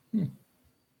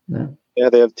 Yeah,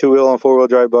 they have 2-wheel and 4-wheel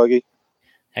drive buggy.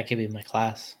 That could be my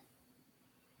class.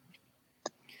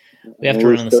 We have to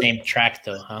run on the same track,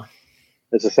 though, huh?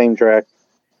 It's the same track.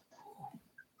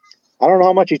 I don't know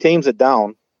how much he tames it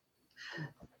down.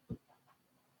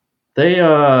 They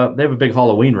have a big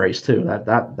Halloween race too.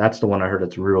 That's the one I heard.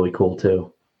 It's really cool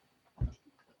too.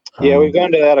 Yeah, we've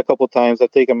gone to that a couple times.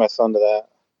 I've taken my son to that.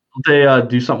 Don't they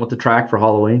do something with the track for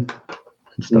Halloween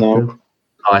and stuff too?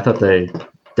 Oh, I thought they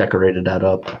decorated that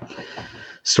up,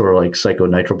 sort of like Psycho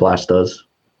Nitro Blast does.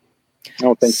 I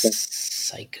don't think so.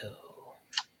 Psycho.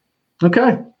 Okay.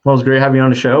 Well, it was great having you on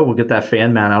the show. We'll get that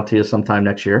fan man out to you sometime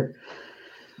next year.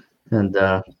 And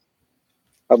I'll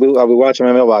be watching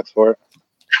my mailbox for it.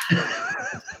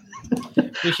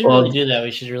 We should really do that.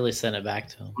 We should really send it back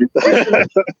to him.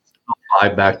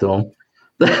 I'll back to him.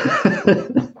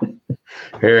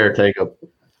 Here, take them.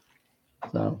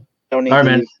 So, don't need all right,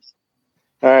 man.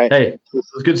 All right. Hey, it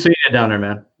was good seeing you down there,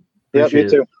 man. Yep, you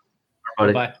too.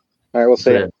 Bye. Bye. All right, we'll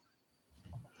see you.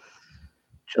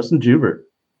 Justin Joubert.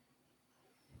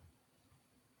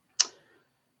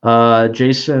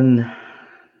 Jason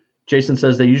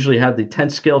says they usually have the 10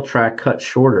 scale track cut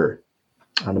shorter.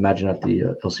 I'd imagine at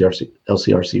the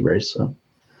LCRC race,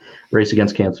 race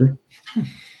against cancer.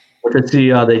 Which I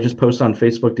see they just posted on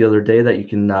Facebook the other day that you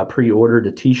can pre-order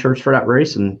the T-shirts for that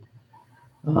race and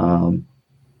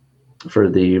for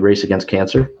the race against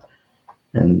cancer,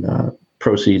 and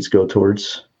proceeds go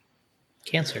towards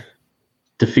cancer,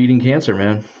 defeating cancer,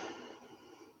 man.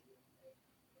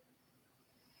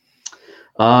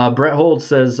 Brett Holt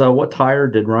says, what tire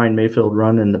did Ryan Mayfield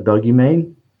run in the buggy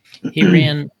main? He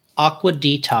ran Aqua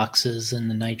Detoxes in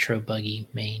the Nitro buggy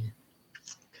main.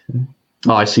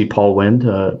 Oh, I see Paul Wind.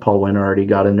 Paul Wind already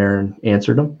got in there and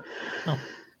answered him. Oh.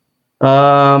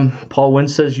 Paul Wind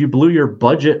says you blew your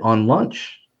budget on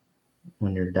lunch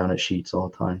when you're down at Sheetz all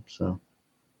the time. So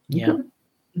yeah.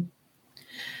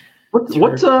 What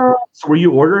were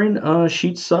you ordering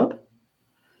Sheetz sub?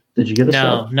 Did you get a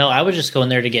sub? No, I was just going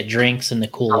there to get drinks and to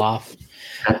cool off.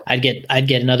 I'd get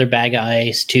another bag of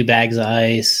ice, 2 bags of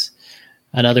ice,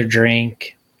 another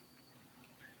drink.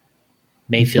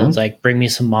 Mayfield's like, bring me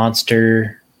some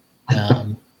Monster.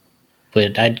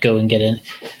 But I'd go and get in.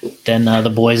 Then the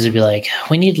boys would be like,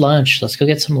 we need lunch. Let's go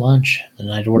get some lunch.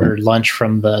 And I'd order lunch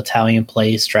from the Italian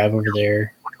place, drive over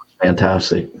there.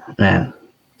 Fantastic, man.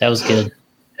 That was good.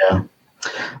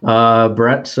 Yeah.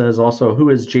 Brett says also, who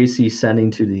is JC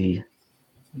sending to the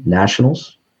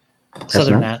Nationals?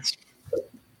 Southern Nats.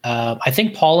 I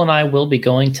think Paul and I will be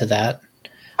going to that.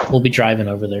 We'll be driving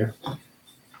over there.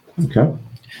 Okay.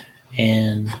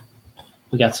 And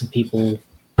we got some people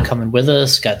coming with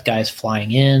us, got guys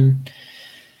flying in.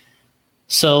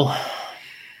 So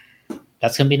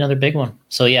that's going to be another big one.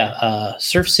 So yeah,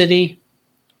 Surf City,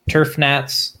 Turf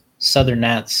Nats, Southern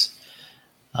Nats.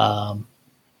 Paul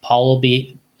will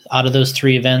be out of those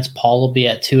 3 events. Paul will be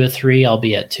at 2 of 3. I'll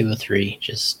be at 2 of 3.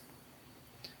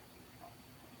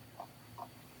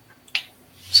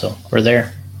 So we're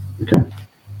there. Okay.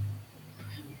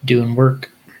 Doing work.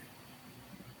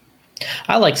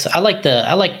 I like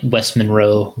West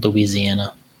Monroe,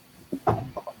 Louisiana.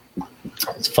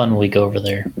 It's fun when we go over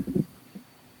there.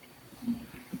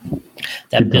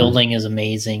 That building is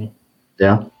amazing.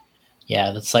 Yeah.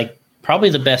 Yeah, that's like probably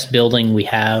the best building we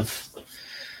have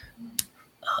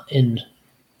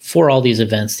for all these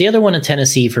events. The other one in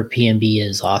Tennessee for PMB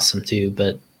is awesome too,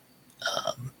 but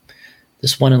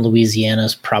this one in Louisiana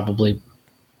is probably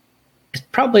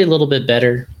a little bit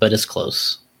better, but it's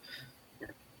close.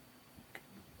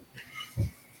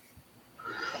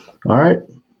 All right.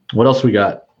 What else we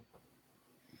got?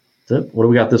 That's it. What do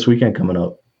we got this weekend coming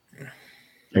up?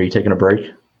 Are you taking a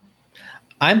break?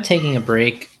 I'm taking a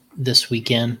break this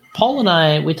weekend. Paul and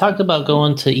I, we talked about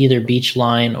going to either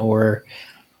Beachline or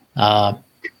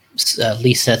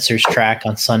Lee Setzer's track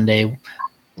on Sunday.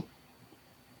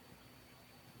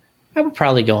 I would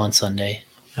probably go on Sunday.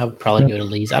 I would probably go to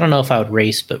Lee's. I don't know if I would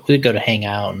race, but we'd go to hang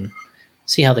out and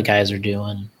see how the guys are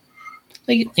doing.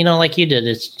 Like you did,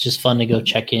 it's just fun to go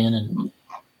check in and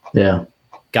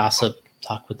gossip,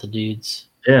 talk with the dudes.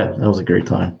 Yeah, that was a great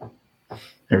time.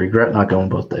 I regret not going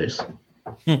both days.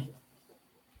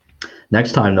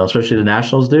 Next time, though, especially the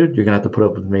Nationals, dude, you're going to have to put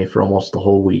up with me for almost the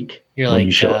whole week. You're like,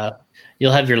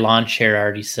 you'll have your lawn chair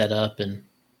already set up and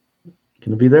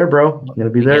going to be there, bro. I'm going to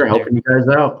be there helping you guys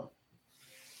out.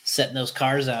 Setting those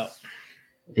cars out.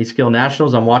 A-Scale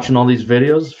Nationals, I'm watching all these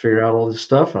videos, figure out all this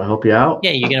stuff, and I'll help you out.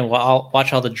 Yeah, you're going to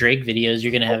watch all the Drake videos.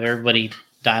 You're going to have everybody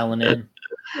dialing in.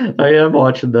 I am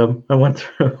watching them. I went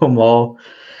through them all.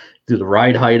 Do the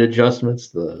ride height adjustments,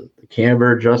 the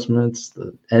camber adjustments,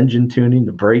 the engine tuning,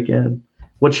 the break-in.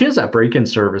 Which is that break-in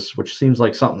service, which seems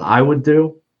like something I would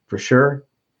do for sure.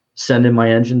 Send in my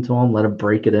engine to them, let them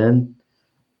break it in.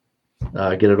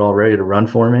 Get it all ready to run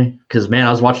for me. Because, man,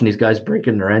 I was watching these guys break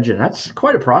in their engine. That's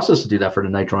quite a process to do that for the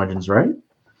nitro engines, right?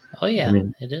 Oh, yeah, I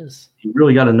mean, it is. You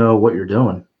really got to know what you're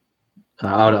doing.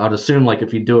 I'd assume, like,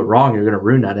 if you do it wrong, you're going to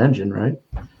ruin that engine, right?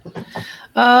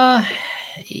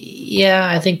 Yeah,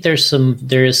 I think there is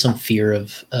some fear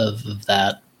of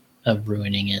that, of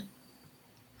ruining it.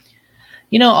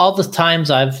 All the times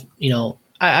I've done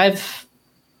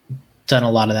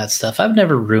a lot of that stuff. I've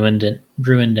never ruined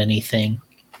anything.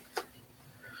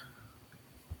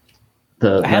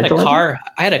 I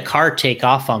had a car take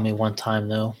off on me one time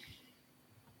though.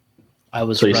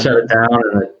 So you set it down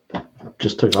and it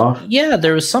just took off? Yeah,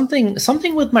 there was something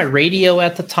with my radio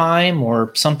at the time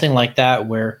or something like that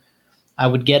where I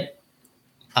would get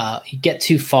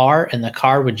too far and the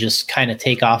car would just kind of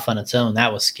take off on its own.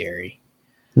 That was scary.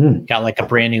 Got like a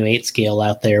brand new 8-scale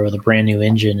out there with a brand new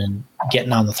engine and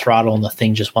getting on the throttle and the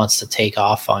thing just wants to take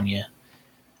off on you.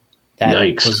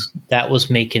 That was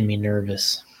making me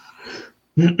nervous.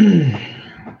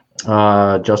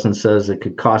 Justin says it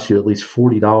could cost you at least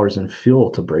 $40 in fuel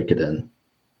to break it in.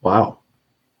 Wow.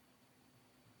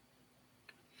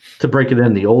 To break it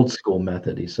in the old school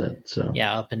method, he said. So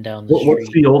yeah, up and down the street. What's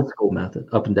the old school method?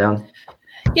 Up and down?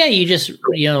 Yeah, you just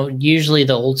usually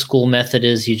the old school method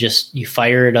is you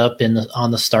fire it up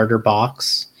on the starter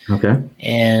box. Okay.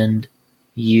 And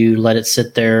you let it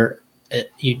sit there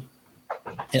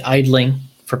idling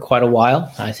for quite a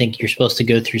while. I think you're supposed to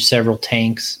go through several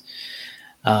tanks,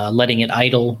 letting it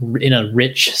idle in a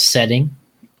rich setting.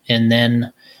 And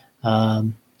then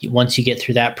once you get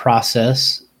through that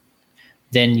process,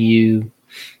 then you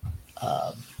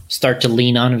start to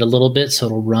lean on it a little bit so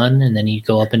it'll run, and then you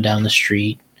go up and down the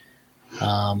street.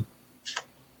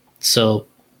 So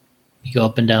you go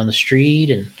up and down the street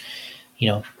and,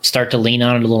 start to lean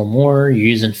on it a little more. You're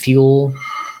using fuel.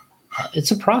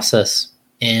 It's a process.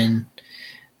 And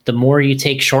the more you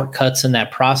take shortcuts in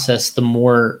that process, the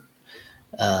more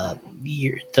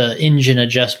the engine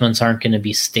adjustments aren't going to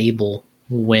be stable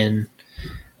when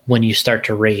when you start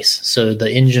to race. So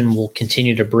the engine will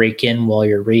continue to break in while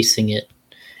you're racing it,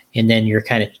 and then you're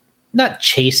kind of not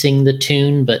chasing the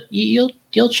tune, but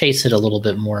you'll chase it a little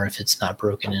bit more if it's not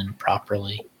broken in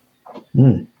properly.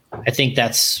 I think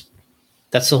that's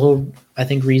the whole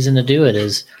reason to do it,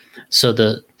 is so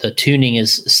the tuning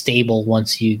is stable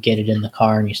once you get it in the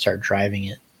car and you start driving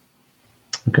it.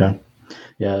 Okay.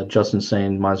 Yeah, Justin's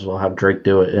saying might as well have Drake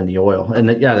do it in the oil. And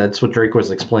that's what Drake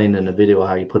was explaining in the video,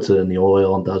 how he puts it in the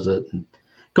oil and does it. And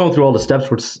going through all the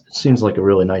steps, which seems like a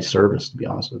really nice service, to be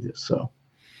honest with you. So,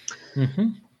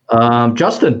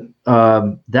 Justin,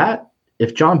 that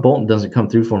if John Bolton doesn't come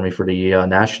through for me for the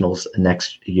Nationals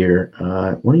next year,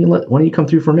 why don't you come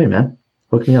through for me, man?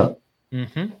 Hook me up.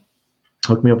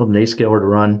 Hook me up with an A-scaler to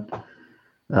run.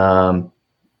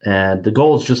 And the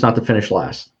goal is just not to finish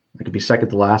last. I could be second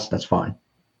to last. That's fine.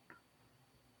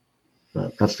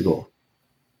 But that's the goal.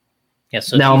 Yeah.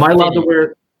 So now, am I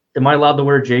allowed to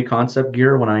wear J Concept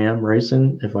gear when I am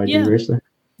racing? If I do race there?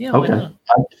 Yeah. Okay.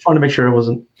 I just wanted to make sure I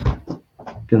wasn't going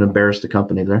to embarrass the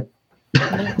company there.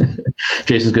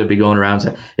 Jason's going to be going around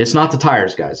saying, "It's not the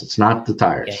tires, guys. It's not the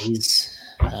tires." Yeah,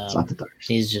 it's not the tires.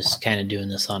 He's just kind of doing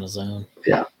this on his own.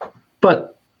 Yeah,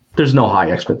 but there's no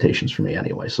high expectations for me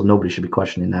anyway, so nobody should be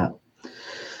questioning that.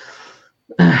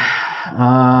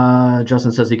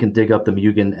 Justin says he can dig up the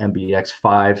Mugen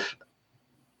MBX5.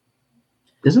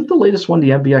 Isn't the latest one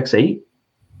the MBX8?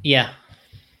 Yeah.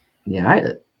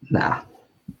 Yeah.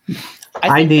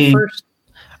 I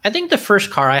think the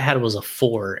first car I had was a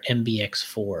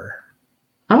MBX4.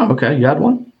 Oh, okay. You had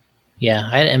one? Yeah,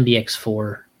 I had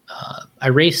MBX4. I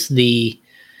raced the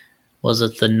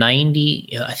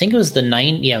 90? I think it was the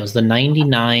 90. Yeah, it was the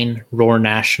 99 Roar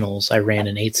Nationals. I ran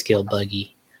an 8-scale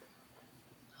buggy.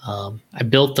 I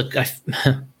built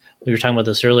we were talking about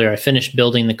this earlier. I finished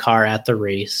building the car at the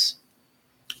race.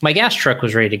 My gas truck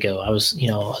was ready to go. I was,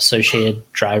 associated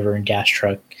driver and gas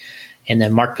truck. And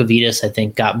then Mark Pavitas, I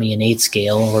think, got me an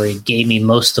 8-scale, or he gave me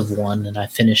most of one, and I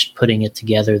finished putting it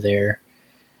together there.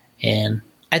 And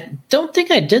I don't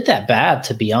think I did that bad,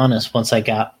 to be honest, once I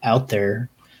got out there.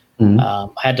 I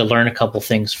had to learn a couple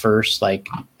things first, like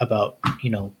about,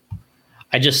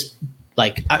 I just...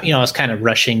 I was kind of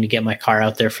rushing to get my car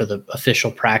out there for the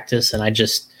official practice, and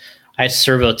I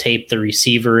servo taped the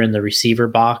receiver in the receiver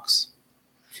box.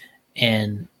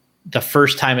 And the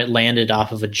first time it landed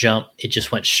off of a jump, it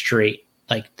just went straight,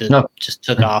 just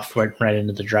took off right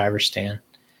into the driver's stand.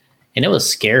 And it was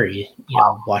scary,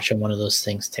 watching one of those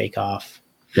things take off.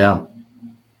 Yeah.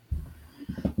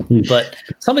 But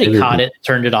somebody caught it,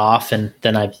 turned it off, and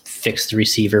then I fixed the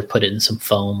receiver, put it in some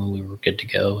foam, and we were good to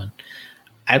go. And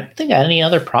I don't think I had any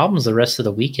other problems the rest of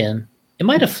the weekend. It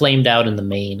might have flamed out in the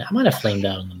main.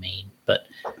 But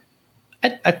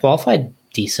I qualified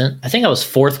decent. I think I was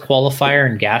 4th qualifier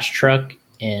in gas truck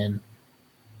and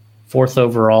 4th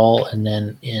overall, and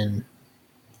then in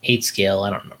 8-scale,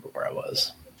 I don't remember where I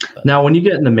was. But. Now, when you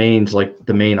get in the mains, like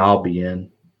the main I'll be in,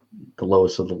 the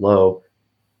lowest of the low,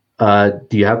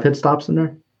 do you have pit stops in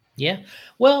there? Yeah.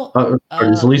 Well,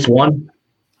 there's at least one?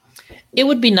 It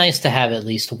would be nice to have at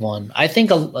least one. I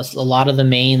think a lot of the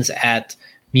mains at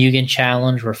Mugen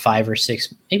Challenge were 5 or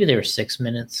 6, maybe they were 6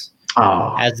 minutes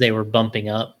as they were bumping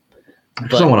up.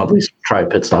 But someone at least try a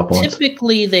pit stop once.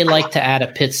 Typically, they like to add a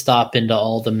pit stop into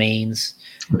all the mains.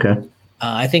 Okay.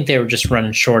 I think they were just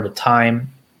running short of time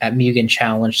at Mugen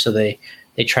Challenge, so they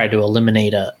tried to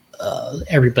eliminate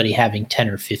everybody having 10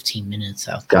 or 15 minutes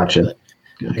out there. Gotcha.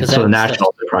 So the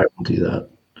Nationals, they probably won't do that.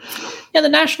 Yeah, the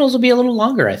Nationals will be a little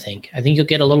longer, I think. I think you'll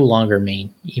get a little longer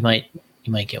main. You might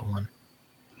get one.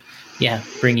 Yeah,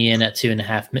 bring you in at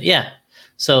 2.5 minutes. Yeah,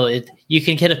 so you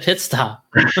can get a pit stop.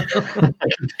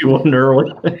 You want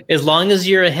early. As long as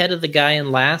you're ahead of the guy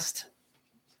in last.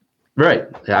 Right,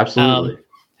 absolutely.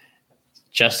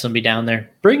 Justin will be down there.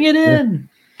 Bring it in.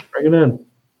 Yeah. Bring it in.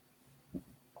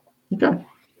 Okay.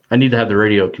 I need to have the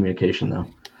radio communication, though.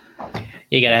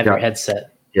 You got to have your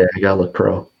headset. Yeah, you got to look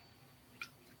pro.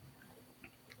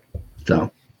 So,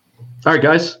 all right,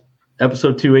 guys,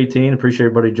 episode 218. Appreciate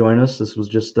everybody joining us. This was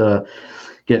just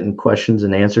getting questions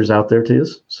and answers out there to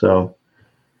us. So,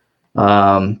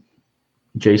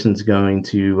 Jason's going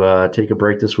to take a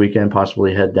break this weekend,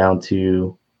 possibly head down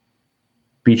to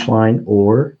Beachline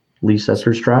or Lee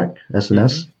Sesser's track,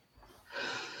 SNS.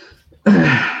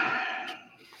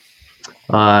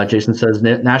 Jason says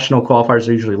national qualifiers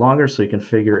are usually longer, so you can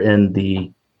figure in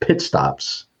the pit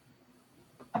stops.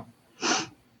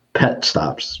 Pet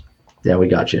stops. Yeah, we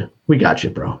got you. We got you,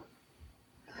 bro.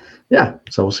 Yeah,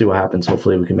 so we'll see what happens.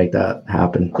 Hopefully we can make that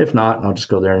happen. If not, I'll just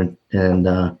go there and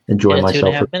enjoy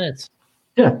myself. 2.5 minutes.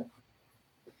 Yeah.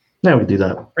 Yeah, we can do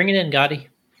that. Bring it in, Gotti.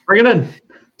 Bring it in.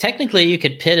 technically you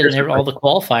could pit in all the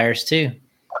qualifiers too.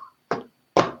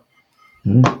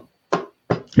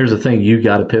 Here's the thing: you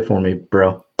got to pit for me,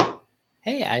 bro.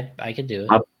 Hey, I could do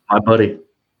it. My buddy,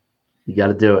 you got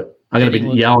to do it. I'm gonna be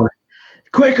yelling,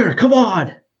 "Quicker! Come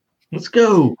on, let's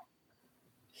go!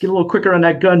 Get a little quicker on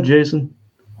that gun, Jason."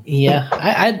 Yeah,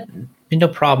 I no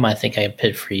problem. I think I can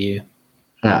pit for you.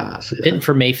 Pitting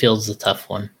for Mayfield's the tough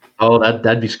one. Oh,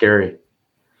 that'd be scary.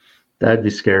 That'd be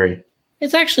scary.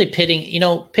 It's actually pitting. You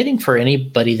know, pitting for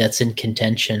anybody that's in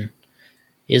contention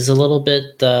is a little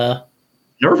bit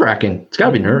nerve-wracking. It's got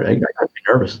to be nervous. I got to be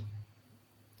nervous.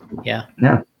 Yeah.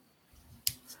 Yeah.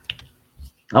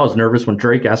 I was nervous when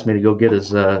Drake asked me to go get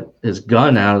his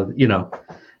gun out of,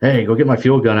 hey, go get my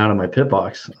fuel gun out of my pit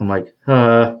box. I'm like,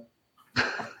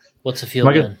 what's a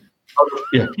fuel gun?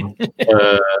 Yeah.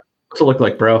 What's it look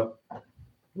like, bro?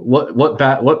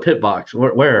 What pit box?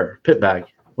 Where? Pit bag.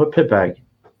 What pit bag?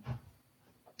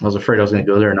 I was afraid I was going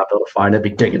to go there and not be able to find it. Be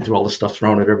digging through all the stuff,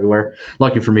 throwing it everywhere.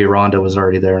 Lucky for me, Rhonda was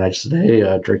already there, and I just said,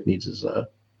 hey, Drake needs his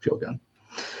fuel gun.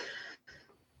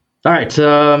 All right.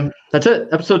 That's it.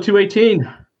 Episode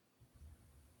 218.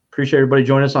 Appreciate everybody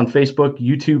joining us on Facebook,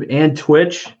 YouTube, and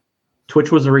Twitch.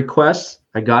 Twitch was a request.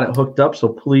 I got it hooked up, so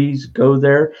please go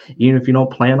there. Even if you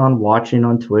don't plan on watching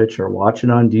on Twitch or watching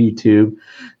on YouTube,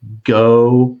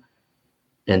 go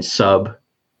and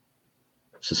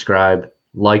subscribe,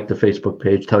 like the Facebook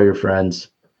page, tell your friends.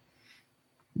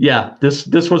 Yeah,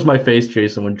 this was my face,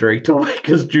 Jason, when Drake told me,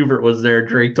 because Jubert was there.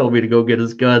 Drake told me to go get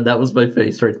his gun. That was my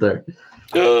face right there.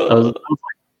 I was like,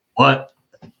 what?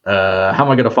 How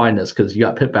am I going to find this? Because you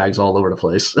got pit bags all over the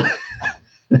place.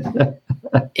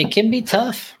 It can be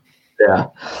tough. Yeah.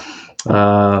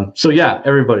 So yeah,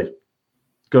 everybody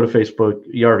go to Facebook.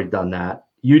 You already done that.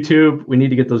 YouTube, we need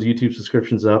to get those YouTube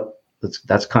subscriptions up.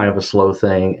 That's kind of a slow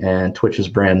thing, and Twitch is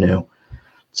brand new.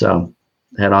 So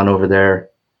head on over there.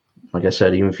 Like I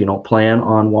said, even if you don't plan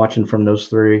on watching from those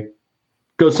three,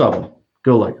 go sub them.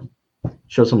 Go like them.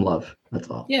 Show some love. That's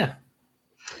all. Yeah.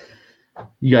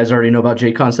 You guys already know about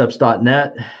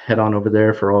jconcepts.net. Head on over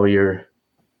there for all your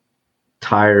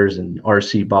tires and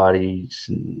RC bodies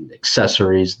and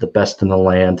accessories, the best in the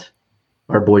land.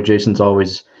 Our boy Jason's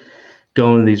always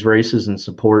going to these races and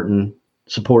supporting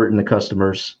the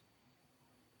customers.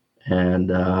 And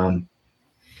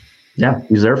yeah,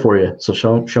 he's there for you. So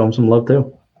show him some love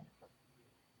too.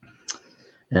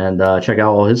 And check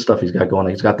out all his stuff he's got going.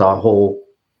 He's got the whole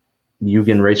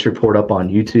Mugen race report up on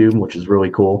YouTube, which is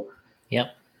really cool.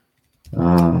 Yep.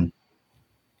 And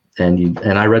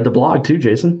I read the blog too,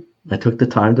 Jason. I took the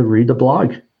time to read the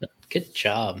blog. Good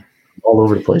job. All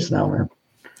over the place now, man.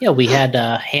 Yeah, we had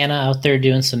Hannah out there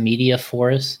doing some media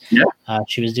for us. Yeah.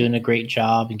 She was doing a great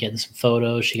job and getting some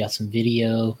photos. She got some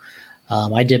video.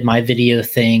 I did my video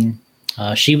thing.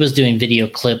 She was doing video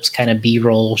clips, kind of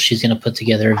B-roll. She's going to put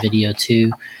together a video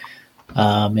too.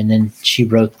 And then she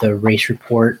wrote the race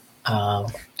report,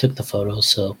 took the photos.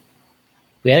 So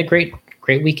we had a great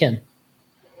weekend.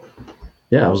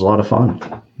 Yeah, it was a lot of fun.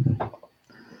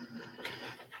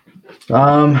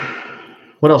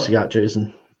 What else you got,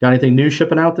 Jason? Got anything new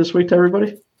shipping out this week to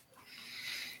everybody?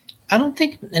 I don't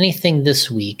think anything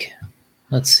this week.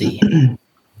 Let's see. I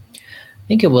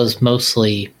think it was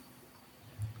mostly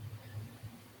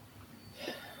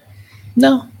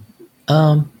no.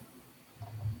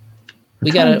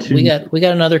 We got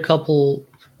another couple.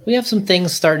 We have some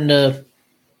things starting to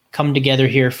come together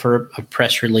here for a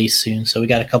press release soon. So we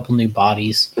got a couple new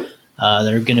bodies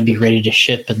that are going to be ready to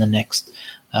ship in the next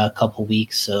couple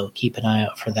weeks. So keep an eye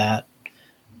out for that.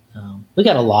 We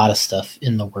got a lot of stuff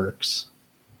in the works.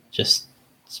 Just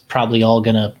it's probably all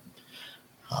gonna.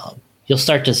 You'll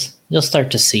start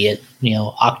to see it.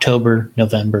 October,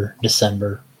 November,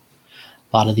 December.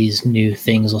 A lot of these new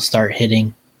things will start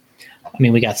hitting. I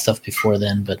mean, we got stuff before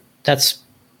then, but that's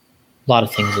a lot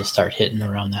of things will start hitting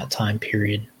around that time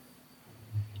period.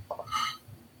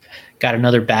 Got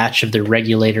another batch of the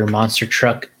regulator monster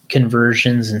truck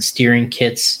conversions and steering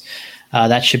kits.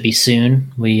 That should be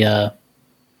soon.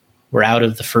 We're out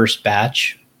of the first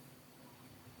batch,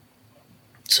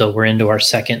 so we're into our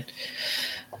second.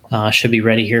 Should be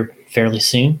ready here fairly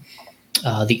soon.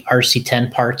 The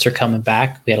RC10 parts are coming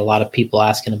back. We had a lot of people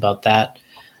asking about that.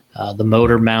 The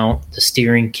motor mount, the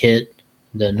steering kit,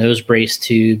 the nose brace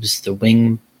tubes, the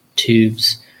wing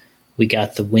tubes. We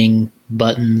got the wing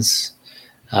buttons,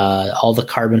 all the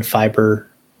carbon fiber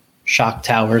shock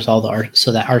towers, so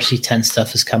that RC10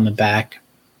 stuff is coming back.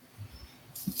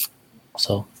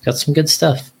 So got some good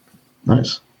stuff.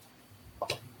 Nice.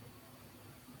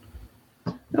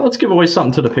 Now let's give away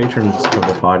something to the patrons of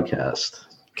the podcast.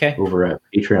 Okay. Over at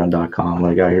patreon.com. What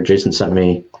I got here, Jason sent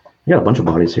me. I got a bunch of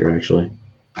bodies here, actually.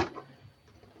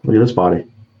 Look at this body.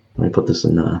 Let me put this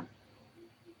in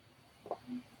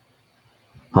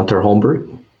Hunter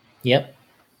Holmberg. Yep.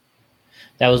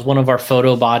 That was one of our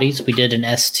photo bodies. We did an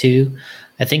S2,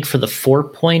 I think for the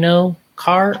 4.0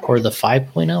 car or the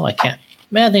 5.0. I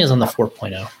think it was on the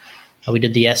 4.0. We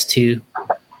did the S2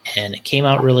 and it came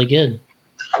out really good.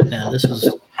 This was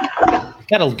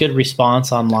got a good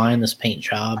response online, this paint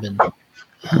job. And all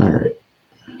right.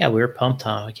 Yeah, we were pumped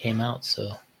how it came out.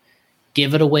 So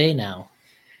give it away now.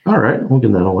 All right. We'll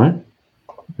give that away.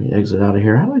 Let me exit out of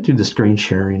here. How do I do the screen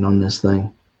sharing on this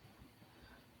thing?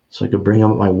 So I could bring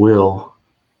up my will.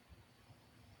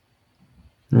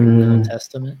 Will and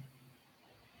Testament.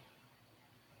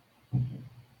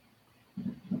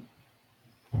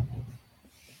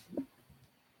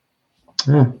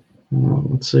 Yeah. Well,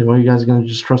 let's see. Why are you guys going to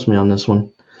just trust me on this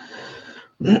one?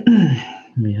 Let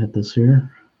me hit this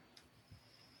here.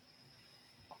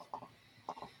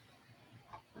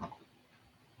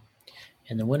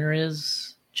 And the winner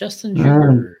is Justin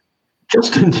Joubert.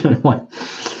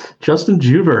 Justin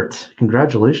Joubert.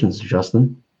 Congratulations,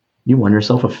 Justin. You won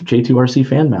yourself a J2RC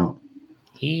fan mount.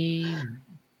 He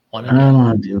won it.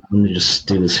 Let me just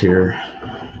do this here.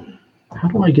 How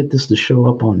do I get this to show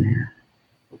up on here?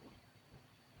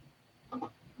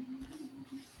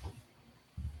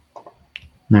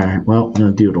 All right. Well, I'm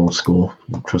going to do it old school.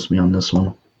 Trust me on this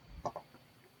one.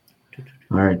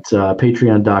 All right.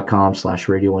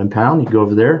 Patreon.com/Radio Impound. You go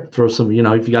over there, throw some,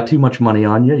 if you got too much money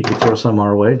on you, you can throw some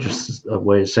our way. Just a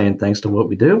way of saying thanks to what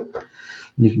we do.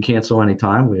 You can cancel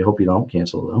anytime. We hope you don't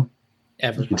cancel, though.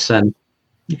 Ever. You can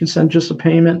send just a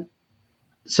payment,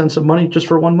 send some money just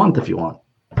for 1 month if you want.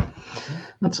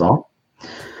 That's all. All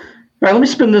right. Let me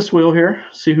spin this wheel here.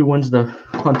 See who wins the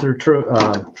Hunter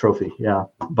trophy. Yeah.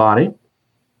 Body.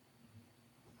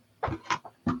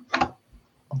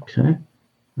 Okay.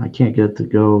 I can't get it to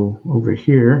go over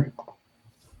here.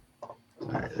 All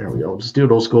right, there we go. Just do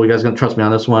it old school. You guys going to trust me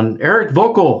on this one. Eric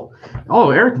Vocal. Oh,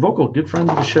 Eric Vocal, good friend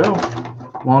of the show.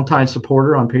 Longtime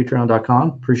supporter on patreon.com.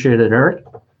 Appreciate it, Eric.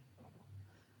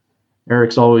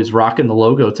 Eric's always rocking the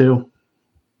logo, too.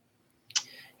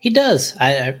 He does.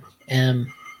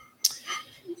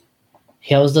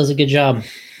 He always does a good job.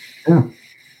 Yeah.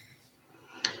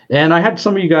 And I had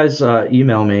some of you guys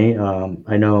email me.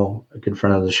 I know a good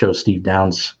friend of the show, Steve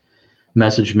Downs,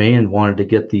 messaged me and wanted to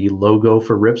get the logo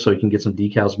for RIP so he can get some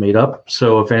decals made up.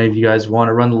 So if any of you guys want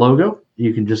to run the logo,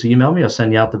 you can just email me. I'll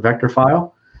send you out the vector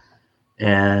file.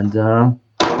 And you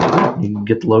can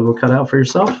get the logo cut out for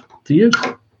yourself to use.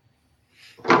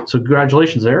 So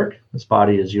congratulations, Eric. This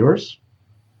body is yours.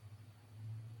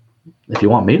 If you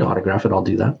want me to autograph it, I'll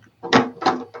do that.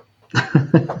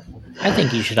 I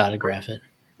think you should autograph it.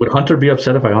 Would Hunter be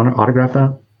upset if I autograph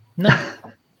that? No.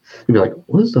 He'd be like,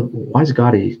 why is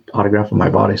Gotti autographing my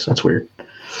bodies? That's weird.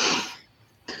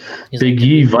 Big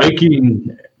E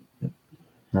Viking.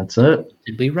 That's it.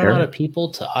 Did we run out of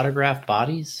people to autograph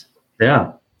bodies?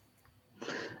 Yeah.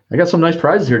 I got some nice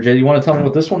prizes here, Jay. You want to tell me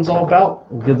what this one's all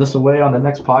about? We'll give this away on the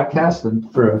next podcast.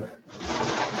 And for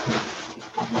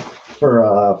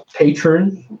a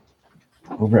patron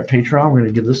over at Patreon, we're going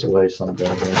to give this away someday.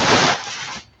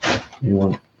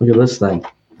 Look at this thing.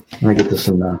 Let me get this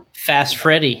in Fast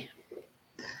Freddy.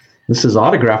 This is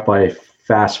autographed by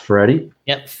Fast Freddy.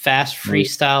 Yep, Fast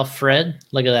Freestyle Fred.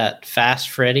 Look at that, Fast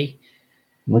Freddy.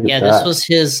 Look at that. This was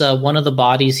his one of the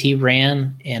bodies he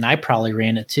ran, and I probably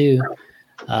ran it too.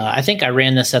 I think I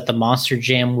ran this at the Monster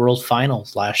Jam World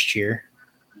Finals last year.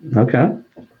 Okay.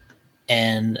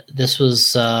 And this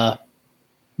was look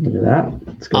at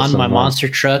that. On my monster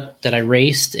truck that I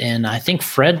raced, and I think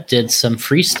Fred did some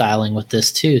freestyling with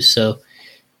this too. So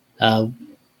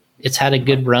it's had a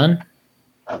good run.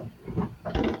 I'm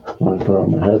going to put it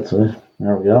on my head. So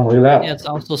there we go. Look at that. Yeah, it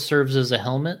also serves as a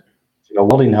helmet. It's like a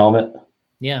welding helmet.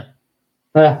 Yeah.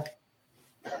 Yeah.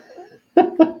 Yeah,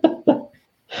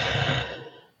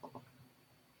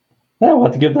 we'll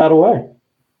have to give that away.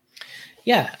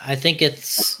 Yeah, I think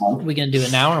it's. Are we going to do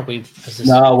it now, or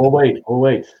No, we'll wait.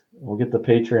 We'll get the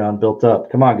Patreon built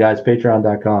up. Come on, guys.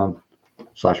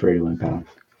 Patreon.com/Radio Impound.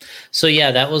 So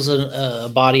yeah, that was a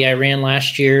body I ran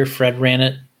last year. Fred ran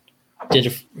it.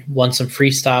 Won some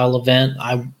freestyle event.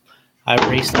 I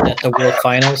raced it at the World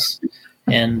Finals,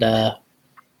 and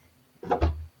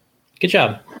good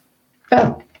job.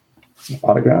 Yeah.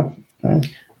 Autograph. Right.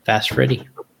 Fast Freddy.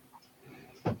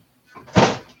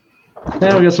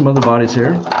 And we got some other bodies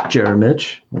here. JR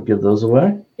Mitch. We'll give those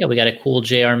away. Yeah, we got a cool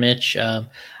JR Mitch.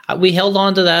 We held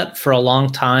on to that for a long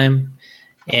time,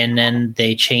 and then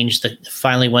they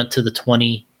finally went to the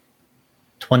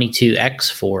 2022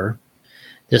 X4.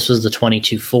 This was the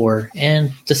 22.4,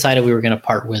 and decided we were going to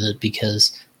part with it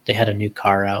because they had a new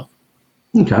car out.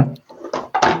 Okay.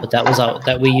 But that was out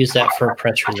that we used that for a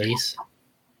press release.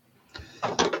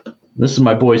 This is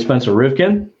my boy Spencer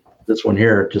Rivkin. This one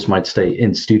here just might stay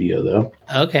in studio though.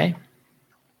 Okay.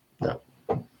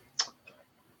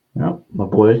 No, my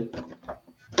boy.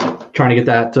 Trying to get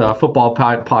that football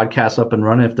podcast up and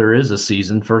running if there is a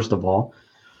season, first of all.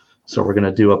 So we're going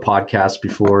to do a podcast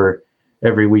before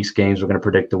every week's games. We're going to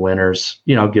predict the winners,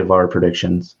 give our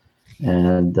predictions.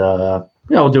 And,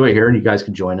 we'll do it here and you guys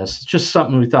can join us. It's just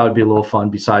something we thought would be a little fun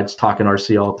besides talking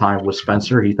RC all the time with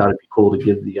Spencer. He thought it'd be cool to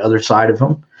give the other side of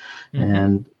him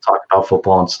and talk about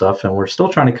football and stuff. And we're still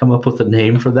trying to come up with a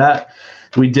name for that.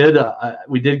 We did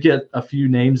get a few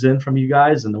names in from you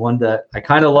guys, and the one that I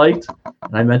kind of liked,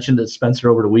 and I mentioned it to Spencer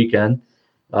over the weekend,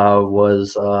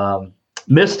 was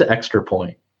Missed Extra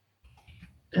Point.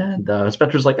 And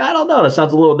Spencer's like, I don't know, that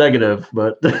sounds a little negative,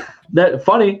 but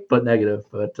funny, but negative.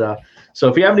 But so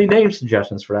if you have any name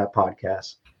suggestions for that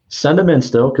podcast, send them in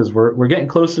still, because we're getting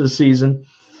close to the season,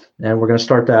 and we're going to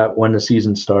start that when the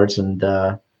season starts. And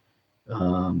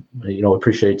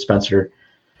appreciate Spencer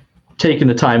taking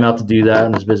the time out to do that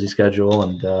in his busy schedule,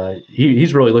 and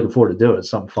he's really looking forward to do it. It's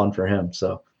something fun for him.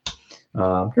 So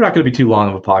we're not going to be too long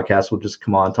of a podcast. We'll just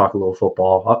come on, talk a little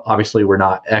football. Obviously, we're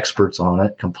not experts on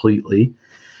it completely,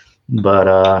 but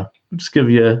we'll just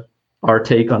give you our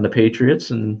take on the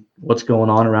Patriots and what's going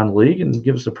on around the league, and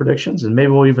give us the predictions. And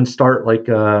maybe we'll even start like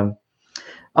I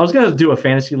was going to do a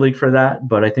fantasy league for that,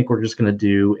 but I think we're just going to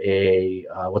do a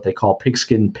what they call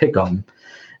Pigskin Pick'em.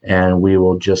 And we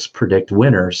will just predict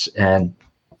winners, and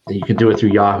you can do it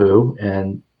through Yahoo,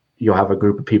 and you'll have a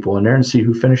group of people in there and see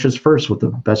who finishes first with the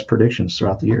best predictions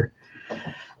throughout the year.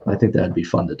 I think that'd be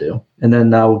fun to do. And then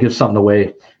we'll give something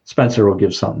away. Spencer will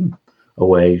give something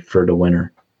away for the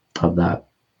winner of that.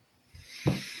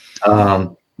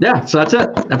 So that's it.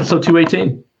 Episode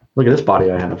 218. Look at this body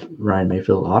I have. Ryan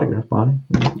Mayfield autograph body.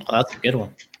 Oh, that's a good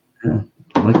one. Yeah.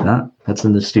 I like that. That's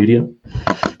in the studio.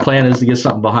 Plan is to get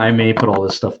something behind me, put all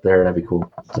this stuff there. That'd be cool.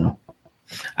 So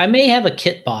I may have a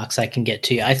kit box I can get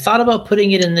to you. I thought about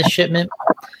putting it in this shipment,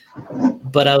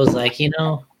 but I was like,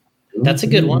 that's a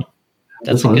good one.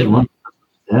 That's a good one.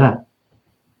 Yeah.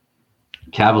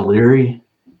 Cavalieri.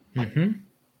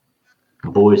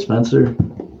 Boy Spencer.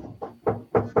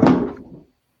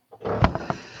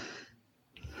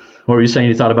 What were you saying?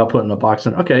 You thought about putting a box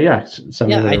in? Okay, yeah.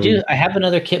 I do. I have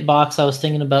another kit box I was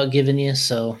thinking about giving you.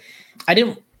 So I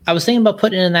was thinking about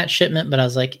putting it in that shipment, but I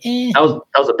was like, That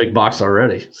was a big box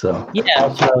already. So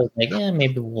yeah, so I was like,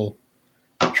 maybe we'll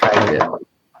try to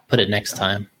put it next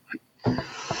time. All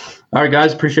right,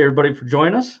 guys. Appreciate everybody for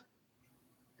joining us.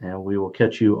 And we will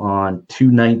catch you on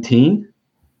 219.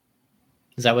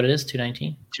 Is that what it is?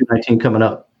 219? 219 coming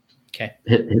up. Okay.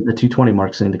 Hit the 220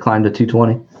 mark soon to climb to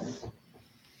 220.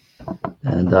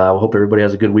 And I hope everybody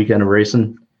has a good weekend of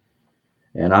racing.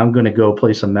 And I'm going to go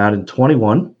play some Madden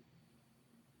 21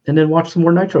 and then watch some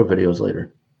more Nitro videos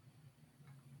later.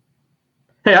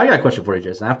 Hey, I got a question for you,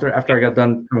 Jason. After I got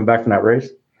done coming back from that race,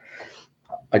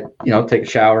 I take a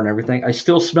shower and everything. I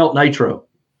still smelled Nitro.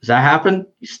 Does that happen?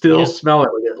 You still smell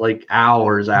it like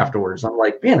hours afterwards. I'm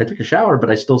like, man, I took a shower, but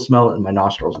I still smell it in my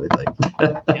nostrils, I think.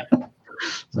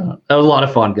 So that was a lot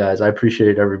of fun, guys. I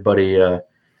appreciate everybody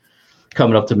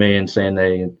coming up to me and saying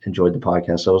they enjoyed the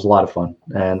podcast. So it was a lot of fun.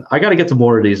 And I got to get to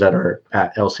more of these that are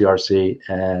at LCRC,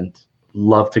 and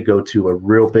love to go to a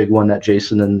real big one that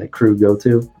Jason and the crew go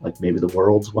to, like maybe the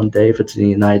Worlds one day if it's in the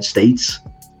United States,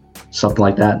 something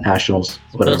like that, Nationals,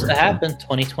 whatever. Supposed to happen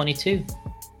 2022.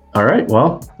 All right.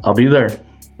 Well, I'll be there.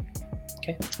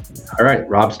 Okay. All right.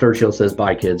 Rob Sturchill says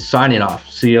bye, kids. Signing off.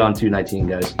 See you on 219,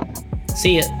 guys.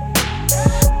 See ya.